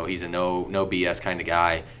 and he's a no BS kind of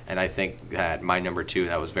guy. And I think that my number 2,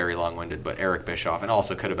 that was very long-winded, but Eric Bischoff, and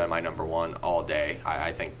also could have been my number 1 all day.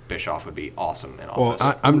 I think Bischoff would be awesome in Well,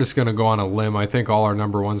 office. I'm just going to go on a limb. I think all our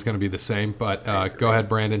number 1's going to be the same. But go ahead,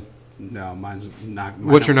 Brandon. No, mine's not.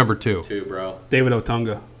 What's your number 2? 2, bro. David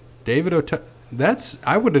Otunga. David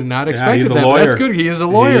I would have not expected he's a that. lawyer. That's good. He is a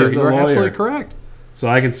lawyer. He is a You're lawyer. absolutely correct. So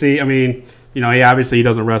I can see. I mean, he obviously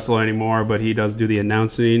doesn't wrestle anymore, but he does do the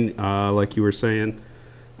announcing, like you were saying.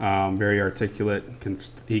 Very articulate.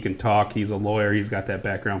 He can talk. He's a lawyer. He's got that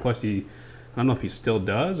background. Plus, I don't know if he still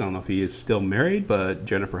does. I don't know if he is still married, but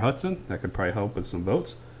Jennifer Hudson, that could probably help with some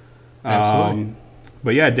votes. Absolutely.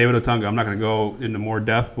 But yeah, David Otunga. I'm not going to go into more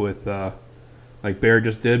depth with like Bear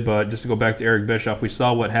just did, but just to go back to Eric Bischoff, we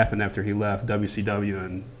saw what happened after he left WCW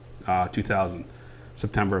in 2000,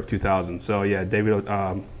 September of 2000. So yeah,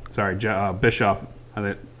 Bischoff,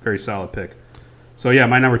 very solid pick. So yeah,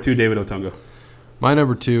 my number 2, David Otunga. My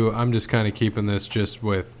number 2, I'm just kind of keeping this just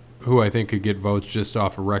with who I think could get votes just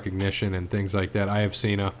off of recognition and things like that. I have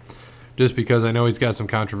Cena, just because I know he's got some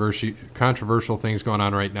controversial things going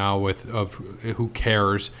on right now of who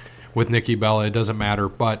cares with Nikki Bella. It doesn't matter,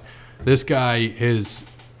 but this guy is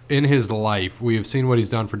in his life, we have seen what he's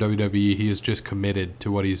done for WWE. He is just committed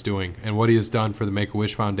to what he's doing and what he has done for the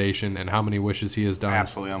Make-A-Wish Foundation and how many wishes he has done.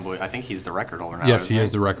 Absolutely unbelievable. I think he's the record holder now. Yes, isn't he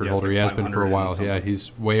is the record Yes, holder. like He has been for a 500 while. and something. Yeah,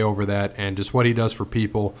 he's way over that. And just what he does for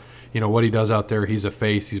people, what he does out there, he's a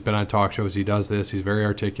face. He's been on talk shows. He does this. He's very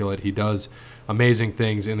articulate. He does amazing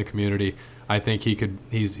things in the community. I think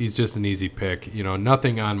he's just an easy pick.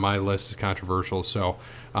 Nothing on my list is controversial. So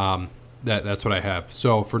that's what I have.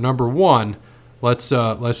 So for number one, let's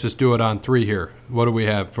just do it on three here. What do we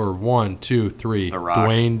have for 1, 2, 3? The Rock.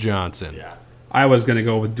 Dwayne Johnson. Yeah. I was going to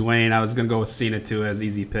go with Dwayne. I was going to go with Cena, too, as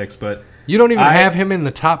easy picks. But You don't even have him in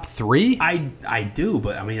the top 3? I do,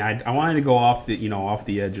 but, I mean, I wanted to go off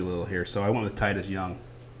the edge a little here. So I went with Titus Young.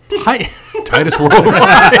 Titus Worldwide.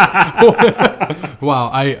 Wow,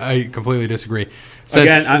 I completely disagree. Since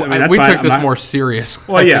Again, I mean, that's we fine. took this I'm not- more serious.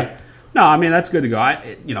 Well, yeah. No, I mean, that's good to go.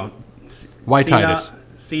 Why Cena, Titus?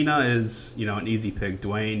 Cena is, an easy pick.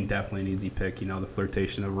 Dwayne, definitely an easy pick. The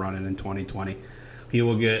flirtation of running in 2020. He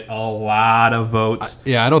will get a lot of votes.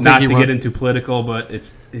 Yeah, I don't Not think to get into political,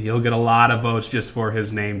 but he'll get a lot of votes just for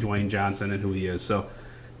his name, Dwayne Johnson, and who he is. So,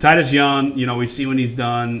 Titus Young, we see when he's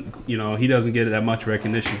done. He doesn't get that much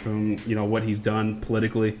recognition from what he's done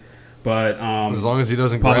politically, but As long as he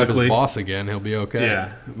doesn't grab his publicly. boss again, he'll be okay.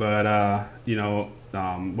 Yeah, but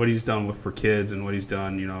what he's done for kids and what he's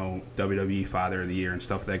done, WWE Father of the Year and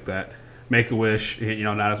stuff like that. Make-A-Wish,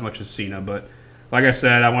 not as much as Cena, but like I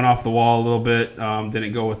said, I went off the wall a little bit.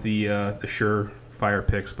 Didn't go with the surefire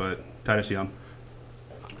picks, but Titus Young.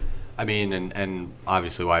 I mean, and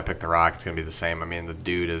obviously why I picked The Rock, it's going to be the same. I mean, the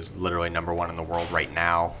dude is literally number one in the world right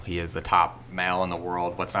now. He is the top male in the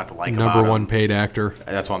world. What's not to like about him? Number one paid actor.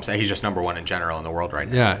 That's what I'm saying. He's just number one in general in the world right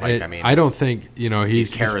now. Yeah, I I don't it's- think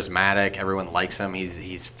he's charismatic. Everyone likes him.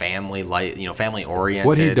 He's family family oriented.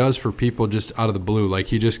 what he does for people just out of the blue. Like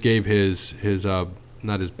he just gave his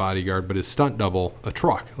not his bodyguard, but his stunt double a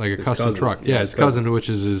truck, like a His custom cousin. truck. Yeah, Yeah, his cousin, which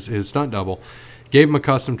is his stunt double, gave him a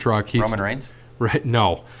custom truck. He's Roman Reigns. Right?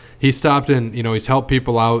 No, he stopped and he's helped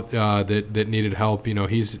people out that needed help.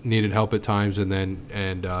 He's needed help at times, and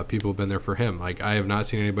people have been there for him. Like I have not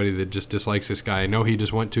seen anybody that just dislikes this guy. I know he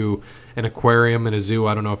just went to an aquarium and a zoo.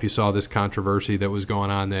 I don't know if you saw this controversy that was going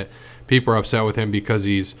on that people are upset with him because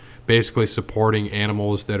he's basically supporting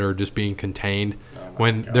animals that are just being contained.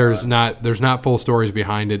 When there's not full stories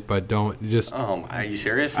behind it, but don't just. Oh, are you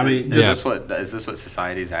serious? I mean, is this what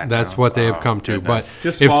society's at? That's now? what they have Oh, come to. goodness. But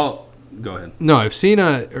Just if, follow. Go ahead. No, if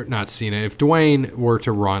if Dwayne were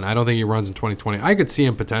to run, I don't think he runs in 2020. I could see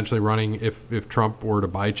him potentially running if Trump were to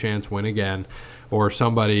by chance win again, or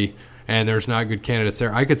somebody, and there's not good candidates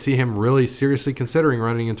there. I could see him really seriously considering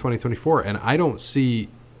running in 2024, and I don't see.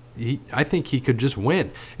 I think he could just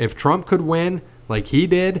win. If Trump could win like he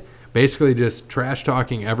did, basically just trash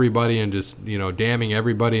talking everybody and just damning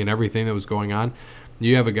everybody and everything that was going on.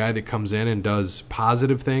 You have a guy that comes in and does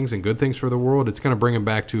positive things and good things for the world. It's going to bring him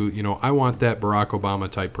back to, I want that Barack Obama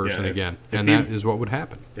type person again. And that is what would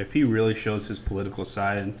happen. If he really shows his political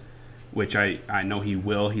side, which I know he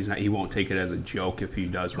will, he won't take it as a joke if he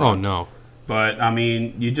does run. Oh, no. But, I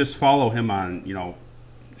mean, you just follow him on,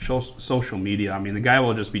 social media. I mean, the guy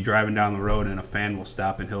will just be driving down the road and a fan will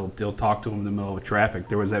stop and he'll talk to him in the middle of traffic.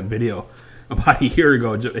 There was that video about a year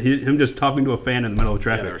ago, him just talking to a fan in the middle of Yeah,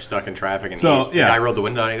 traffic. they were stuck in traffic, and So, the yeah. guy rolled the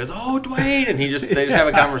window down and he goes, "Oh, Dwayne," and they just have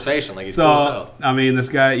a conversation like he's cool as So hell. I mean, this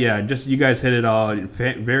guy, just you guys hit it all.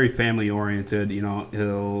 Very family oriented.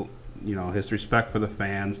 His respect for the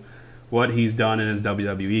fans, what he's done in his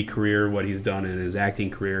WWE career, what he's done in his acting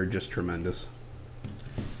career, just tremendous.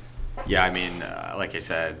 Yeah, I mean, like I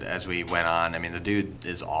said, as we went on, I mean, the dude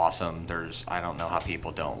is awesome. I don't know how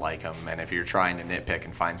people don't like him. And if you're trying to nitpick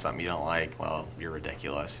and find something you don't like, well, you're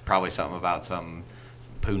ridiculous. Probably something about some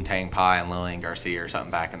poontang pie and Lillian Garcia or something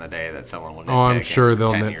back in the day that someone will nitpick. Oh, I'm sure in they'll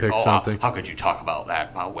 10 years. nitpick something. How could you talk about that,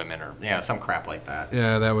 about women or, some crap like that.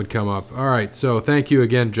 Yeah, that would come up. All right, so thank you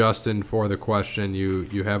again, Justin, for the question.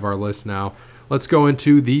 You have our list now. Let's go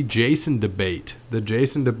into the Jason debate. The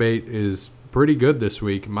Jason debate is pretty good this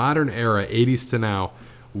week. Modern era, 80s to now.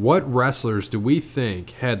 What wrestlers do we think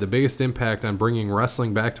had the biggest impact on bringing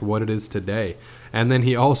wrestling back to what it is today? And then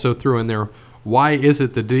he also threw in there, why is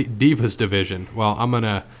it the Divas division? Well, I'm going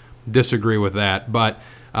to disagree with that. But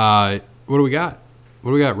what do we got?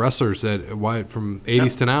 What do we got? Wrestlers from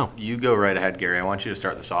 80s to now. You go right ahead, Gary. I want you to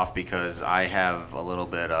start this off because I have a little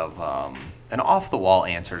bit of an off-the-wall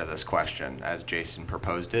answer to this question as Jason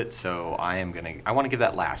proposed it. So I want to give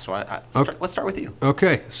that last. So let's start with you.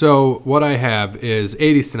 Okay, so what I have is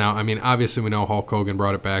 80s to now. I mean, obviously we know Hulk Hogan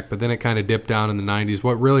brought it back, but then it kind of dipped down in the 90s.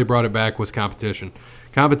 What really brought it back was competition.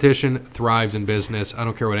 Competition thrives in business. I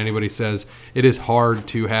don't care what anybody says. It is hard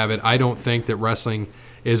to have it. I don't think that wrestling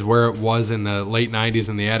is where it was in the late 90s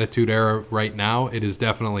in the Attitude Era right now. It is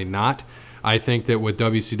definitely not. I think that with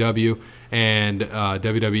WCW and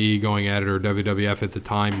WWE going at it, or WWF at the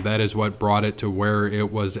time, that is what brought it to where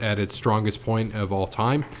it was at its strongest point of all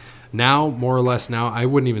time. Now, more or less now, I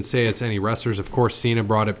wouldn't even say it's any wrestlers. Of course, Cena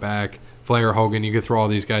brought it back. Flair, Hogan, you could throw all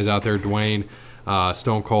these guys out there, Dwayne,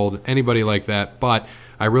 Stone Cold, anybody like that. But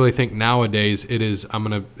I really think nowadays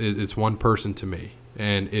it's one person to me,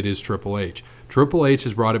 and it is Triple H. Triple H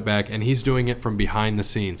has brought it back, and he's doing it from behind the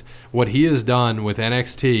scenes. What he has done with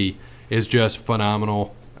NXT is just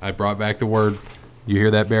phenomenal. I brought back the word. You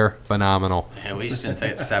hear that, Bear? Phenomenal. At least you didn't say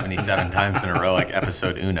it 77 times in a row like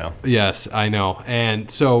episode Uno. Yes, I know. And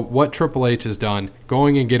so what Triple H has done,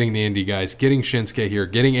 going and getting the indie guys, getting Shinsuke here,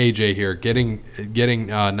 getting AJ here, getting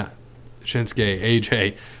Shinsuke,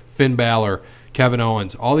 AJ, Finn Balor, Kevin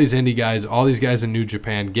Owens, all these indie guys, all these guys in New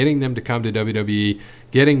Japan, getting them to come to WWE,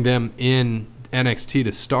 getting them in NXT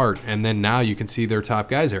to start, and then now you can see their top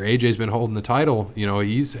guys there. AJ's been holding the title. You know,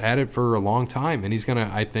 he's had it for a long time, and he's going to,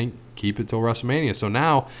 I think, keep it till WrestleMania. So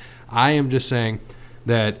now I am just saying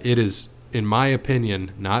that it is, in my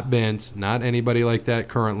opinion, not Vince, not anybody like that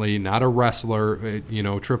currently, not a wrestler. You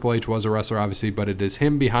know, Triple H was a wrestler, obviously, but it is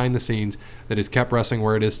him behind the scenes that has kept wrestling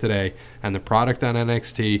where it is today, and the product on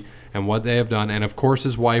NXT and what they have done. And, of course,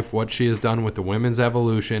 his wife, what she has done with the women's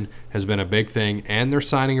evolution has been a big thing. And their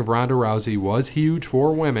signing of Ronda Rousey was huge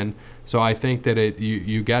for women. So I think that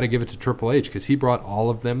you got to give it to Triple H because he brought all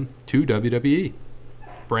of them to WWE.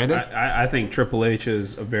 Brandon? I think Triple H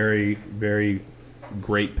is a very, very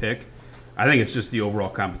great pick. I think it's just the overall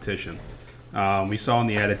competition. We saw in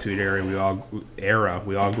the Attitude Era,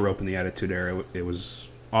 we all grew up in the Attitude Era. It was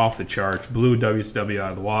off the charts, blew WCW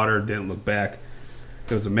out of the water, didn't look back.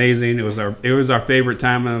 It was amazing. It was our favorite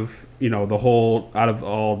time of, you know, the whole, out of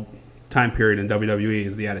all time period in WWE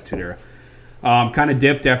is the Attitude Era. Kind of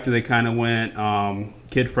dipped after they kind of went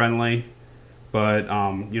kid friendly, but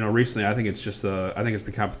you know, recently I think it's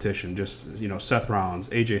the competition. Just, you know, Seth Rollins,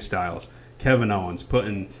 AJ Styles, Kevin Owens,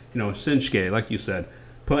 putting, you know, Shinsuke, like you said,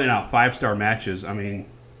 putting out 5-star matches. I mean,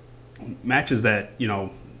 matches that, you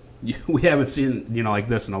know, we haven't seen, you know, like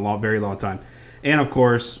this in a very long time. And of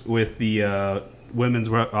course with the women's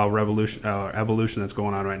evolution that's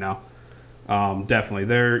going on right now. Definitely.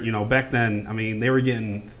 They're, you know, back then, I mean, they were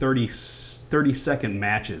getting 30-second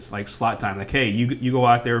matches, like slot time. Like, hey, you go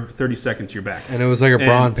out there, 30 seconds, you're back. And it was like a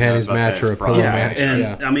bra and panties match or a pillow match.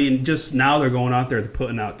 And, I mean, just now they're going out there, they're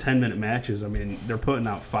putting out 10-minute matches. I mean, they're putting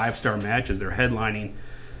out 5-star matches. They're headlining,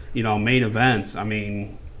 you know, main events. I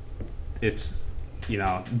mean, it's, you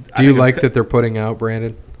know. Do you like that they're putting out,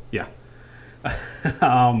 Brandon? Yeah.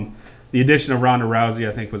 The addition of Ronda Rousey,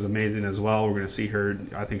 I think, was amazing as well. We're going to see her.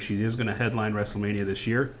 I think she is going to headline WrestleMania this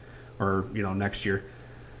year, or, you know, next year.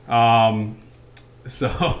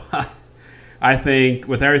 So I think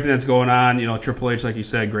with everything that's going on, you know, Triple H, like you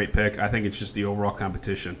said, great pick. I think it's just the overall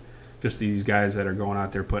competition. Just these guys that are going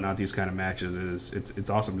out there putting out these kind of matches it's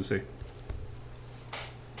awesome to see.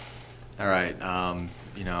 All right.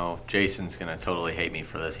 You know, Jason's going to totally hate me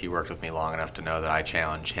for this. He worked with me long enough to know that I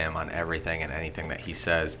challenge him on everything and anything that he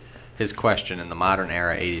says. His question, in the modern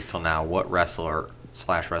era, 80s till now, what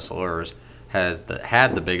wrestler/wrestlers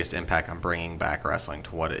had the biggest impact on bringing back wrestling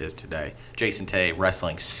to what it is today? Jason Tay,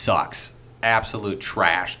 wrestling sucks. Absolute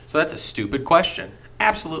trash. So that's a stupid question.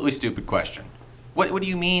 Absolutely stupid question. What do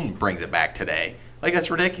you mean brings it back today? Like, that's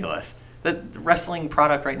ridiculous. The wrestling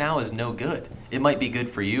product right now is no good. It might be good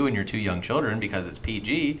for you and your 2 young children because it's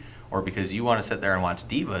PG or because you want to sit there and watch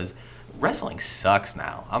divas. Wrestling sucks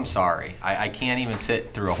now. I'm sorry. I can't even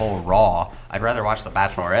sit through a whole Raw. I'd rather watch The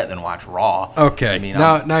Bachelorette than watch Raw. Okay. I mean,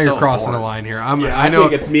 now you're crossing the line here. I know.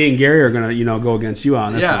 Think it's me and Gary are going to, you know, go against you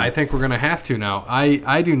on this one. I think we're going to have to now.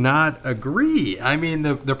 I do not agree. I mean,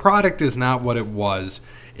 the product is not what it was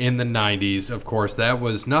in the 90s. Of course,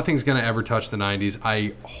 nothing's going to ever touch the 90s.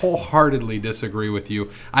 I wholeheartedly disagree with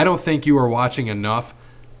you. I don't think you are watching enough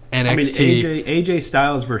NXT. I mean, AJ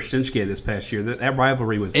Styles versus Shinsuke this past year. That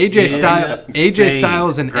rivalry was AJ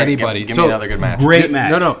Styles and Greg, anybody. Give me another good match. Great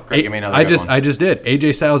match. No. Greg, give me another I just did.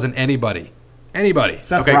 AJ Styles and anybody. Anybody.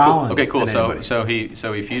 Seth Okay, Rollins. cool. Okay, cool. and anybody. So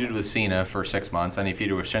he feuded with Cena for 6 months, and he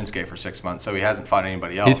feuded with Shinsuke for 6 months. So he hasn't fought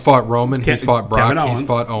anybody else. He's fought Roman. He's fought Brock. Kevin He's Owens.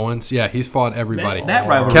 fought Owens. Yeah, he's fought everybody. That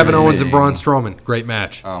rivalry Kevin is Owens and amazing. Braun Strowman. Great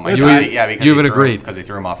match. Oh my You- god! Yeah, because you even agreed. because he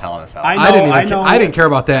threw him off Hell in a Cell. I know. I didn't care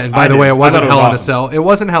about that. And by I the way, did. it I wasn't thought it was Hell in a awesome. Cell. It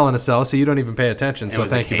wasn't Hell in a Cell, so you don't even pay attention. It So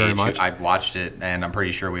was a thank you very cage. much. I watched it, and I'm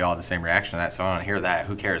pretty sure we all had the same reaction to that. So I don't want to hear that.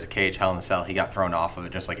 Who cares? A cage, Hell in a Cell. He got thrown off of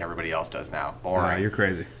it just like everybody else does now. Boring. You're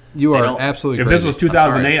crazy. You They are don't- absolutely If crazy. this was sorry,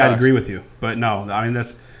 2008, it I'd sucks. agree with you. But no, I mean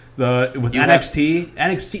with You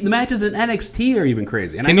NXT, the matches in NXT are even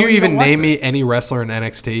crazy. And I Can know you even don't watch name it. me any wrestler in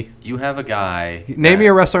NXT? You have a guy. Name me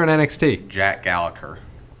a wrestler in NXT. Jack Gallagher.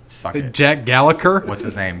 Suck it. Jack Gallagher? What's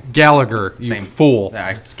his name? Gallagher, you fool. Yeah,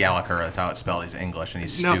 it's Gallagher. That's how it's spelled. He's English, and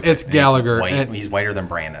he's No, stupid. it's And Gallagher, He's, white. and- He's whiter than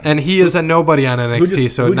Brandon. And he is a nobody on NXT,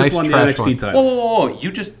 so who nice just won the trash NXT one. title? Whoa!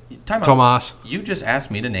 You just time out. Tomas. You just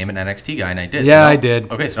asked me to name an NXT guy, and I did. Yeah, so I don't-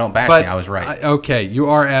 did. Okay, so don't bash But me. I was right. Okay, you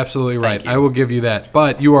are absolutely right. Thank you. I will give you that.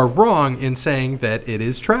 But you are wrong in saying that it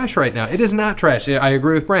is trash right now. It is not trash. I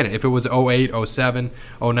agree with Brandon. If it was 08, 07,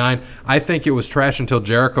 09, I think it was trash until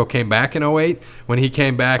Jericho came back in 08. When he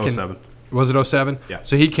came back in 07. Was it 07? Yeah.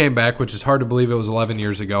 So he came back, which is hard to believe it was 11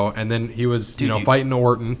 years ago, and then he was, Dude, you- fighting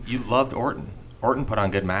Orton. You loved Orton. Orton put on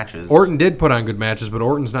good matches. Orton did put on good matches, but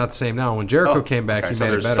Orton's not the same now. When Jericho Oh, came back, okay, he so made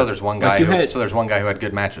it there's, better. So there's one Like guy. you who, had- so there's one guy who had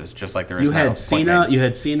good matches, just like there is You now. had Point Cena, made. you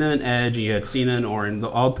had Cena and Edge, and you had Cena and Orton.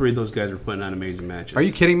 All three of those guys were putting on amazing matches. Are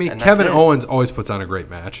you kidding me? And that's Kevin it. Owens always puts on a great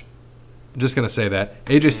match. I'm just going to say that.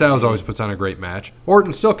 AJ Styles always puts on a great match.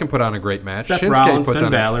 Orton still can put on a great match. Seth Shinsuke Rollins, puts Finn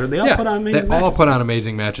on Balor, they all put on amazing They all matches. put on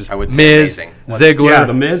amazing matches. I would say Miz, amazing. Ziggler, Yeah,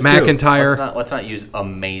 the Miz, too. McIntyre. Let's not use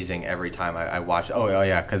amazing every time I watch. Oh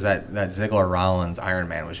yeah, because that Ziggler Rollins Iron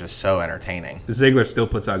Man was just so entertaining. Ziggler still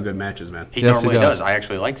puts out good matches, man. He Yes, he normally does. does. I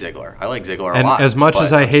actually like Ziggler. I like Ziggler a And lot. as much but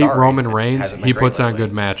as I I'm hate sorry, Roman it Reigns, hasn't been he great puts on lately.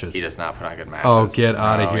 good matches. He does not put on good matches. Oh, get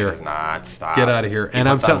outta No, here. He does not. Stop. Get outta here. He And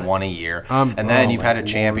I'm puts on tell- one a year. Um, and then oh you've my had a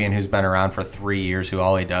champion who's been around for 3 years who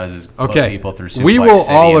all he does is put Okay, people through we Suplex will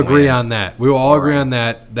City all and agree wins. on that. We will all agree Boring. on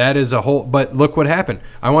that. That is a whole. But look what happened.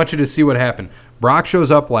 I want you to see what happened. Brock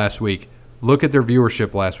shows up last week. Look at their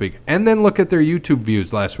viewership last week, and then look at their YouTube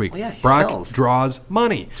views last week. Well, yeah, he Brock sells. draws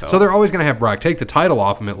money, So- so they're always going to have Brock take the title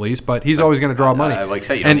off him at least, but he's always going to draw money. like I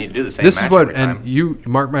say, you don't need to do the same This is match what, every time. and you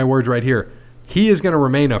mark my words right here. He is going to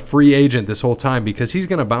remain a free agent this whole time because he's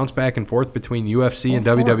going to bounce back and forth between UFC and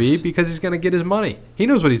Of WWE course. because he's going to get his money. He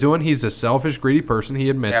knows what he's doing. He's a selfish, greedy person. He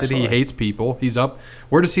admits it. Absolutely. He hates people. He's up.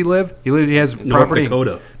 Where does he live? He has property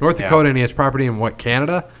Dakota. in North Yeah. Dakota, and he has property in what,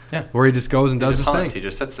 Canada? Yeah. Where he just goes and He does just his hunts. He thing.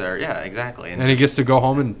 just sits there. Yeah, exactly. And he gets to go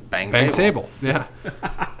home and Bang bang Sable. Sable. Yeah.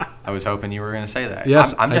 I was hoping you were going to say that.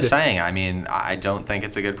 Yes, I'm I just did. saying. I mean, I don't think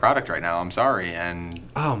it's a good product right now. I'm sorry, and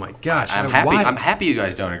Oh my gosh. I'm happy. Why- I'm happy you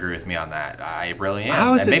guys don't agree with me on that. I really am.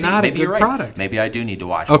 How is And it not a maybe you're good right. product? Maybe I do need to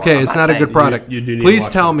watch. more. Okay, I'm it's not a saying- good product. You do need to Please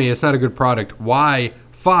watch tell it. me it's not a good product. Why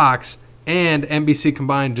Fox and NBC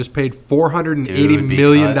combined just paid $480 Dude,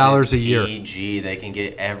 million because a it's year? PG. They can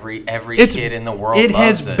get every It's kid in the world. It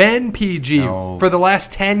loves has been PG No. for the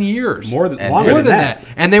last 10 years. More than And- longer More than than that.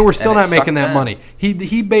 And they were still And it not making sucked that then. money.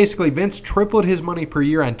 He basically, Vince tripled his money per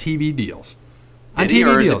year on TV deals. On Did he,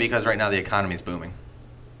 TV or is deals. it because right now the economy's booming?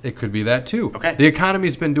 It could be that too. Okay. The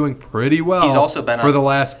economy's been doing pretty well He's also been for on- the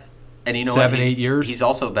last And you know 7, what? 8 years. He's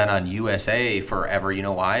also been on USA forever. You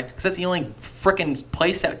know why? Because that's the only freaking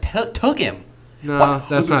place that took him. No, Why-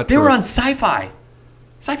 that's not They true. were on Sci-Fi.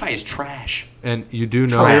 Sci-Fi is trash. And you do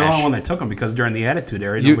know Well, they're the Trash. only one that took him because during the Attitude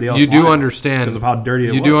Era, you, nobody else you do wanted him understand because of how dirty it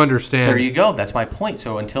was. You do understand. There you go. That's my point.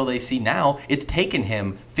 So until they see now, it's taken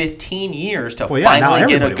him 15 years to Well, yeah, now finally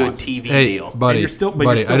get a everybody good wants it. TV Hey, deal. buddy, you're still- but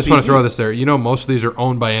you're buddy, still I just want to PG. throw this there. You know, most of these are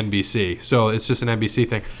owned by NBC, so it's just an NBC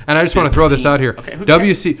thing. And I just want to throw this out here. Okay, who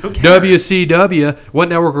WC, cares? Who cares? WCW, what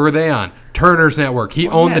network were they on? Turner's Network. He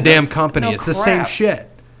Well, owned yeah, the damn no- company. no It's the same crap. shit.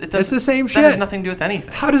 It It's the same That has shit. nothing to do with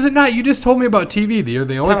anything. How does it not? You just told me about TV. They're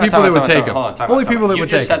the only Time out, people time that out, would time take out, them. hold on, time out, Only time people out. that You would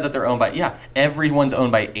just take said them. that they're owned by, everyone's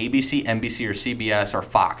owned by ABC, NBC, or CBS, or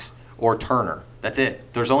Fox, or Turner. That's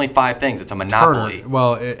it. There's only 5 things. It's a monopoly. Turner.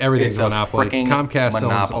 Well, everything's It's a a monopoly. freaking Comcast owns a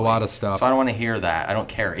monopoly. lot of stuff. So I don't want to hear that. I don't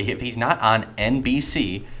care. If he's not on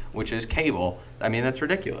NBC, which is cable, I mean, that's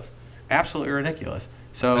ridiculous. Absolutely ridiculous.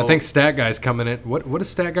 So I think Stat Guy's coming in. What is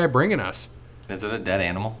Stat Guy bringing us? is it a dead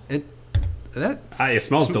animal? That It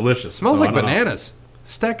smells delicious. smells so like I don't know. bananas.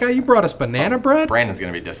 Stat Guy, you brought us banana bread? Brandon's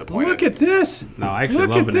going to be disappointed. Look at this. No, I actually Look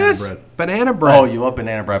love at banana this. bread. Banana bread. Oh, you love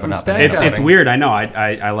banana bread, but From not Stag banana Guy. It's pudding. weird. I know.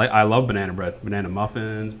 I love banana bread, banana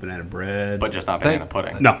muffins, banana bread. But just not Thank- banana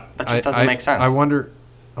pudding. No. That just doesn't make sense. I wonder.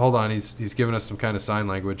 Hold on, he's giving us some kind of sign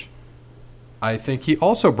language. I think he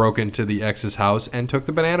also broke into the ex's house and took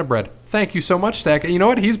the banana bread. Thank you so much, Stack. You know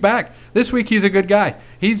what? He's back. This week he's a good guy.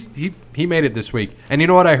 He made it this week. And you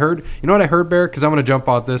know what I heard? You know what I heard, Bear? Because I'm going to jump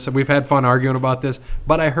off this. We've had fun arguing about this.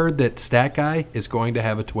 But I heard that Stack Guy is going to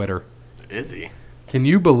have a Twitter. Is he? Can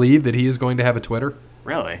you believe that he is going to have a Twitter?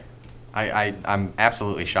 Really? I'm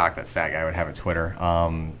absolutely shocked that Stat Guy would have a Twitter.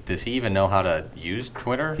 Does he even know how to use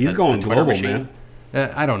Twitter? He's going Twitter global, machine?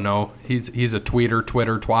 Man. I don't know. He's a tweeter,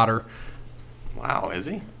 Twitter, twatter. Wow, is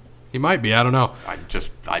he? He might be. I don't know. I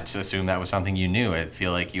just assumed that was something you knew. I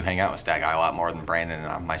feel like you hang out with Stat Guy a lot more than Brandon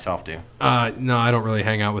and I myself do. No, I don't really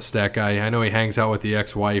hang out with Stack Guy. I know he hangs out with the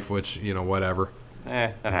ex-wife, which, whatever.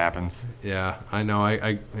 That happens. Yeah, I know.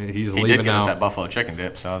 He's He leaving did give now. us that buffalo chicken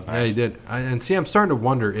dip, so that was nice. Yeah, he did. And see, I'm starting to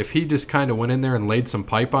wonder if he just kind of went in there and laid some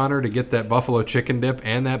pipe on her to get that buffalo chicken dip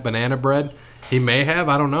and that banana bread. He may have.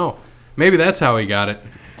 I don't know. Maybe that's how he got it.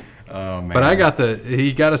 Oh, man. But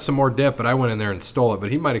he got us some more dip, but I went in there and stole it.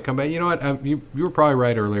 But he might have come back. You know what? You were probably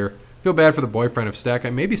right earlier. Feel bad for the boyfriend of Stack Guy.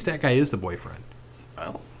 Maybe Stack Guy is the boyfriend.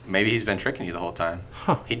 Well, maybe he's been tricking you the whole time.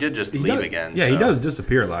 Huh. He did just He leave does- again. Yeah, so. he does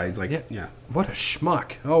disappear a lot. He's like, yeah. What a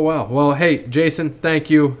schmuck. Oh, wow. Well, hey, Jason, thank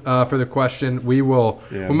you for the question. We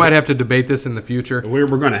might have to debate this in the future. We're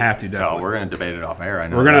going to have to, No, definitely. we're going to debate it off air. I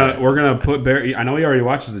know We're gonna put Bear. I know he already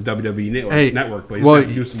watches the WWE network, but he's well, going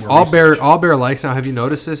to do some more research. All Bear likes now. Have you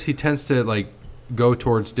noticed this? He tends to go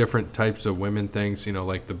towards different types of women things,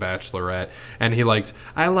 like the Bachelorette, and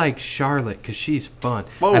I like Charlotte because she's fun.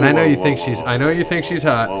 And I know you think she's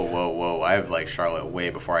hot. Whoa. I have liked Charlotte way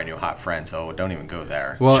before I knew Hot Friend, so don't even go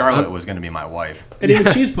there. Well, Charlotte was going to be my wife. And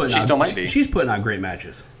even she's putting She out, still might be. She's putting out great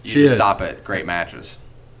matches. You She just is. stop at great matches.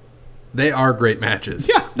 They are great matches.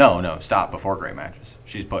 Yeah. No, stop before great matches.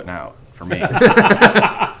 She's putting out for me.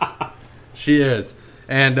 She is.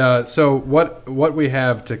 And so what we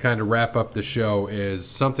have to kind of wrap up the show is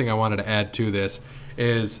something I wanted to add to this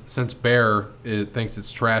is since Bear thinks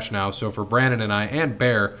it's trash now, so for Brandon and I and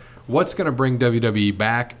Bear, what's going to bring WWE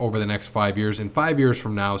back over the next 5 years? In 5 years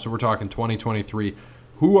from now, so we're talking 2023,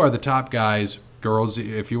 who are the top guys, girls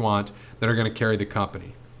if you want, that are going to carry the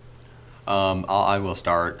company? I will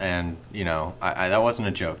start, and that wasn't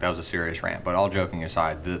a joke. That was a serious rant. But all joking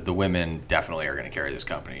aside, the women definitely are going to carry this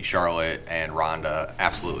company. Charlotte and Ronda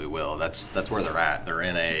absolutely will. That's where they're at. They're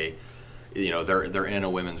in a, they're in a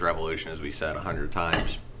women's revolution, as we said 100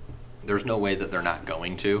 times. There's no way that they're not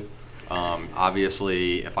going to.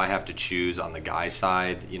 Obviously, if I have to choose on the guy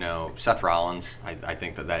side, Seth Rollins. I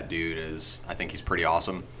think that dude is. I think he's pretty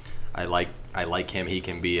awesome. I like him. He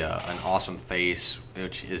can be an awesome face.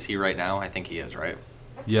 Which is he right now? I think he is, right?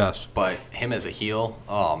 Yes. But him as a heel,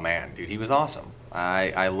 oh man, dude, he was awesome.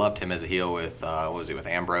 I loved him as a heel with what was he with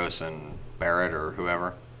Ambrose and Barrett or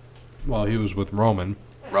whoever? Well, he was with Roman.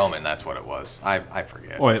 Roman, that's what it was. I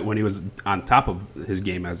forget. Oh, when he was on top of his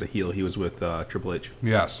game as a heel, he was with Triple H.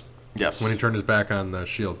 Yes. Yes. When he turned his back on the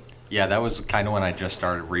Shield. Yeah, that was kind of when I just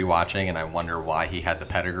started rewatching, and I wonder why he had the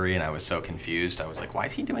pedigree, and I was so confused. I was like, why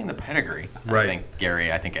is he doing the pedigree? Right. I think, Gary,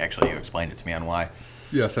 actually you explained it to me on why.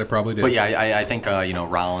 Yes, I probably did. But yeah, I think,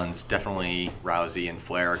 Rollins, definitely Rousey and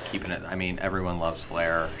Flair keeping it. I mean, everyone loves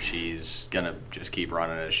Flair. She's going to just keep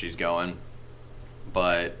running as she's going.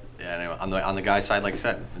 But anyway, on the guy's side, like I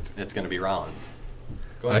said, it's going to be Rollins.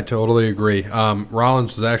 I totally agree.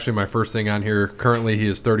 Rollins was actually my first thing on here. Currently, he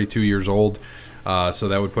is 32 years old, so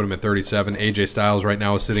that would put him at 37. AJ Styles right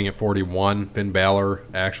now is sitting at 41. Finn Balor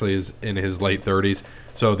actually is in his late 30s.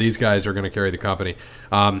 So these guys are going to carry the company.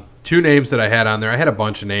 Two names that I had on there. I had a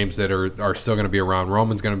bunch of names that are still going to be around.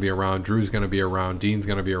 Roman's going to be around. Drew's going to be around. Dean's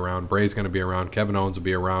going to be around. Bray's going to be around. Kevin Owens will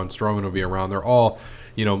be around. Strowman will be around. They're all,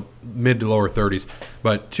 mid to lower 30s.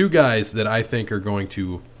 But two guys that I think are going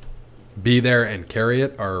to be there and carry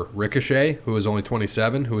it are Ricochet, who is only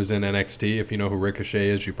 27, who is in NXT. If you know who Ricochet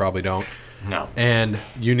is, you probably don't. No. And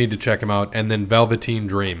you need to check him out. And then Velveteen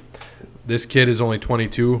Dream. This kid is only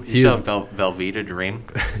 22. He is Velveeta Dream.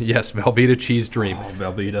 yes, Velveeta Cheese Dream. Oh,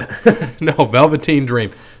 Velveeta. No, Velveteen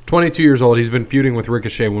Dream. 22 years old. He's been feuding with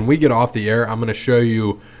Ricochet. When we get off the air, I'm going to show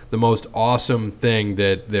you the most awesome thing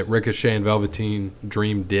that Ricochet and Velveteen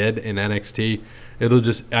Dream did in NXT.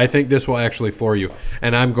 I think this will actually floor you.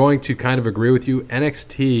 And I'm going to kind of agree with you.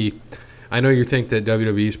 NXT, I know you think that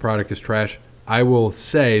WWE's product is trash. I will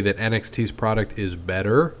say that NXT's product is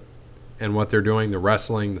better. And what they're doing, the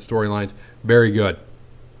wrestling, the storylines, very good.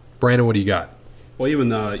 Brandon, what do you got? Well, even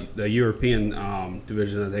the European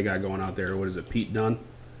division that they got going out there, what is it, Pete Dunne?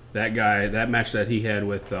 That guy, that match that he had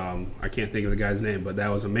with, I can't think of the guy's name, but that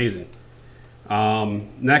was amazing.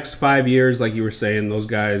 Next 5 years, like you were saying, those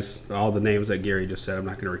guys, all the names that Gary just said, I'm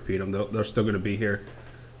not going to repeat them. They're still going to be here.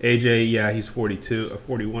 AJ, yeah, he's 42,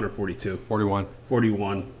 41 or 42. 41.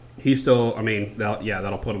 41. He's still,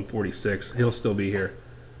 that'll put him 46. He'll still be here.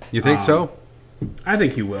 You think so? I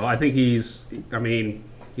think he will. I think he's not going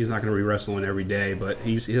to be wrestling every day, but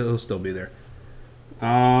he'll still be there.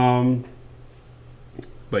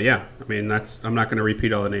 But yeah, I'm not going to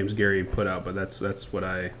repeat all the names Gary put out, but that's what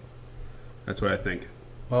I think.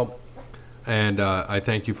 Well, and I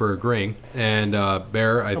thank you for agreeing. And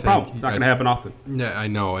Bear, I No think problem. It's not going to happen often. Yeah, I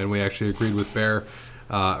know, and we actually agreed with Bear.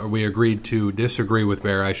 We agreed to disagree with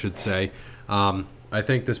Bear, I should say. I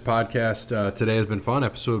think this podcast today has been fun.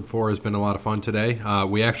 Episode 4 has been a lot of fun today.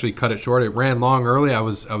 We actually cut it short. It ran long early. I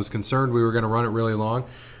was concerned we were going to run it really long.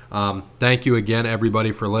 Thank you again,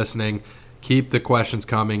 everybody, for listening. Keep the questions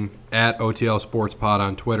coming at OTL Sports Pod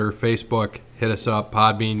on Twitter, Facebook. Hit us up.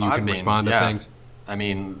 Podbean, you can respond to things.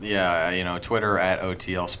 Twitter at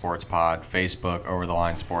OTL Sports Pod, Facebook, Over the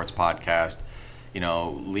Line Sports Podcast.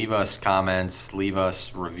 Leave us comments, leave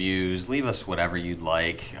us reviews, leave us whatever you'd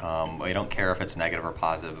like. We don't care if it's negative or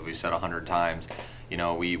positive. As we said 100 times,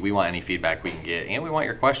 we want any feedback we can get, and we want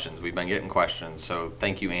your questions. We've been getting questions, so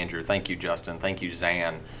thank you, Andrew. Thank you, Justin. Thank you,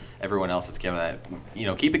 Zan. Everyone else that's given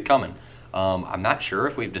that. Keep it coming. I'm not sure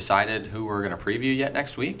if we've decided who we're going to preview yet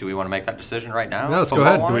next week. Do we want to make that decision right now? No, let's go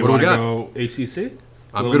ahead. Do we What do want we to got? go ACC?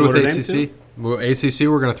 I'm good with Notre Dame ACC. too? Well, ACC,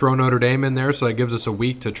 we're going to throw Notre Dame in there, so that gives us a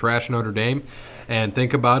week to trash Notre Dame and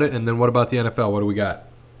think about it. And then what about the NFL? What do we got?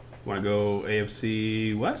 Want to go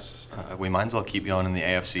AFC West? We might as well keep going in the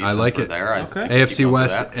AFC. I like we're it. there. Okay. AFC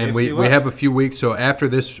West, and we AFC have West. a few weeks. So after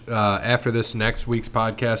this next week's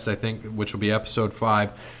podcast, I think, which will be episode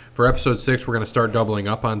 5. For episode 6, we're going to start doubling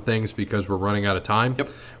up on things because we're running out of time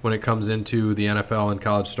when it comes into the NFL and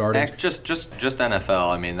college starting. Just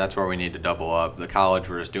NFL. That's where we need to double up. The college,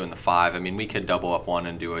 we're just doing the 5. We could double up one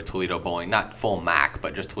and do a Toledo Bowling, not full MAC,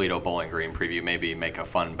 but just Toledo Bowling Green preview. Maybe make a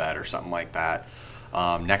fun bet or something like that.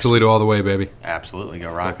 Toledo all the way, baby. Absolutely,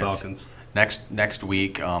 go Rockets. Go Falcons. Next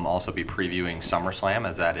week, also be previewing SummerSlam,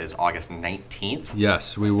 as that is August 19th.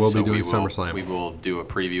 Yes, we will be doing SummerSlam. We will do a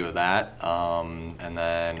preview of that. And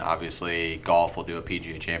then, obviously, golf will do a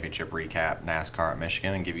PGA Championship recap, NASCAR at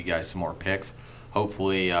Michigan, and give you guys some more picks.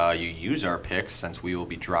 Hopefully, you use our picks since we will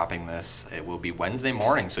be dropping this. It will be Wednesday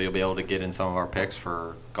morning, so you'll be able to get in some of our picks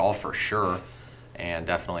for golf for sure, and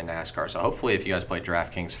definitely NASCAR. So hopefully, if you guys play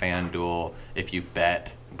DraftKings, FanDuel, if you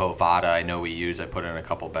bet Bovada, I put in a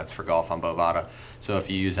couple bets for golf on Bovada. So if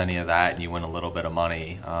you use any of that and you win a little bit of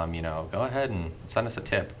money, go ahead and send us a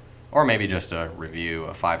tip. Or maybe just a review,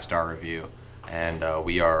 a 5-star review. And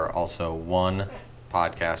we are also one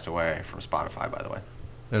podcast away from Spotify, by the way.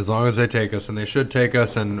 As long as they take us, and they should take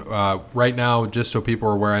us. And right now, just so people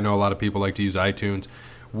are aware, I know a lot of people like to use iTunes.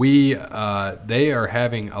 They are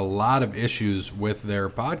having a lot of issues with their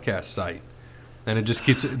podcast site. And it just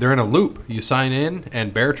they're in a loop. You sign in,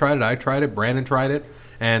 and Bear tried it, I tried it, Brandon tried it,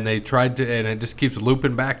 and they tried to, and it just keeps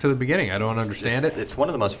looping back to the beginning. I don't understand it. It's one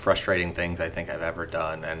of the most frustrating things I think I've ever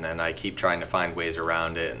done, and I keep trying to find ways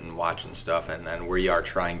around it and watching stuff, and we are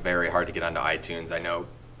trying very hard to get onto iTunes. I know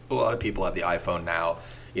a lot of people have the iPhone now.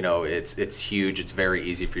 It's huge. It's very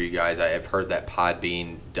easy for you guys. I've heard that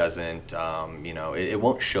Podbean doesn't, it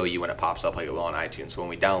won't show you when it pops up like it will on iTunes. So when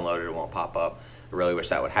we download it, it won't pop up. I really wish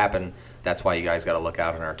that would happen. That's why you guys got to look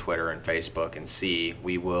out on our Twitter and Facebook and see.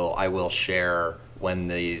 I will share when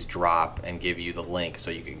these drop and give you the link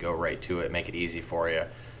so you can go right to it, make it easy for you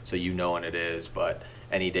so you know when it is. But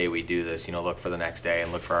any day we do this, look for the next day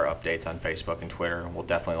and look for our updates on Facebook and Twitter. We'll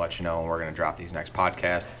definitely let you know when we're going to drop these next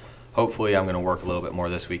podcasts. Hopefully, I'm going to work a little bit more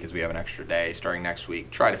this week as we have an extra day starting next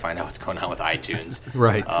week. Try to find out what's going on with iTunes.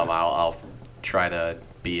 Right. I'll try to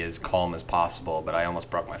be as calm as possible, but I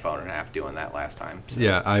almost broke my phone in half doing that last time. So.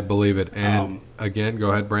 Yeah, I believe it. And again,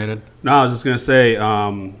 go ahead, Brandon. No, I was just going to say,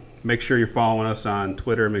 make sure you're following us on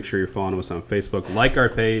Twitter. Make sure you're following us on Facebook. Like our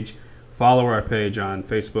page. Follow our page on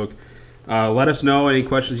Facebook. Let us know any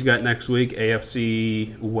questions you got next week.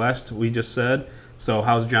 AFC West, we just said. So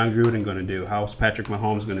how's John Gruden going to do? How's Patrick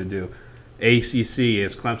Mahomes going to do? ACC,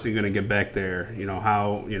 is Clemson going to get back there? I'm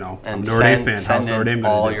a Notre Dame fan. How's Notre Dame going to do?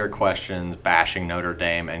 All your questions bashing Notre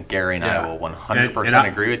Dame, and Gary and I will 100%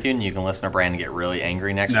 agree with you, and you can listen to Brandon get really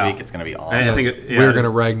angry next week. It's going to be awesome. We're going to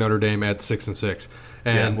rag Notre Dame at 6-6.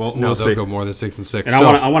 And we'll see. They'll go more than 6-6. And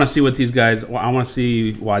I want to see what these guys. I want to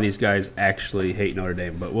see why these guys actually hate Notre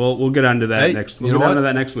Dame. But we'll get onto that next. We'll get onto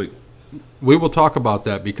that next week. We will talk about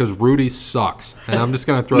that because Rudy sucks, and I'm just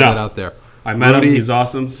going to throw that out there. I met him. He's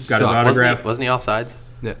awesome. Got his autograph. Wasn't he offsides?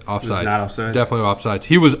 Yeah, offsides. He was not offsides. Definitely offsides.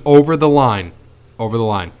 He was over the line. Over the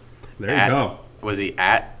line. There you go. Was he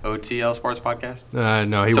at OTL Sports Podcast?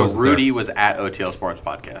 No, he wasn't. So Rudy was at OTL Sports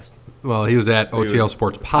Podcast. Well, he was at OTL was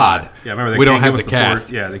Sports Pod. Yeah, remember they we don't can't have give the us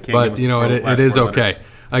the cast. yeah, they can't but give us you know the it last is 4 okay. letters.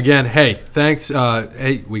 Again, hey, thanks.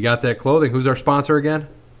 Hey, we got that clothing. Who's our sponsor again?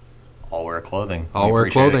 All Wear Clothing. All We Wear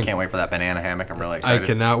appreciate it. Clothing. Can't wait for that banana hammock. I'm really I excited.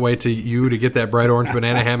 cannot wait to get that bright orange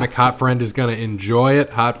banana hammock. Hot Friend is going to enjoy it.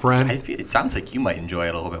 Hot Friend. It sounds like you might enjoy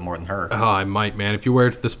it a little bit more than her. Oh, I might, man. If you wear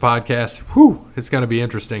it to this podcast, whew, it's going to be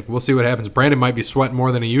interesting. We'll see what happens. Brandon might be sweating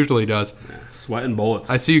more than he usually does. Sweating bullets.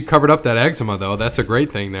 I see you covered up that eczema, though. That's a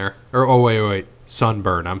great thing there. Or, oh, wait.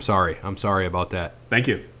 Sunburn. I'm sorry. I'm sorry about that. Thank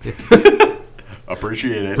you.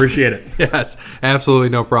 Appreciate it. Appreciate it. Yes, absolutely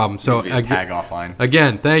no problem. So, Needs to be a tag offline.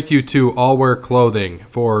 again, thank you to All Wear Clothing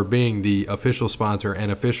for being the official sponsor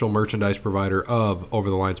and official merchandise provider of Over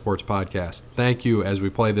the Line Sports Podcast. Thank you as we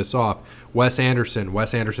play this off. Wes Anderson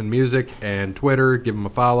Music, and Twitter. Give him a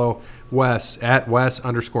follow. Wes, at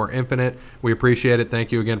Wes_Infinite. We appreciate it.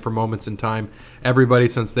 Thank you again for Moments in Time. Everybody,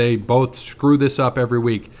 since they both screw this up every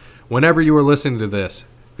week, whenever you are listening to this,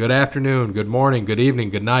 good afternoon, good morning, good evening,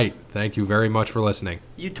 good night. Thank you very much for listening.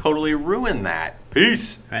 You totally ruined that.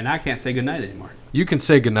 Peace. And now I can't say goodnight anymore. You can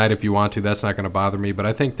say goodnight if you want to. That's not going to bother me. But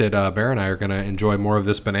I think that Bear and I are going to enjoy more of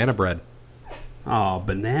this banana bread. Oh,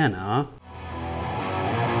 banana.